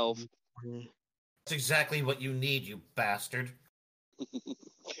 12. That's exactly what you need, you bastard.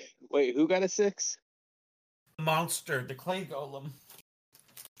 Wait, who got a 6? Monster, the clay golem.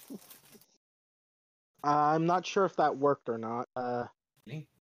 I'm not sure if that worked or not. Me?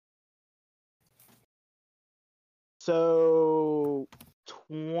 So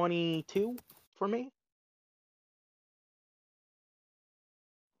 22 for me.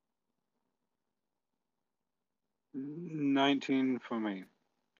 $19 for me.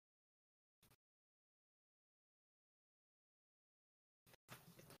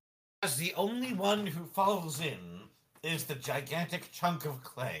 As the only one who falls in is the gigantic chunk of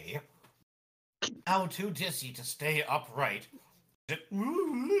clay, now too dizzy to stay upright.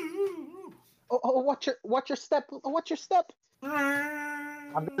 Oh, watch your step. Watch your step.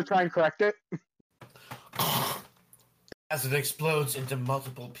 I'm gonna try and correct it. As it explodes into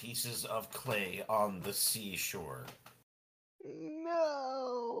multiple pieces of clay on the seashore.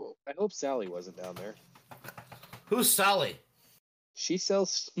 No. I hope Sally wasn't down there. Who's Sally? She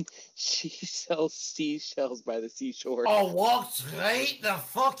sells seashells by the seashore. I walked right the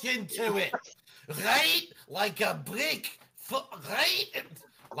fuck into it. Right like a brick. Right?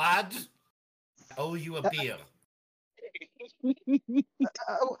 Lad, I owe you a beer.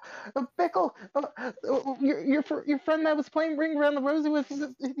 Pickle, your friend that was playing Ring Around the Rosie with,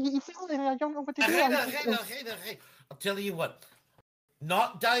 he fell and I don't know what to do. Hey. I'll tell you what.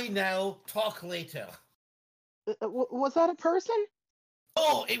 Not die now, talk later. Was that a person?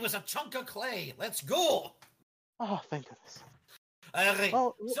 Oh, it was a chunk of clay. Let's go. Oh, thank goodness. Alright,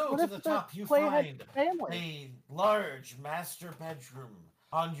 Well, so what to if the the top you clay had find family? a large master bedroom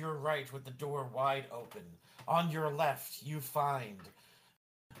on your right with the door wide open. On your left, you find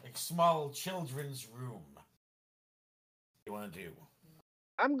a small children's room. What do you want to do?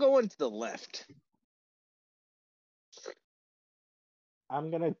 I'm going to the left.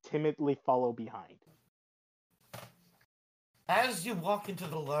 I'm gonna timidly follow behind. As you walk into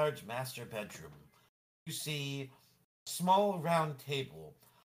the large master bedroom, you see a small round table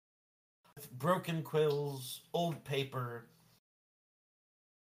with broken quills, old paper,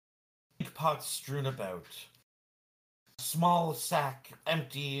 ink pots strewn about, a small sack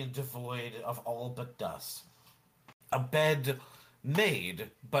empty and devoid of all but dust, a bed made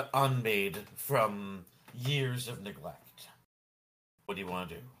but unmade from years of neglect. What do you want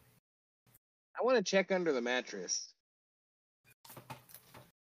to do? I want to check under the mattress.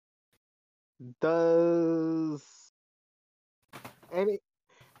 Does any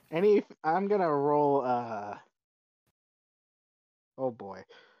I'm gonna roll oh boy.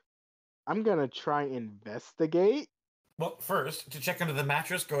 I'm gonna try investigate. Well, first, to check under the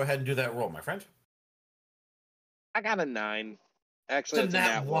mattress, go ahead and do that roll, my friend. I got a 9. Actually, It's that's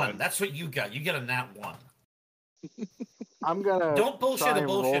a a nat nat 1. That's what you got. You get a nat 1. I'm gonna Don't bullshit try a and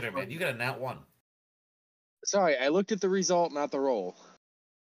roll bullshitter, for- man. You got a nat 1. Sorry, I looked at the result, not the roll.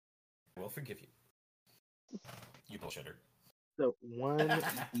 We'll forgive you. You bullshitter. So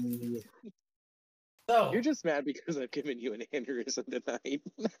 1d. So, You're just mad because I've given you an aneurysm tonight.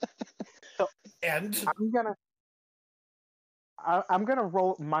 and I'm gonna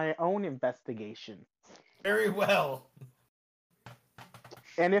roll my own investigation, very well.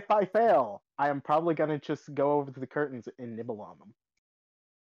 and if I fail, I am probably gonna just go over to the curtains and nibble on them.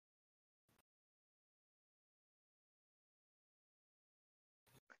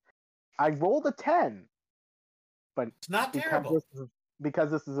 I rolled a 10, but It's not terrible. because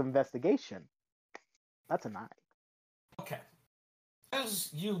this is investigation, that's a 9. Okay.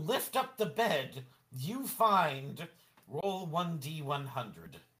 As you lift up the bed, you find roll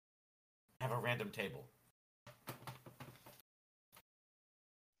 1d100. Have a random table.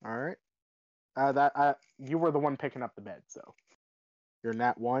 All right. You were the one picking up the bed, so you're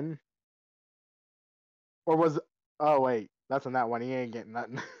nat 1. Or was? Oh wait, that's a nat 1. He ain't getting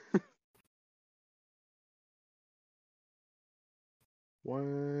nothing.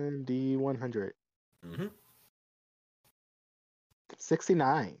 1d100. Mm-hmm.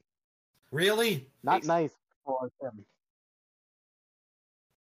 69. Really? Not nice for him.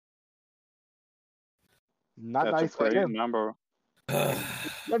 Not That's nice a for great him. number. Not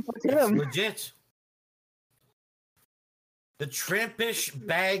for It's him. legit. The Trampish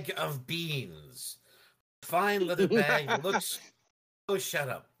bag of beans. Fine leather bag that looks... Oh, shut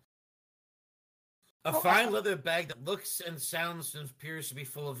up. A fine leather bag that looks and sounds and appears to be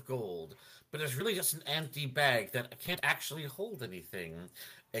full of gold, but it's really just an empty bag that can't actually hold anything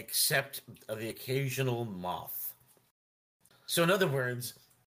except the occasional moth. So in other words,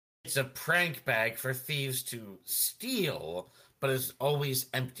 it's a prank bag for thieves to steal, but is always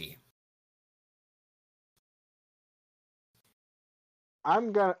empty.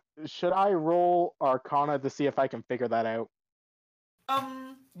 Should I roll Arcana to see if I can figure that out?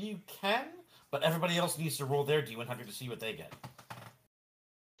 You can, but everybody else needs to roll their D100 to see what they get.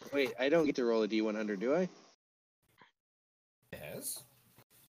 Wait, I don't get to roll a D100, do I? Yes.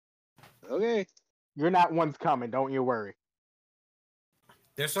 Okay. Your nat 1's coming, don't you worry.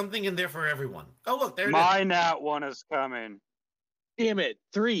 There's something in there for everyone. Oh, look, there it is. My nat 1 is coming. Damn it,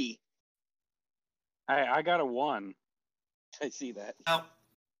 3. Hey, I got a 1. I see that. Now, to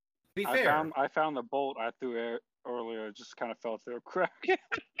be fair, I found the bolt I threw earlier. It just kind of fell through a crack.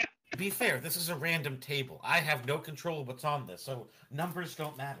 to be fair, this is a random table. I have no control of what's on this, so numbers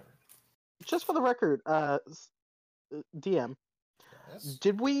don't matter. Just for the record, DM, Yes.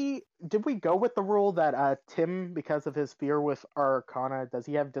 did we go with the rule that Tim, because of his fear with Arcana, does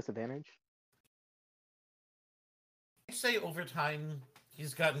he have disadvantage? I'd say over time,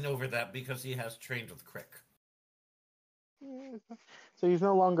 he's gotten over that because he has trained with Crick. So he's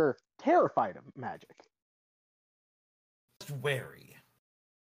no longer terrified of magic. Just wary.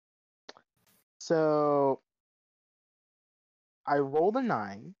 So I rolled a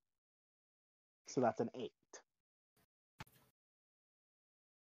 9, so that's an 8.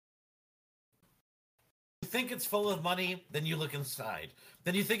 You think it's full of money, then you look inside.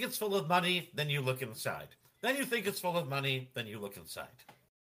 Then you think it's full of money, then you look inside. Then you think it's full of money, then you look inside.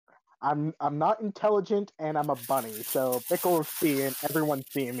 I'm not intelligent and I'm a bunny, so Bickle is seeing everyone's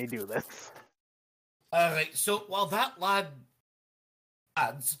seeing me do this. Alright, so while that lads,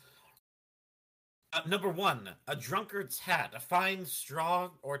 number 1, a drunkard's hat, a fine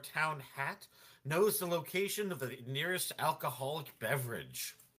straw or town hat, knows the location of the nearest alcoholic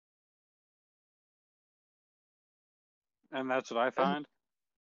beverage. And that's what I find.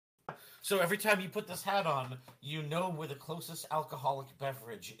 So every time you put this hat on, you know where the closest alcoholic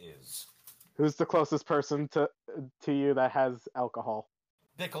beverage is. Who's the closest person to you that has alcohol?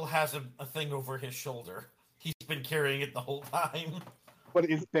 Bickle has a thing over his shoulder. He's been carrying it the whole time. What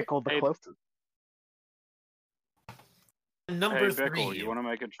is Bickle the Hey. closest? Number Hey, Bickle, 3. you want to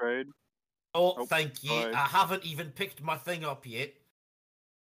make a trade? Oh, Oh, thank you. sorry. I haven't even picked my thing up yet.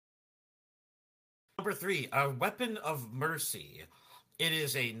 Number 3, a weapon of mercy. It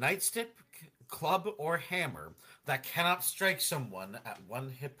is a nightstick, club, or hammer that cannot strike someone at 1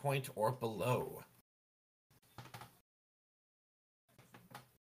 hit point or below.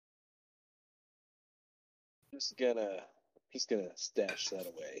 Just gonna stash that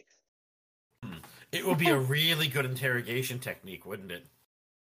away. It would be a really good interrogation technique, wouldn't it?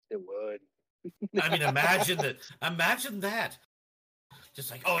 It would. I mean, imagine that. Imagine that.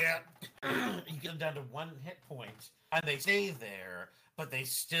 just like, oh yeah, you get them down to 1 hit point, and they stay there, but they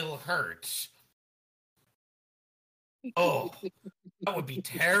still hurt. Oh, that would be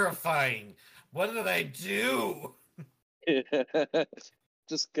terrifying. What did I do? I'm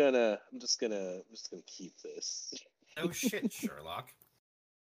just gonna keep this. No shit, Sherlock.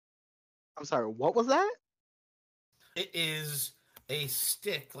 I'm sorry, what was that? It is a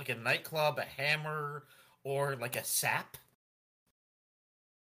stick, like a nightclub, a hammer, or like a sap.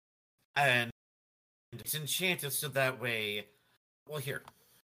 And it's enchanted so that way... Well, here.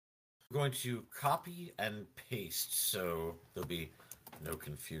 I'm going to copy and paste so there'll be no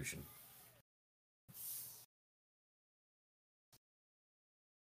confusion.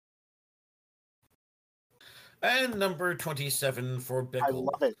 And number 27 for Bickle. I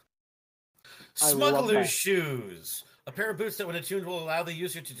love it. I love Smuggler's that. shoes. A pair of boots that, when attuned, will allow the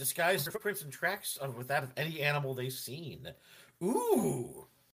user to disguise their footprints and tracks with that of any animal they've seen. Ooh.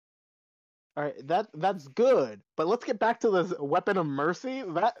 All right, that's good. But let's get back to this weapon of mercy.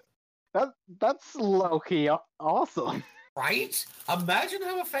 That's low-key awesome. Right? Imagine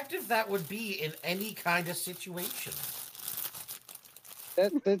how effective that would be in any kind of situation.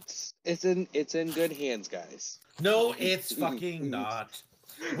 It's in good hands, guys. No, it's fucking not.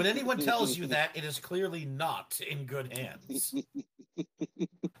 When anyone tells you that, it is clearly not in good hands.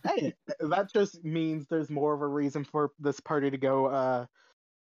 Hey, that just means there's more of a reason for this party to go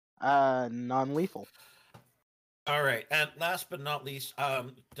non-lethal. All right, and last but not least,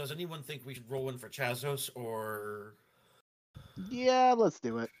 does anyone think we should roll in for Chazos, or... Yeah, let's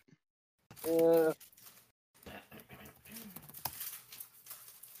do it.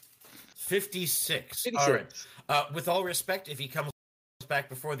 56. All right. With all respect, if he comes back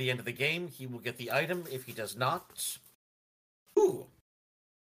before the end of the game, he will get the item. If he does not... Ooh.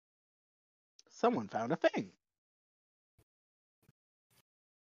 Someone found a thing.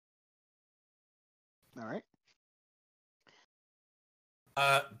 All right.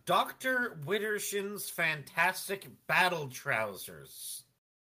 Dr. Witterson's fantastic battle trousers.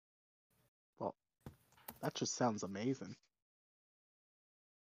 Well, that just sounds amazing.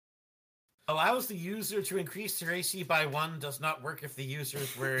 Allows the user to increase their AC by 1, does not work if the user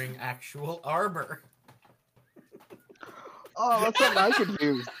is wearing actual armor. Oh, that's something I could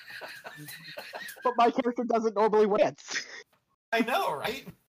use. But my character doesn't normally wear it. I know, right?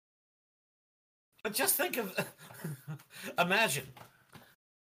 But just think of... Imagine.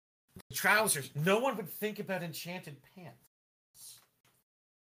 Trousers. No one would think about enchanted pants.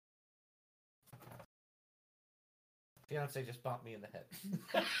 Fiance just bopped me in the head.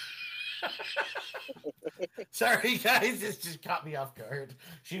 Sorry, guys. This just caught me off guard.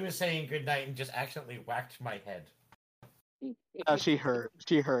 She was saying goodnight and just accidentally whacked my head. She heard.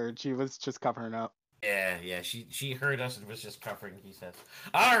 She was just covering up. Yeah. She heard us and was just covering, he says.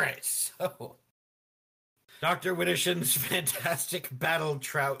 All right, so... Dr. Witterson's fantastic battle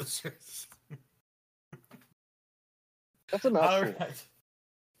trousers. That's enough. All right.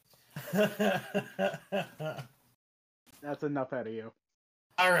 That's enough out of you.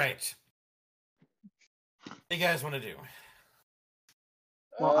 All right. What do you guys want to do?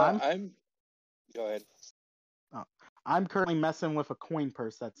 Well, Go ahead. I'm currently messing with a coin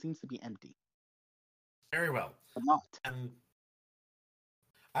purse that seems to be empty. Very well. But not. And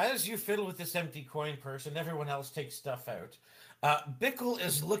as you fiddle with this empty coin purse and everyone else takes stuff out, Bickle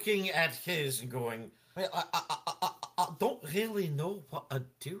is looking at his and going, well, I don't really know what to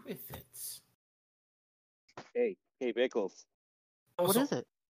do with it. Hey, Bickles. What is it?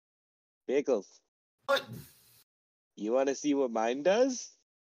 Bickles. What? You want to see what mine does?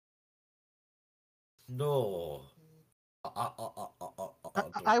 No.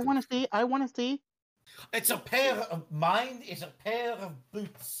 I want to see. I want to see. Mine is a pair of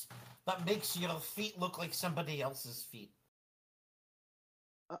boots that makes your feet look like somebody else's feet.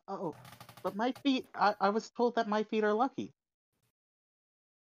 But my feet, I was told that my feet are lucky.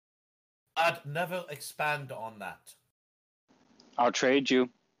 I'd never expand on that. I'll trade you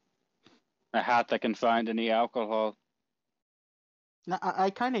a hat that can find any alcohol. Now, I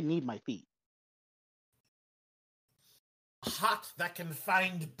kind of need my feet. A hat that can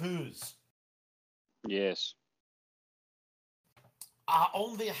find booze. Yes. I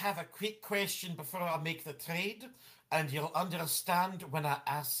only have a quick question before I make the trade, and you'll understand when I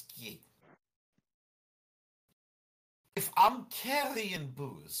ask ye. If I'm carrying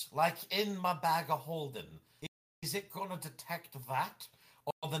booze, like in my bag of holding, is it going to detect that?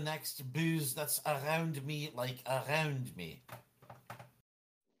 Or the next booze that's around me, like around me?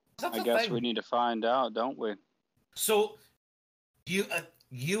 I guess we need to find out, don't we? So,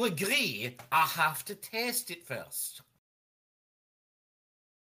 you agree I have to test it first?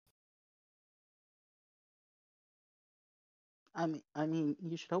 I mean,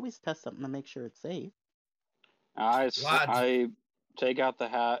 you should always test something to make sure it's safe. Lad. I take out the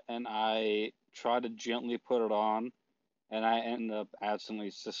hat and I try to gently put it on, and I end up accidentally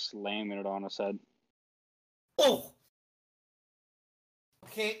just slamming it on his head. Oh!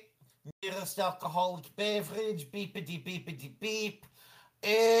 Okay, nearest alcoholic beverage, beepity beepity beep,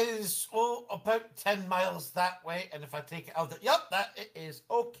 is about 10 miles that way, and if I take it out, yep, that it is.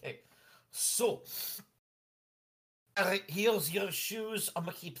 Okay, so, alright, here's your shoes, I'm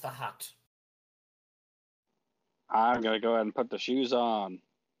gonna keep the hat. I'm gonna go ahead and put the shoes on.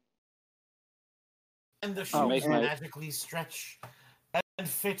 And the Oh, shoes make my- magically stretch and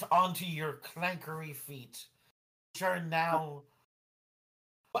fit onto your clankery feet, which are now...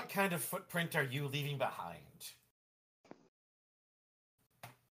 What kind of footprint are you leaving behind?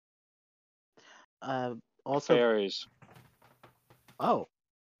 Also, Fairies. oh,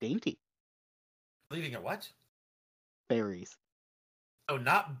 dainty Leaving a what? berries. Oh,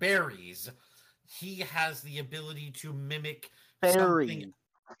 not berries. He has the ability to mimic Berries. something.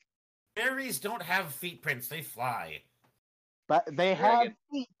 Berries don't have feet prints, they fly. But they Dragon. have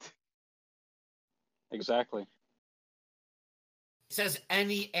feet. Exactly. It says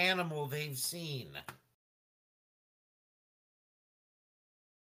any animal they've seen.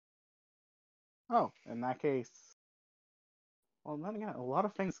 Oh, in that case, well, then again, a lot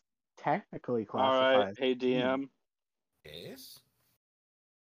of things technically All classify. right. as Hey, DM. Yes?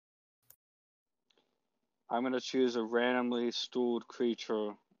 I'm gonna choose a randomly stooled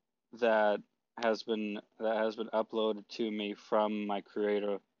creature that has been uploaded to me from my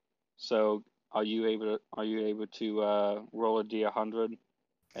creator. So are you able to roll a d100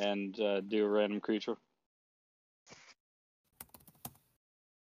 and do a random creature?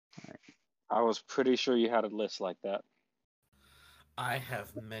 I was pretty sure you had a list like that. I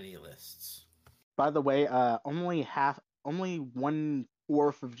have many lists. By the way, only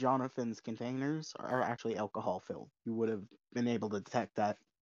 1/4 of Jonathan's containers are actually alcohol filled. You would have been able to detect that.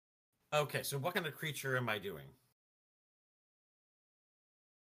 Okay, so what kind of creature am I doing?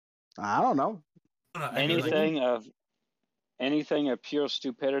 I don't know. No, I mean, like, Anything of pure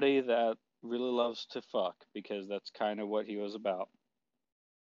stupidity that really loves to fuck, because that's kind of what he was about.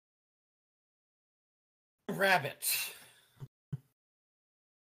 rabbit.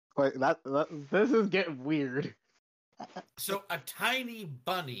 Wait, this is getting weird. So a tiny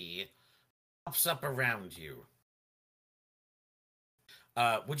bunny pops up around you.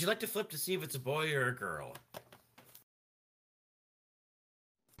 Would you like to flip to see if it's a boy or a girl?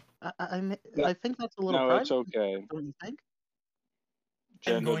 I think that's a little No, private. it's okay. Don't you think? I'm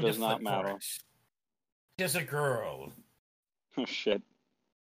Gender going to does not flip for matter. it. It's a girl. Oh shit.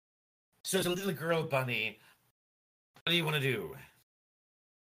 So it's a little girl bunny. What do you want to do?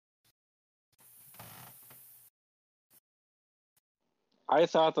 I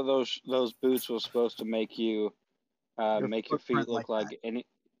thought that those boots were supposed to make you make your feet footprint look like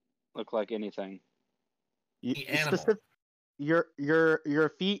like anything. The animal. Your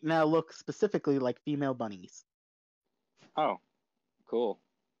feet now look specifically like female bunnies. Oh, cool.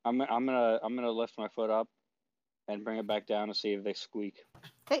 I'm gonna lift my foot up and bring it back down to see if they squeak.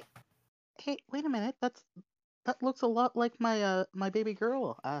 Hey, wait a minute. That looks a lot like my baby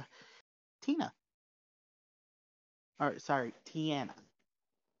girl, Tina. Or sorry, Tiana.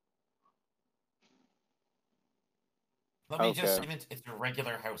 Let me just Okay. say it's a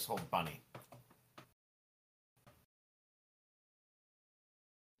regular household bunny.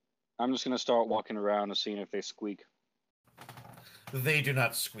 I'm just gonna start walking around and seeing if they squeak. They do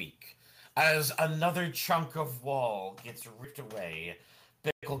not squeak. As another chunk of wall gets ripped away,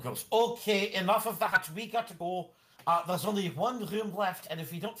 Bickle goes, okay, enough of that. We got to go. There's only one room left, and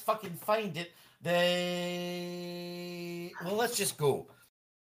if we don't fucking find it, well, let's just go.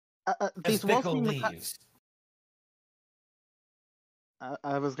 As These walls Bickle seem leaves.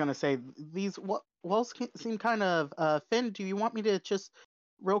 I was gonna say these walls seem kind of thin. Do you want me to just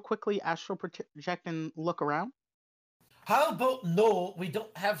real quickly astral project and look around? How about no, we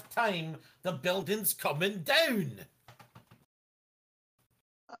don't have time. The building's coming down.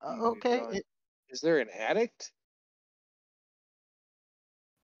 Okay. God. Is there an addict?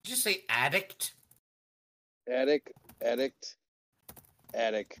 Did you say addict? Addict.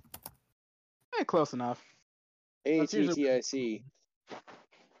 Close enough. That's usually- ATTIC.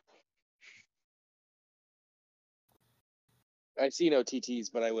 I see no TTs,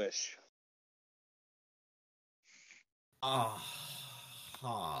 but I wish.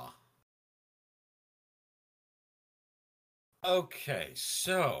 Okay,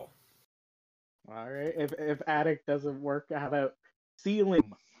 so All right. If addict doesn't work, how about ceiling?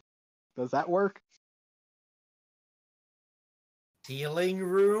 Does that work? Healing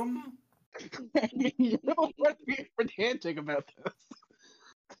room? You don't want to be pedantic about this.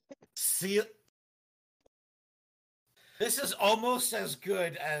 See, this is almost as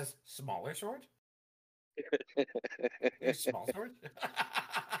good as smaller sword. Small sword.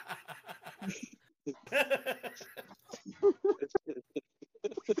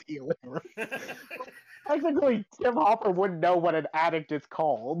 Healing room. Technically, Tim Hopper wouldn't know what an addict is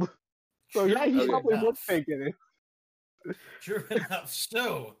called. So yeah, he True probably would enough. think it. True enough.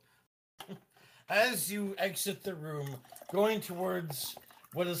 So, as you exit the room, going towards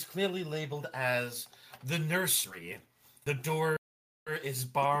what is clearly labeled as the nursery, the door is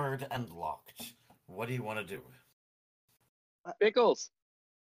barred and locked. What do you want to do? Pickles.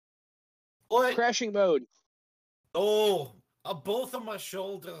 What? Crashing mode. Oh, both of my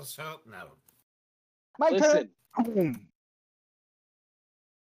shoulders hurt now. My Listen, turn.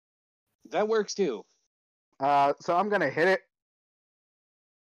 that works too. So I'm gonna hit it.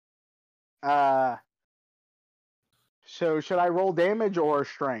 So should I roll damage or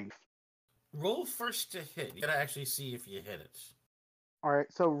strength? Roll first to hit. You gotta actually see if you hit it. All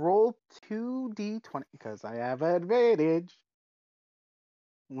right. So roll 2d20 because I have advantage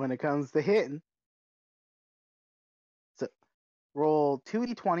when it comes to hitting. So roll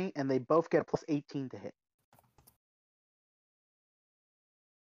 2d20 and they both get a plus 18 to hit.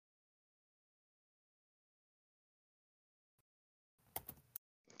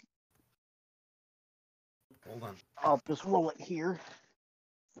 Hold on. I'll just roll it here.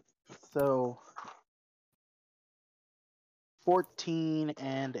 So 14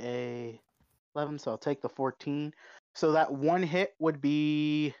 and a 11, so I'll take the 14. So that one hit would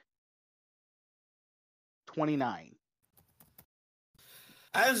be 29.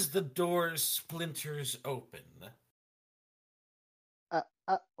 As the door splinters open,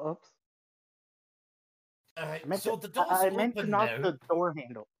 Oops. so the door's I meant to open knock now. the door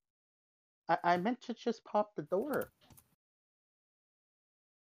handle. I meant to just pop the door.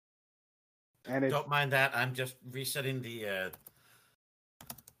 And it's Don't mind that. I'm just resetting the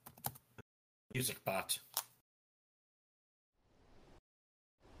music bot.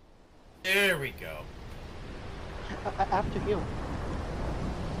 There we go. After you.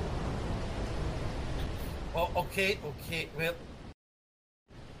 Oh, okay. Well,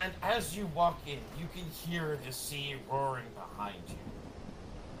 and as you walk in, you can hear the sea roaring behind you.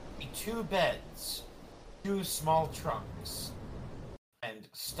 The two beds, two small trunks, and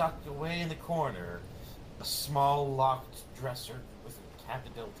stuck away in the corner, a small locked dresser with a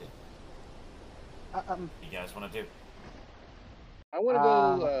cabinet built in. What do you guys want to do? I want to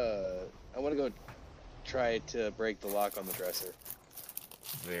go. I want to go try to break the lock on the dresser.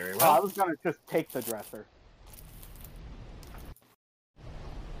 Very I well. was gonna just take the dresser.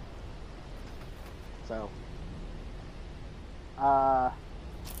 So,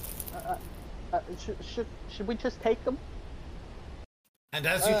 should we just take them? And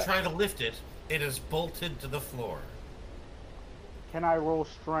as you try to lift it, it is bolted to the floor. Can I roll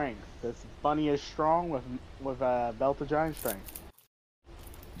strength? This bunny is strong with belt of giant strength.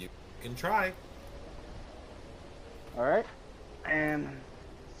 You can try. All right, and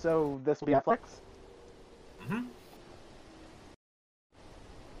so this will be athletics. Mm-hmm.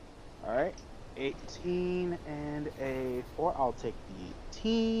 All right, 18 and a 4. I'll take the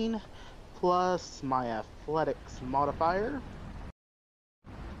 18 plus my athletics modifier,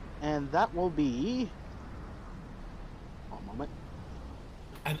 and that will be. One moment.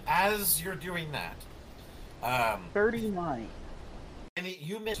 And as you're doing that, 39. and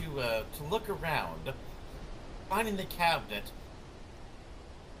you meant to look around, finding the cabinet,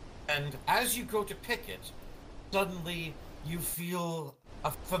 and as you go to pick it, suddenly you feel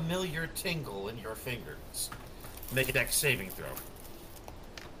a familiar tingle in your fingers. Make a dex saving throw.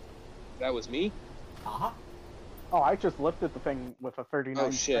 That was me? Uh-huh. Oh, I just lifted the thing with a 39.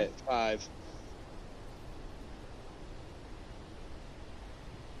 Oh shit, 5.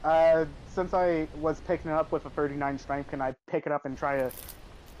 Since I was picking it up with a 39 strength, can I pick it up and try to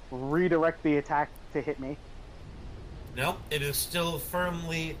redirect the attack to hit me? No, it is still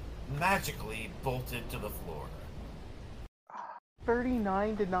firmly, magically bolted to the floor.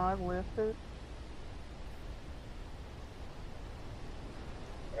 39 did not lift it.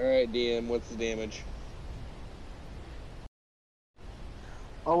 Alright, DM, what's the damage?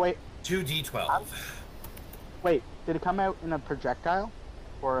 Oh, wait. 2d12. Wait, did it come out in a projectile?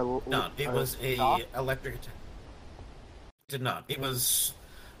 Or No, it was a shock? electric attack. Did not. It was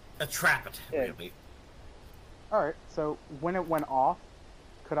a trap attack, really. Alright, so when it went off,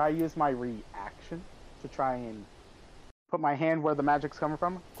 could I use my reaction to try and put my hand where the magic's coming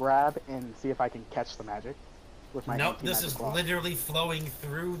from, grab, and see if I can catch the magic? with my Nope, this anti-magic is lock. literally flowing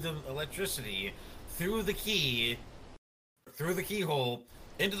through the electricity, through the key, through the keyhole,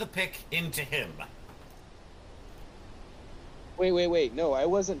 into the pick, into him. Wait. No, I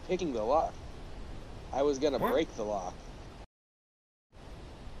wasn't picking the lock. I was gonna What? break the lock.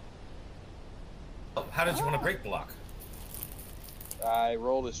 Oh, how did you want to break the lock? I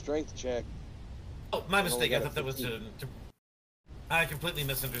rolled a strength check. Oh, my I only mistake. I got a thought that was 15. I completely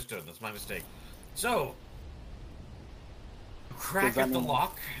misunderstood. That's my mistake. So, crack Does that at the mean-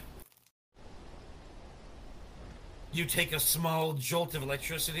 lock. You take a small jolt of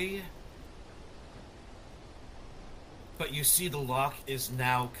electricity, but you see the lock is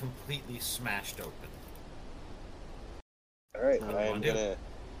now completely smashed open. All right, So what do you I'm wanna do? gonna.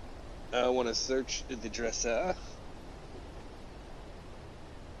 I want to search the dresser.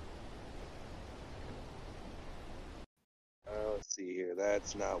 Let's see here.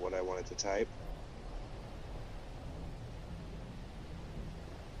 That's not what I wanted to type.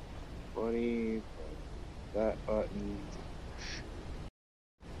 20. That button.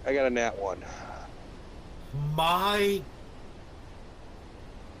 I got a nat 1. My.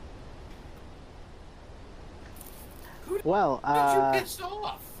 Well, Did you piss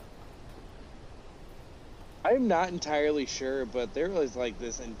off? I'm not entirely sure, but there was like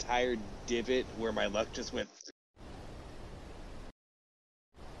this entire divot where my luck just went.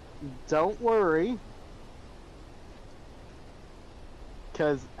 don't worry,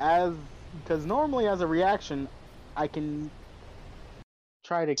 because normally as a reaction, I can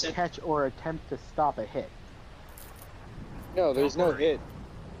try to catch or attempt to stop a hit. No, there's Don't no worry. hit.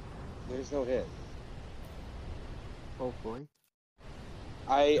 There's no hit. Hopefully.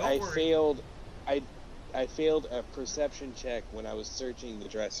 I Don't worry. failed. I failed a perception check when I was searching the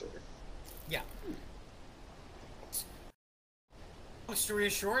dresser. Yeah. Long story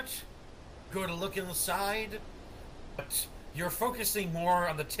short, go to look inside, but you're focusing more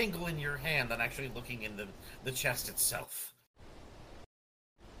on the tingle in your hand than actually looking in the chest itself.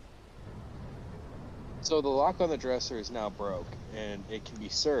 So the lock on the dresser is now broke, and it can be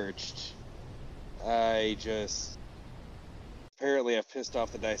searched. I just apparently I've pissed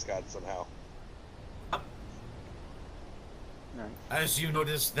off the dice god somehow. As you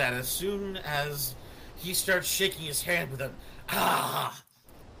notice that as soon as he starts shaking his hand with a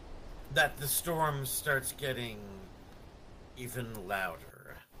that the storm starts getting even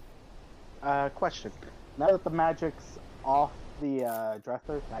louder. Question. Now that the magic's off the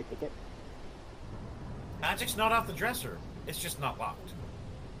dresser, can I take it? Magic's not off the dresser. It's just not locked.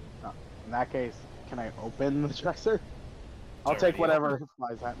 No. In that case, can I open the dresser? I'll It's take already whatever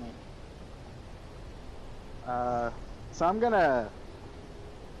flies at me. So I'm gonna,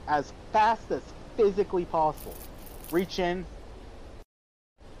 as fast as physically possible, reach in,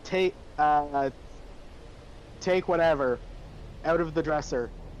 take whatever out of the dresser,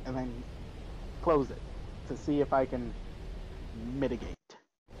 and then close it to see if I can mitigate.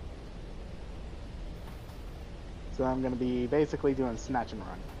 So I'm gonna be basically doing snatch and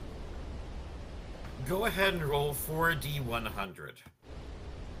run. Go ahead and roll 4d100.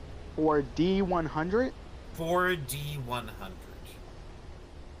 For D100, 4d100.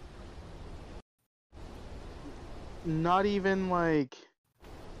 not even like.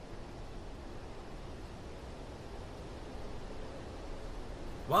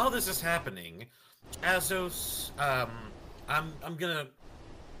 While this is happening, Azos, I'm gonna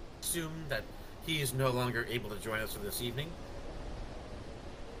assume that he is no longer able to join us for this evening.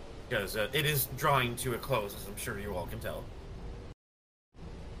 Because it is drawing to a close, as I'm sure you all can tell.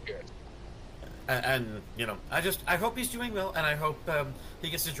 Good. And you know, I hope he's doing well, and I hope he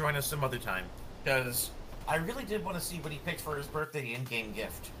gets to join us some other time. Because I really did want to see what he picked for his birthday in-game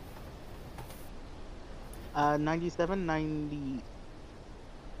gift. 97, 90.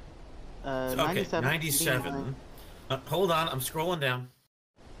 Okay, 97. 97. Hold on, I'm scrolling down.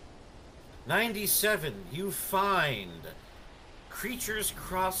 97, you find Creature's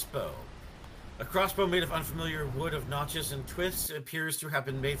Crossbow. A crossbow made of unfamiliar wood of notches and twists. It appears to have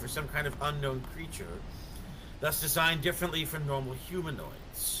been made for some kind of unknown creature, thus designed differently from normal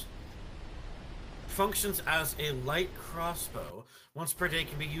humanoids. Functions as a light crossbow. Once per day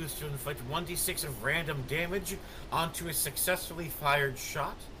can be used to inflict 1d6 of random damage onto a successfully fired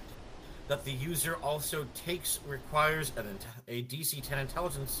shot. That the user also requires a DC 10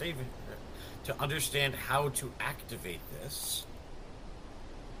 intelligence saving to understand how to activate this.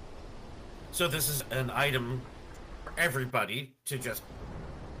 So this is an item for everybody to just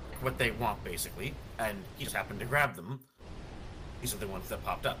what they want, basically, and he just happened to grab them. These are the ones that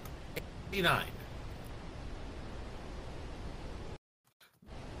popped up. 89.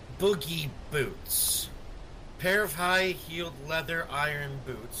 Boogie Boots. Pair of high-heeled leather iron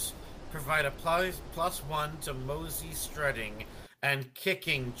boots provide a +1 to mosey strutting and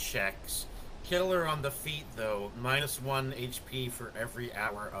kicking checks. Killer on the feet, though, -1 HP for every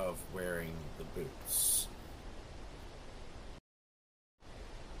hour of wearing the boots.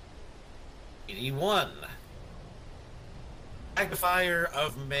 81. Magnifier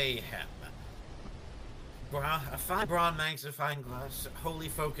of Mayhem. A fine brawn magnifying glass, holy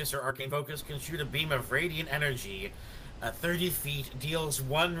focus or arcane focus can shoot a beam of radiant energy 30 feet, deals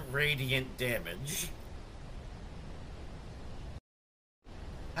 1 radiant damage.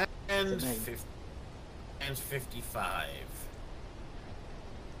 And 55.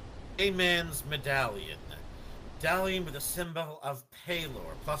 A man's medallion. Medallion with a symbol of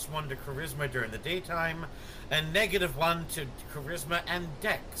Palor, +1 to charisma during the daytime, and -1 to charisma and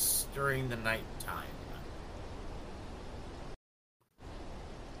dex during the nighttime.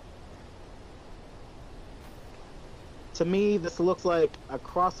 To me, this looks like a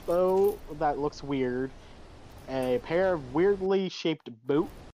crossbow that looks weird, a pair of weirdly shaped boots,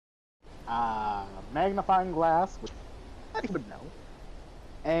 magnifying glass, which I would know,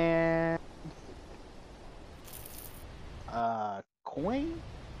 and coin.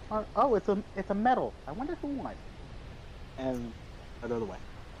 Oh, it's a medal. I wonder who won. And another way.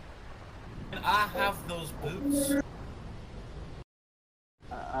 Can I have those boots?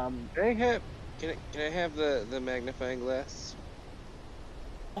 Can I have the magnifying glass?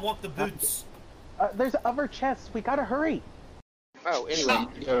 I want the boots. There's other chests. We gotta hurry. Oh, anyway.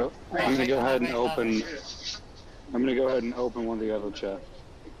 I'm gonna go ahead and open. I'm gonna go ahead and open one of the other chests.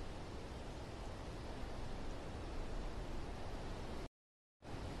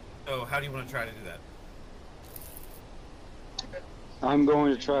 So, how do you want to try to do that? I'm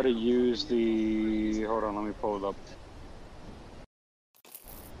going to try to use the. Hold on, let me pull it up.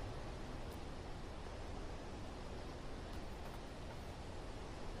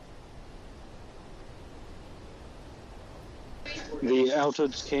 The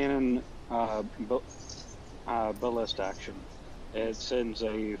Eldritch Cannon ballist action. It sends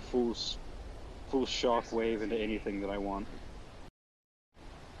a full shock wave into anything that I want.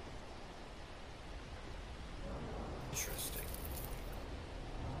 Interesting.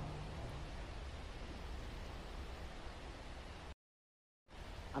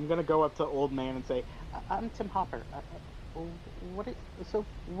 I'm gonna go up to old man and say, "I'm Tim Hopper. What are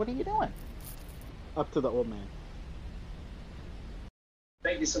you doing?" Up to the old man.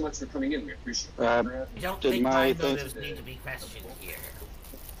 Thank you so much for coming in. We appreciate it. I don't think my motives need to be questioned here.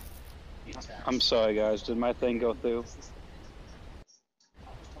 I'm sorry, guys. Did my thing go through?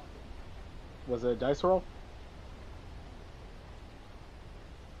 Was it a dice roll?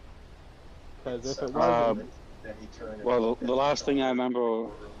 Because if it wasn't, Well, the last thing I remember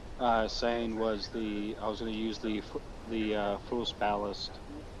saying was I was going to use the Fool's Ballast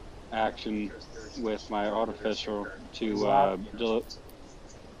action with my artificer to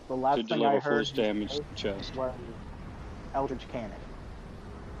the last thing deliver I heard full damage chest. was Eldritch Cannon.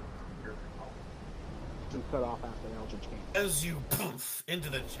 And cut off after Eldritch Cannon. As you poof into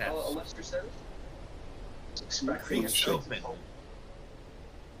the chest, Lester said creaks open,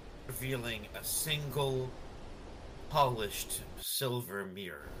 revealing a single polished silver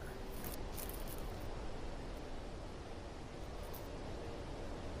mirror.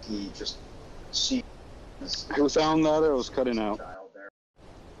 he just sees Who found that? It was cutting out. child there.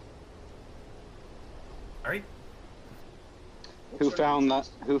 Alright? Who found that?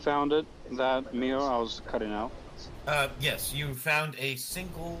 Who found it? That mirror? I was cutting out. Yes, you found a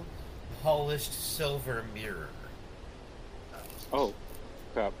single polished silver mirror. Oh,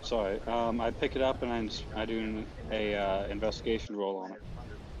 crap. Sorry. I pick it up and I do a investigation roll on it.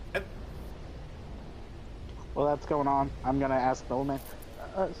 Well, that's going on. I'm gonna ask the old man.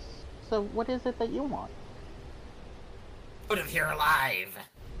 So what is it that you want? Out of here alive!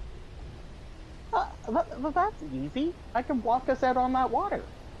 That's easy. I can walk us out on that water.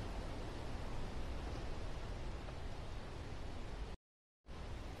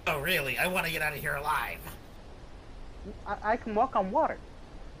 Oh, really? I want to get out of here alive. I can walk on water.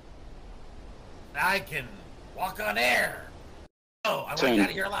 I can walk on air. Oh, I want to Tim. get out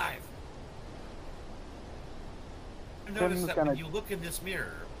of here alive. You notice Tim's that gonna- when you look in this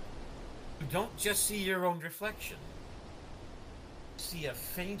mirror, you don't just see your own reflection. You see a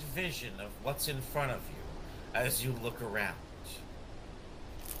faint vision of what's in front of you as you look around.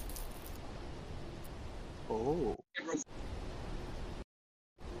 Oh.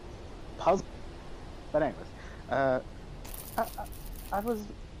 Puzzle. But anyways, I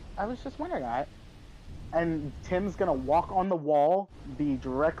was just wondering. And Tim's gonna walk on the wall, be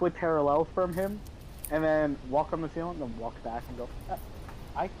directly parallel from him, and then walk on the ceiling, then walk back and go.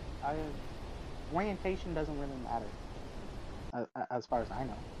 I orientation doesn't really matter, as far as I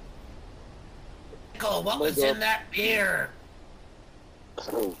know. Pickle, what was in that beer?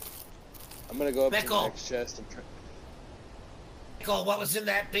 I'm gonna go up to the next chest and try. Pickle, what was in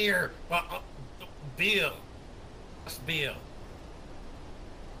that beer? Beer. What's beer?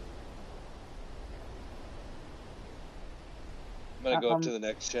 I'm gonna go up to the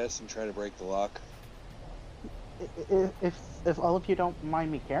next chest and try to break the lock. If all of you don't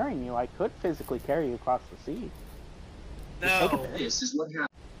mind me carrying you, I could physically carry you across the sea. No. This is what happened.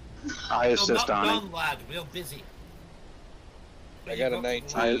 I assist not Donnie. done, lad. Real busy. I got a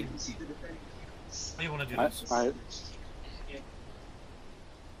 19. How do you want to do this?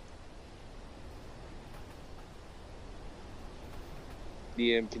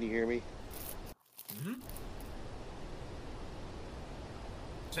 DM, can you hear me? Mm-hmm.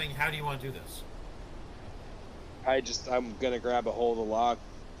 Saying, how do you want to do this? I'm gonna grab a hold of the lock,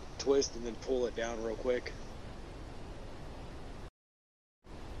 twist, and then pull it down real quick.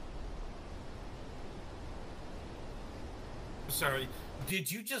 Sorry,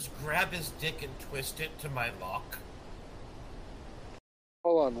 did you just grab his dick and twist it to my lock?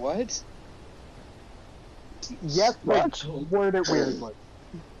 Hold on, what? Yes, but word it weirdly.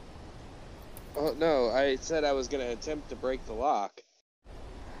 Oh no, I said I was gonna attempt to break the lock.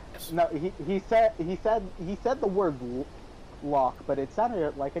 No, he said the word lock, but it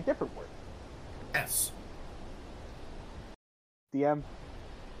sounded like a different word. Yes. DM,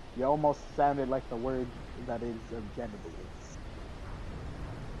 you almost sounded like the word that is genitive.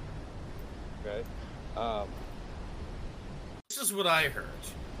 Okay. This is what I heard.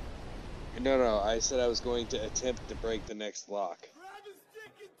 No, I said I was going to attempt to break the next lock. Grab his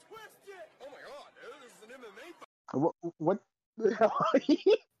dick and twist it! Oh my god, dude, this is an MMA fight. What the hell?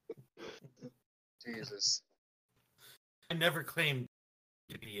 Jesus. I never claimed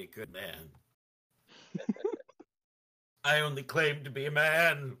to be a good man. I only claimed to be a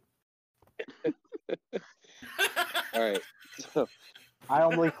man. Alright. I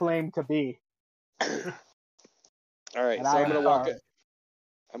only claim to be. Alright, so I'm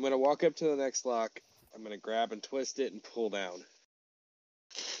gonna walk up to the next lock. I'm gonna grab and twist it and pull down.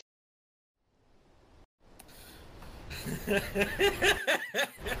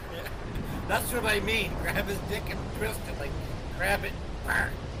 That's what I mean. Grab his dick and twist it, like grab it.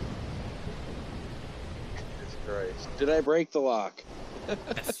 Burn. Jesus Christ. Did I break the lock?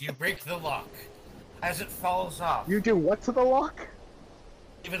 Yes, you break the lock. As it falls off. You do what to the lock?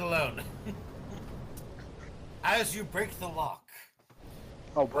 Leave it alone. As you break the lock.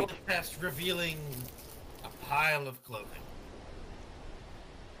 Oh, roll a test revealing a pile of clothing.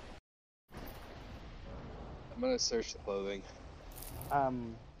 I'm gonna search the clothing.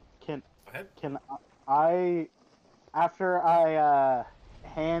 Can I, after I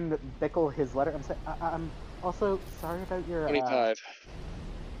hand Bickle his letter, I'm also sorry about your 25.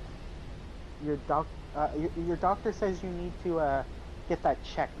 Your doctor says you need to get that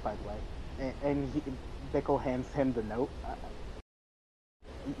checked, by the way, and Bickle hands him the note.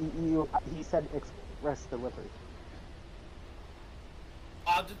 He said express delivery.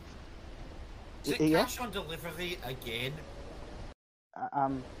 Is it cash on delivery again?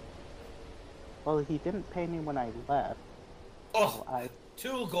 Well, he didn't pay me when I left. Oh, so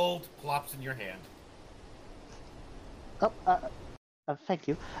 2 gold plops in your hand. Thank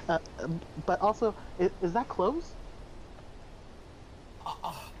you. But also, is that clothes?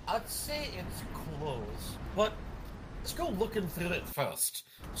 I'd say it's clothes, but let's go looking through it first.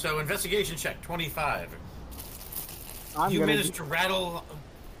 So, investigation check, 25. You managed to rattle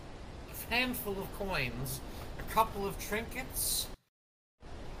a handful of coins, a couple of trinkets,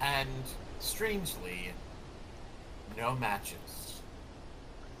 and, strangely, no matches.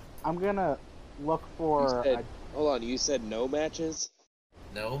 I'm gonna look for... Hold on, you said no matches?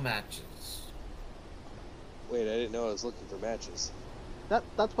 No matches. Wait, I didn't know I was looking for matches.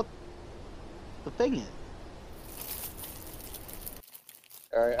 That's what the thing is.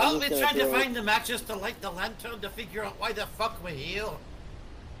 Alright, I'll be trying to find the matches to light the lantern to figure out why the fuck we're here.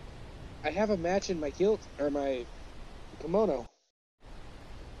 I have a match in my kilt, or my kimono.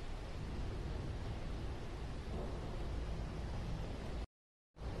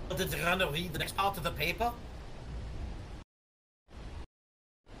 Did you want to read the next part of the paper?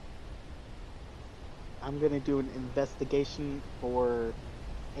 I'm gonna do an investigation for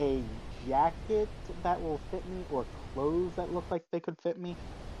a jacket that will fit me, or clothes that look like they could fit me.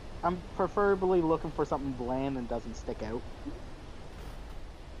 I'm preferably looking for something bland and doesn't stick out.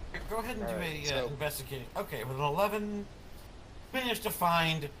 Go ahead and do a investigation. Okay, with an 11, managed to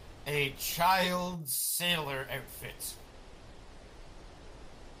find a child sailor outfit.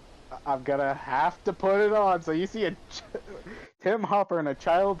 I'm gonna have to put it on. So you see Tim Hopper in a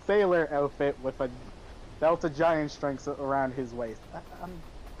child sailor outfit with a belt of giant strength around his waist.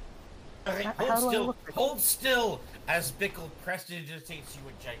 Alright, hold still, as Bickle prestidigitates you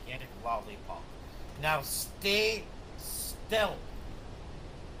a gigantic lollipop. Now stay still.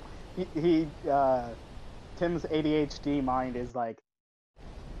 Tim's ADHD mind is like,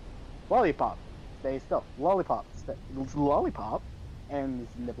 lollipop, stay still, lollipop, lollipop, and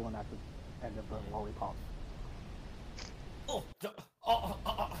he's nibbling at the end of the lollipop.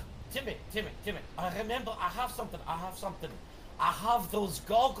 Timmy, remember, I have something. I have those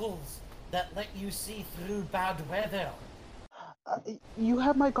goggles that let you see through bad weather. You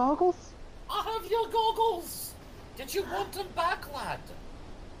have my goggles? I have your goggles! Did you want them back, lad?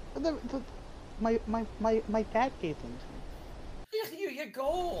 My dad gave them to me. Here you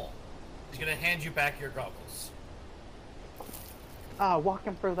go. He's gonna hand you back your goggles.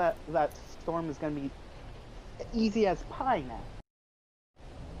 Walking through that storm is gonna be easy as pie now.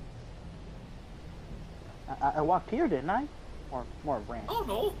 I walked here, didn't I? Or more ran? Oh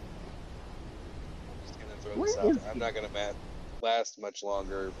no. I'm just gonna throw this out. I'm not gonna last much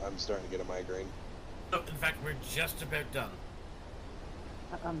longer. I'm starting to get a migraine. No, in fact, we're just about done.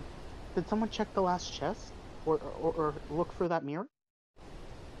 Did someone check the last chest? Or look through that mirror?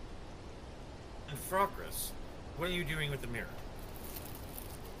 And Frogris, what are you doing with the mirror?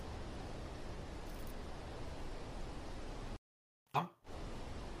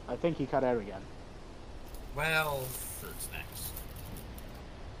 I think he cut out again. Well, fruit snacks.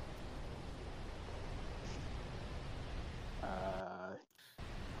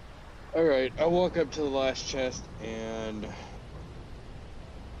 Alright, I'll walk up to the last chest and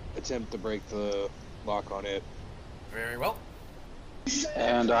attempt to break the lock on it. Very well.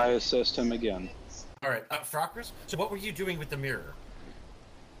 And I assist him again. Alright, Frogris, so what were you doing with the mirror?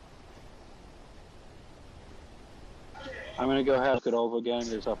 I'm going to go ahead and look it over again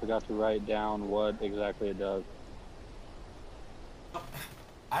because I forgot to write down what exactly it does.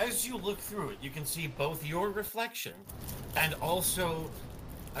 As you look through it, you can see both your reflection and also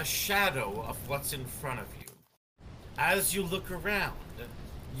a shadow of what's in front of you. As you look around,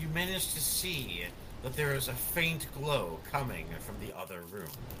 you manage to see that there is a faint glow coming from the other room.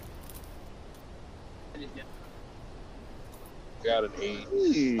 Got an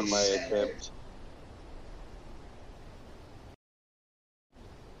 8 on my attempt.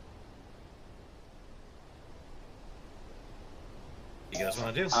 You guys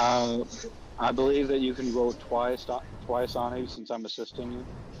want to do? I believe that you can roll twice on it since I'm assisting you.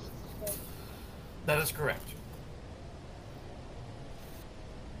 That is correct.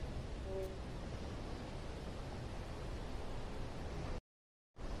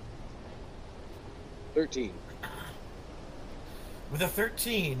 $13. With a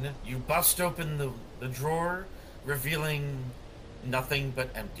 13, you bust open the drawer, revealing nothing but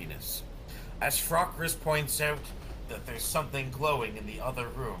emptiness. As Frogris points out that there's something glowing in the other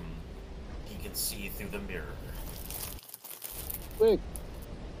room, he can see through the mirror. Quick.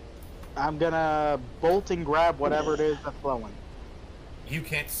 I'm gonna bolt and grab whatever it is that's glowing. You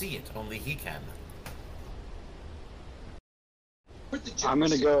can't see it, only he can. I'm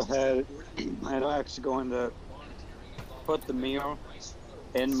going to go ahead and I'm actually going to put the mirror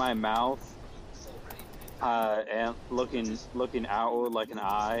in my mouth and looking outward like an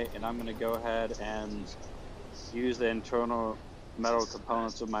eye, and I'm going to go ahead and use the internal metal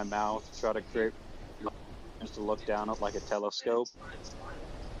components of my mouth to try to create to look down it like a telescope.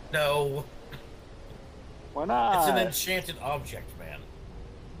 No. Why not? It's an enchanted object, man.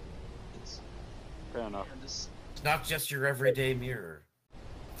 Fair enough. It's not just your everyday mirror.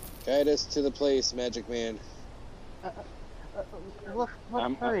 Guide us to the place, Magic Man. Look,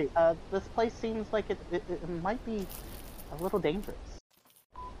 hurry. This place seems like it might be a little dangerous.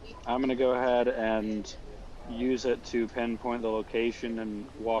 I'm going to go ahead and use it to pinpoint the location and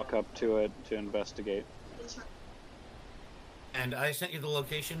walk up to it to investigate. And I sent you the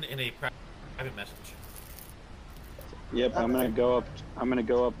location in a private message. Yep, I'm going to go up. I'm going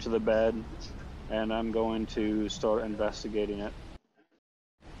to go up to the bed, and I'm going to start investigating it.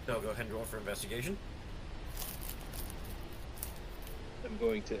 So go ahead and roll for investigation. I'm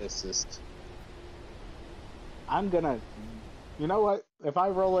going to assist. I'm gonna. You know what? If I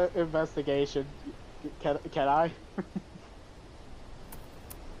roll an investigation, can I?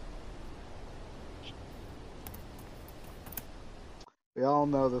 We all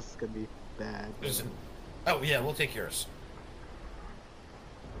know this is gonna be bad. Oh yeah, we'll take yours.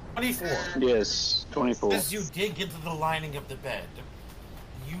 24. Yes, 24. As you dig into the lining of the bed,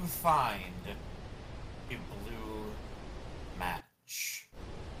 you find a blue match.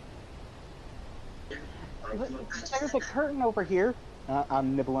 There's a curtain over here.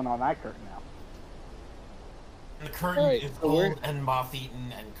 I'm nibbling on that curtain now. The curtain Alright, is so we're- old and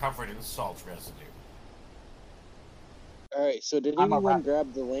moth-eaten and covered in salt residue. Alright, so did I'm a anyone rat.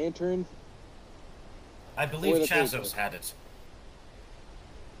 grab the lantern? I believe Or the Chazos paper. had it.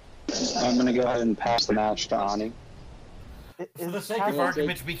 I'm gonna go ahead and pass the match to Ani. For the Is sake Chazos- of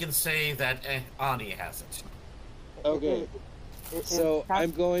argument, we can say that Ani has it. Okay. So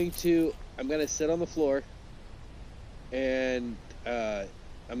I'm gonna sit on the floor, and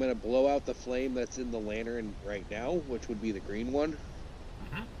I'm gonna blow out the flame that's in the lantern right now, which would be the green one,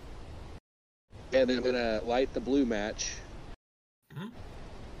 Mhm. and then I'm gonna light the blue match, Mhm.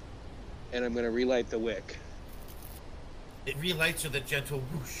 and I'm gonna relight the wick. It relights with a gentle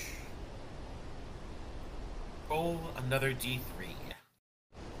whoosh. Roll another D3.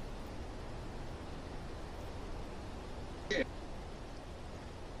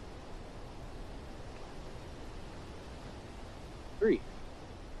 Three.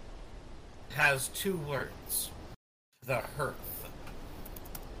 It has two words. The hearth.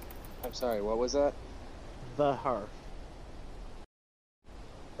 I'm sorry. What was that? The hearth.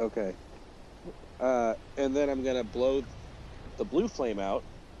 Okay. And then I'm gonna blow the blue flame out,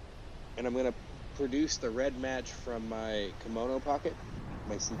 and I'm gonna produce the red match from my kimono pocket,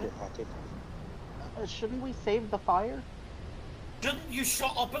 my secret pocket. Shouldn't we save the fire? Shouldn't you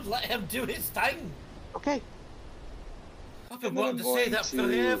shut up and let him do his thing? Okay. I've been And then wanting to I'm say going that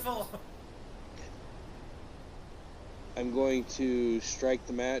to- forever. I'm going to strike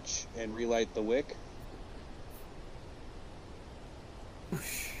the match and relight the wick.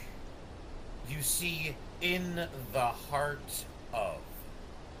 You see, in the heart of.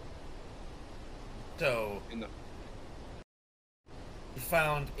 So, In the- you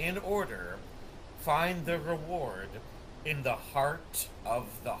found in order, find the reward in the heart of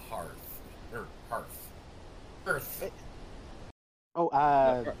the hearth. Or hearth. Earth. Oh,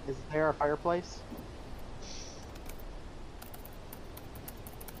 is there a fireplace?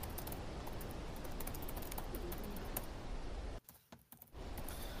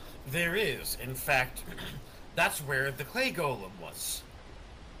 There is, in fact, that's where the clay golem was.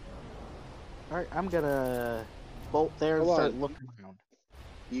 Alright, I'm gonna bolt there and Hold start on. looking around.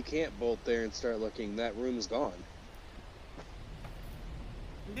 You can't bolt there and start looking. That room's gone.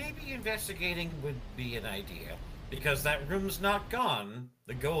 Maybe investigating would be an idea, because that room's not gone,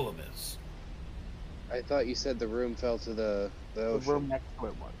 the golem is. I thought you said the room fell to the The ocean. room next to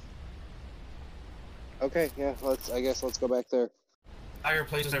it was. Okay, yeah. I guess let's go back there.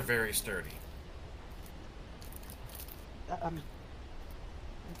 Fireplaces are very sturdy.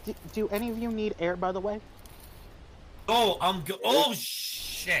 Do any of you need air, by the way? Oh, oh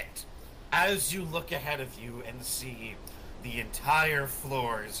shit! As you look ahead of you and see the entire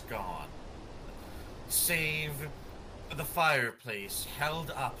floor is gone, save the fireplace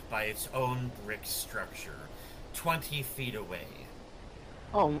held up by its own brick structure, 20 feet away,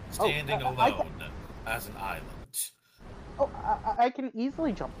 standing alone as an island. I can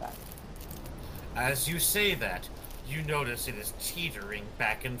easily jump that. As you say that, you notice it is teetering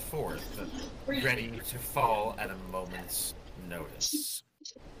back and forth, ready to fall at a moment's notice.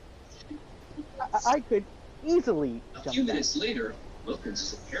 I could easily A jump few that. minutes later, Wilkins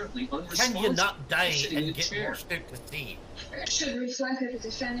is apparently Can unresponsive. you not die sitting in and a get chair. more shit to see? It should reflect that the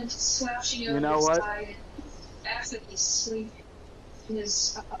defendant is slouching You over know his what? side and acts like he's sleeping.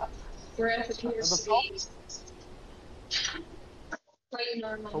 His breath appears The to be quite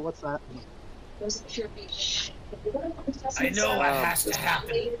normal. Oh, what's that? Doesn't appear to be. I know what has to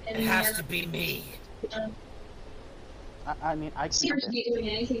happen. It has to be me. I mean, I can Seems jump to it. be doing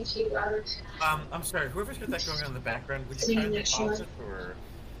anything to you other I'm sorry, whoever's got that going on in the background, would you Singing kindly next pause year. it, or...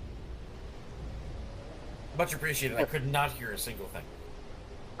 Much appreciated, I could not hear a single thing.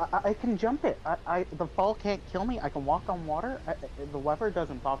 I can jump it. The fall can't kill me. I can walk on water. The lever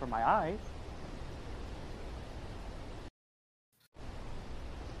doesn't bother my eyes.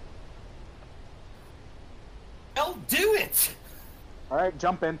 I'll do it! All right,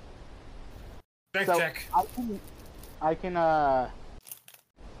 jump in. Strength So check. I can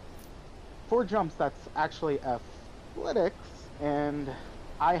 4 jumps. That's actually athletics, and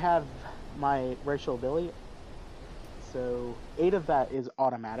I have my racial ability. So 8 of that is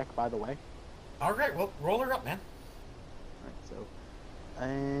automatic, by the way. Alright, well, roll her up, man. Alright, so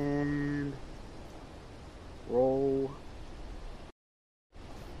and roll.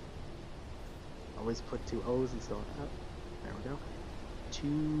 Always put 2 O's instead of that. There we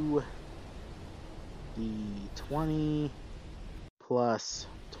go. 2d20 plus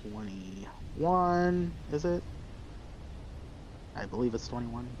 21, is it? I believe it's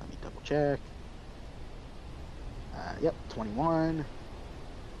 21. Let me double check. Yep, 21.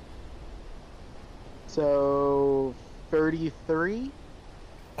 So 33.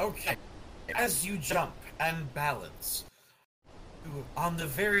 Okay. As you jump and balance, on the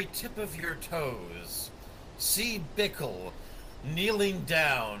very tip of your toes, see Bickle kneeling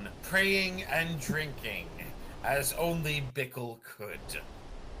down, praying and drinking, as only Bickle could.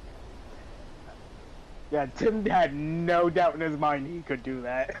 Yeah, Tim had no doubt in his mind he could do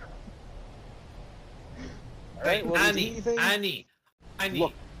that. Hey, well, Annie, anything- Annie,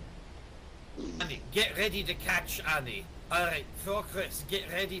 Look. Annie, get ready to catch Annie. Alright, Chris,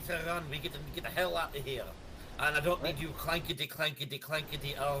 get ready to run. We get the hell out of here. And I don't need you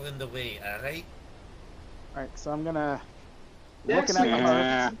clankety all in the way, alright? Alright, so I'm gonna... Dex Looking at the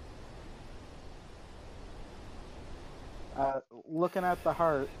save. heart. Looking at the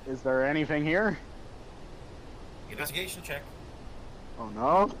heart, is there anything here? Investigation check. Oh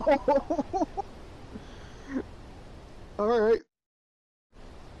no. Alright.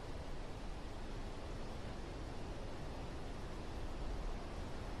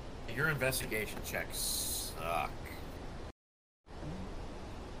 Your investigation checks suck.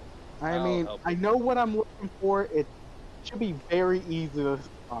 I I'll mean, help I know what I'm looking for. It should be very easy to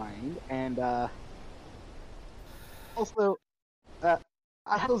find, and also, I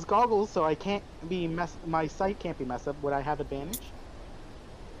have those goggles, so I can't be my sight can't be messed up. Would I have advantage?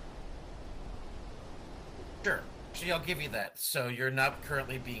 Sure. Actually, I'll give you that. So you're not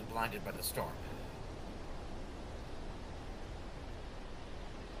currently being blinded by the storm.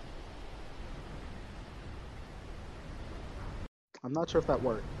 I'm not sure if that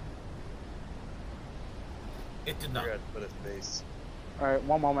worked. It did not. Forgot to put a face. Alright,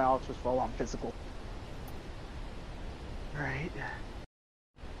 one moment, I'll just roll on physical. Alright.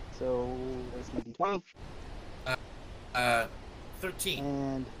 So, there's my d20. 13.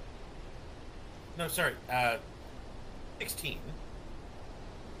 And No, sorry. 16.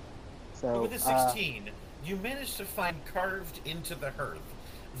 so, With the 16, you managed to find carved into the hearth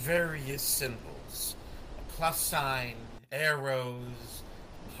various symbols. A plus sign, arrows,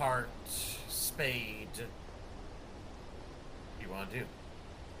 heart, spade. What do you want to do?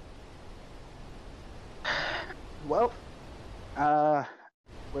 well,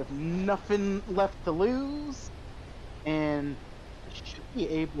 with nothing left to lose, and I should be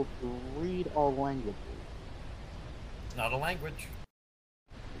able to read all languages. It's not a language.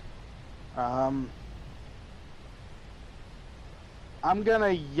 I'm gonna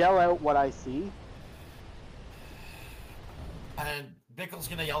yell out what I see. And Bickle's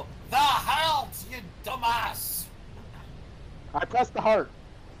gonna yell, "The heart, you dumbass!" I press the heart.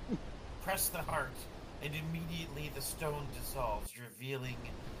 Press the heart, and immediately the stone dissolves, revealing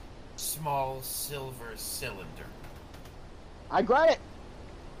a small silver cylinder. I grab it.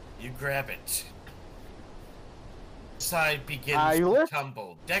 You grab it. Side begins I to lift.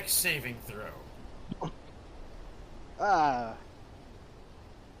 tumble. Dex saving throw.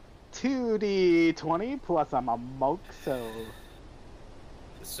 2d20 plus I'm a monk, so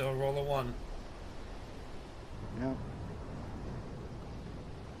So roll a 1. yeah.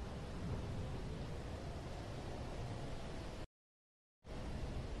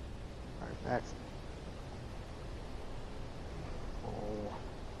 Alright, next. Roll.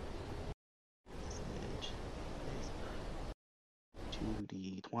 Sage.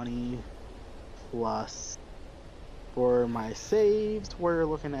 2d20 plus for my saves, we're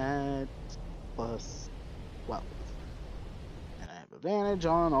looking at plus 12. And I have advantage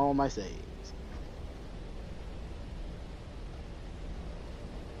on all my saves.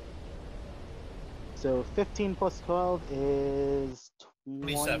 So 15 plus 12 is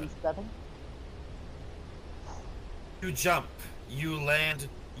 27. 27. You jump. You land.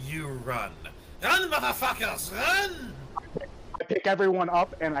 You run. Run, motherfuckers! Run! I pick everyone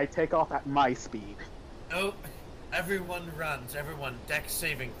up and I take off at my speed. Nope. Everyone runs. Everyone, Dex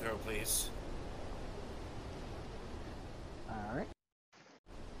saving throw, please. Alright.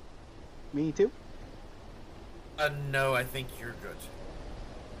 Me too? No, I think you're good.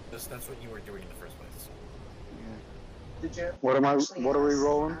 That's what you were doing in the first place. Did you What am I? actually What are we ask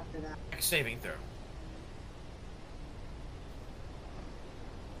rolling? after that? Dex saving throw.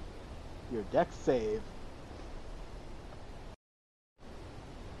 Your dex save.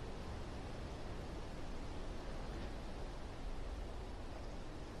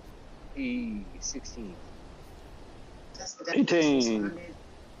 E 16. That's the definition 18. responded.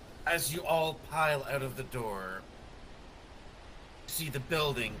 As you all pile out of the door, you see the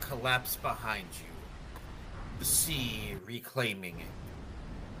building collapse behind you. The sea reclaiming it.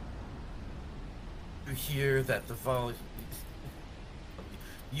 You hear that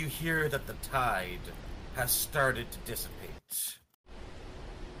You hear that the tide has started to dissipate.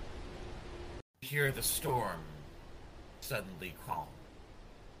 You hear the storm suddenly calm.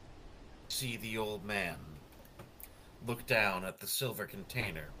 See the old man look down at the silver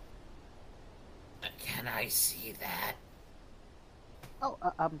container. Can I see that? Oh,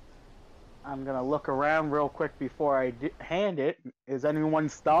 I'm gonna look around real quick before I hand it. Is anyone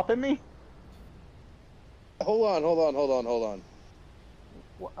stopping me? Hold on.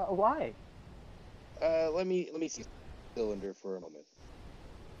 Why? Let me see the cylinder for a moment.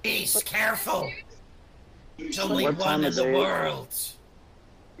 Please, careful! There's only What time one in of the day? world.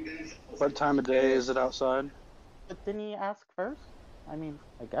 What time of day is it outside? But didn't he ask first? I mean,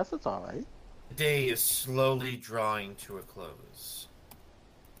 I guess it's all right. The day is slowly drawing to a close.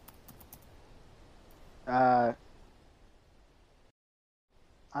 I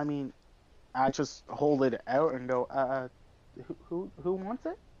mean, I just hold it out and go, who wants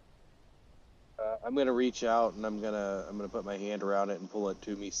it? I'm gonna reach out and I'm gonna put my hand around it and pull it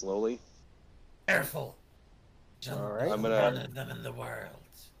to me slowly. Careful. There's All only right. I'm gonna- one of them in the world.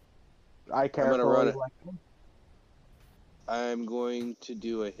 I carefully run it. like, I'm going to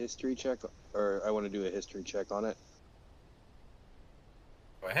do a history check, or I want to do a history check on it.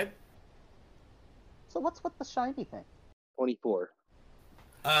 Go ahead. So what's with the shiny thing? 24.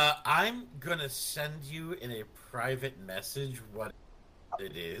 I'm gonna send you in a private message what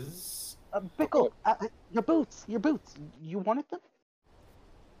it is. Bickle, your boots. You wanted them?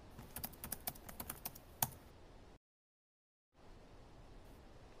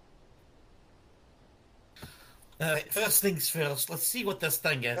 First things first, let's see what this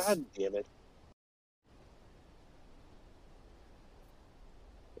thing is. God damn it.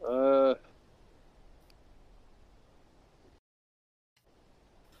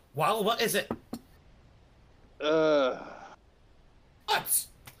 Well, what is it? What?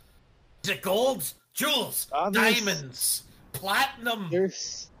 Is it gold? Jewels? Diamonds? Platinum?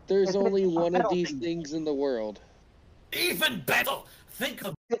 There's only one of these things in the world. Even better! Think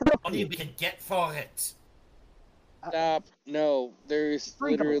of the money we can get for it. Stop. No, there's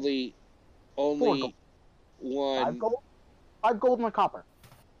literally only one. 5 gold? 5 gold and a copper.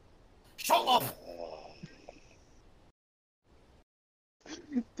 Shut up!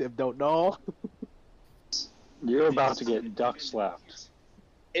 Tim don't know. You're about to get duck slapped.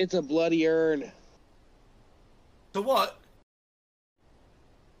 It's a bloody urn. So what?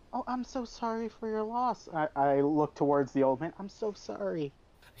 Oh, I'm so sorry for your loss. I look towards the old man. I'm so sorry.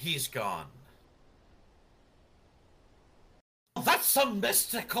 He's gone. That's some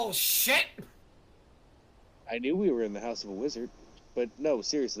mystical shit! I knew we were in the house of a wizard, but no,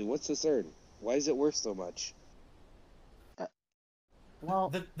 seriously, what's this urn? Why is it worth so much?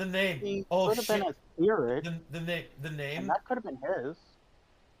 Well, the name. he Oh could have shit! been a spirit, The name. and that could have been his.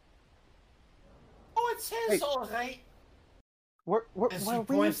 Oh, it's his, Hey. all right. As We're he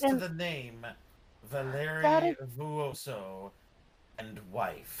points to in- the name, Valeri That is- Vuoso and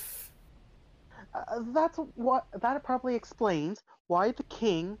wife. That's what. That probably explains why the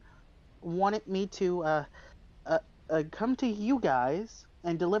king wanted me to come to you guys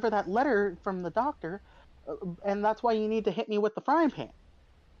and deliver that letter from the doctor, and that's why you need to hit me with the frying pan.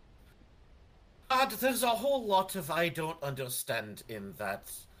 There's a whole lot of I don't understand in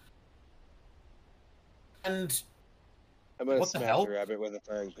that. And I'm gonna what the smack hell? the rabbit with a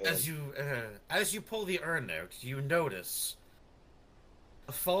frying pan. As you pull the urn out, you notice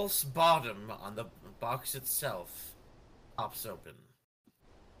the false bottom on the box itself pops open.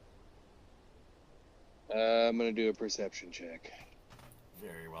 I'm gonna do a perception check.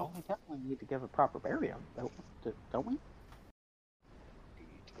 Very Well, well. we definitely need to give a proper burial, don't we? 20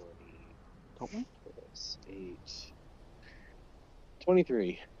 Don't we? plus 8.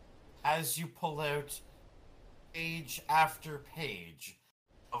 23. As you pull out page after page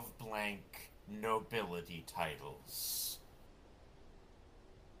of blank nobility titles.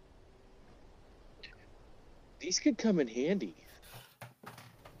 These could come in handy.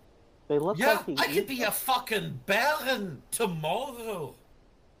 They look Yeah, like I could be a fucking baron tomorrow.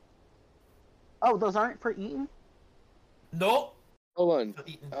 Oh, those aren't for eating? No. Hold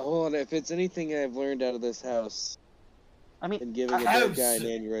on. If it's anything I've learned out of this house, I mean, and giving a dead guy an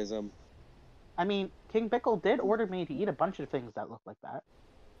aneurysm. I mean, King Bickle did order me to eat a bunch of things that look like that.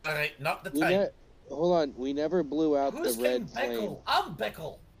 Alright, not the We time. hold on. We never blew out Who's the red King flame. Bickle? I'm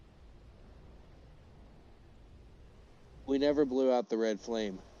Bickle. We never blew out the red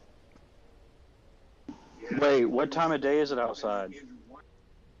flame. Wait, what time of day is it outside?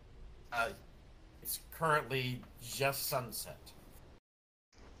 It's currently just sunset.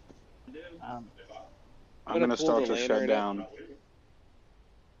 I'm gonna pull start the to shut lantern down.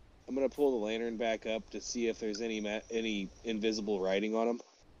 I'm gonna pull the lantern back up to see if there's any invisible writing on them.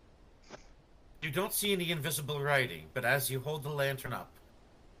 You don't see any invisible writing, but as you hold the lantern up,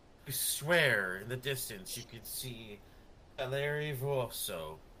 you swear in the distance you can see Valeri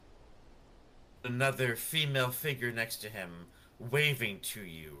Vorso, another female figure next to him, waving to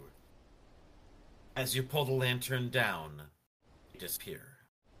you. As you pull the lantern down, they disappear.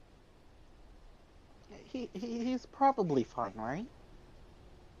 He's probably fine, right?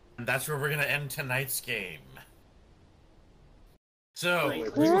 And that's where we're going to end tonight's game. So,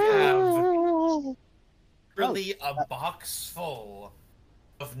 Wait, we have really a box full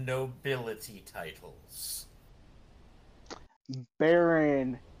of nobility titles.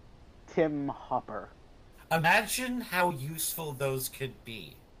 Baron Tim Hopper. Imagine how useful those could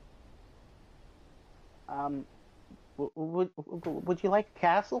be. Would you like a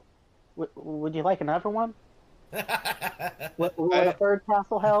castle? Would you like another one? Would a third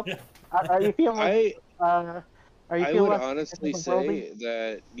castle help? Are you feeling? Are you I feeling? would honestly say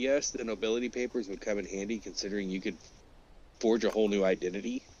that yes, the nobility papers would come in handy, considering you could forge a whole new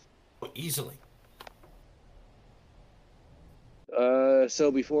identity. Easily.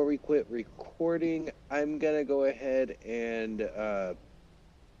 So before we quit recording, I'm gonna go ahead and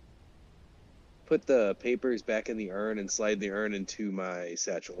put the papers back in the urn and slide the urn into my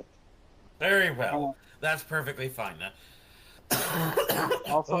satchel. Very well. That's perfectly fine.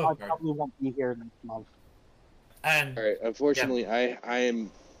 Also, I probably won't be here next month. And all right, unfortunately, I'm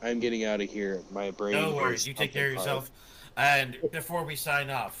getting out of here. My brain. no worries. is You take care of pumping yourself. And before we sign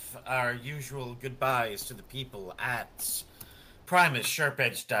off, our usual goodbyes to the people at Primus, Sharp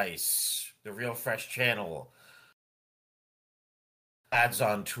Edge Dice, the Real Fresh Channel, Lads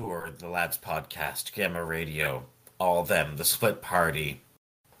on Tour, the Lads Podcast, Gamma Radio, all them, the Split Party,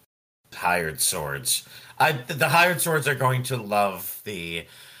 Hired Swords. The Hired Swords are going to love the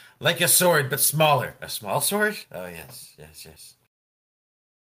like a sword but smaller. A small sword? Oh yes, yes, yes.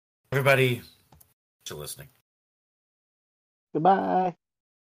 Everybody, to listening. Goodbye.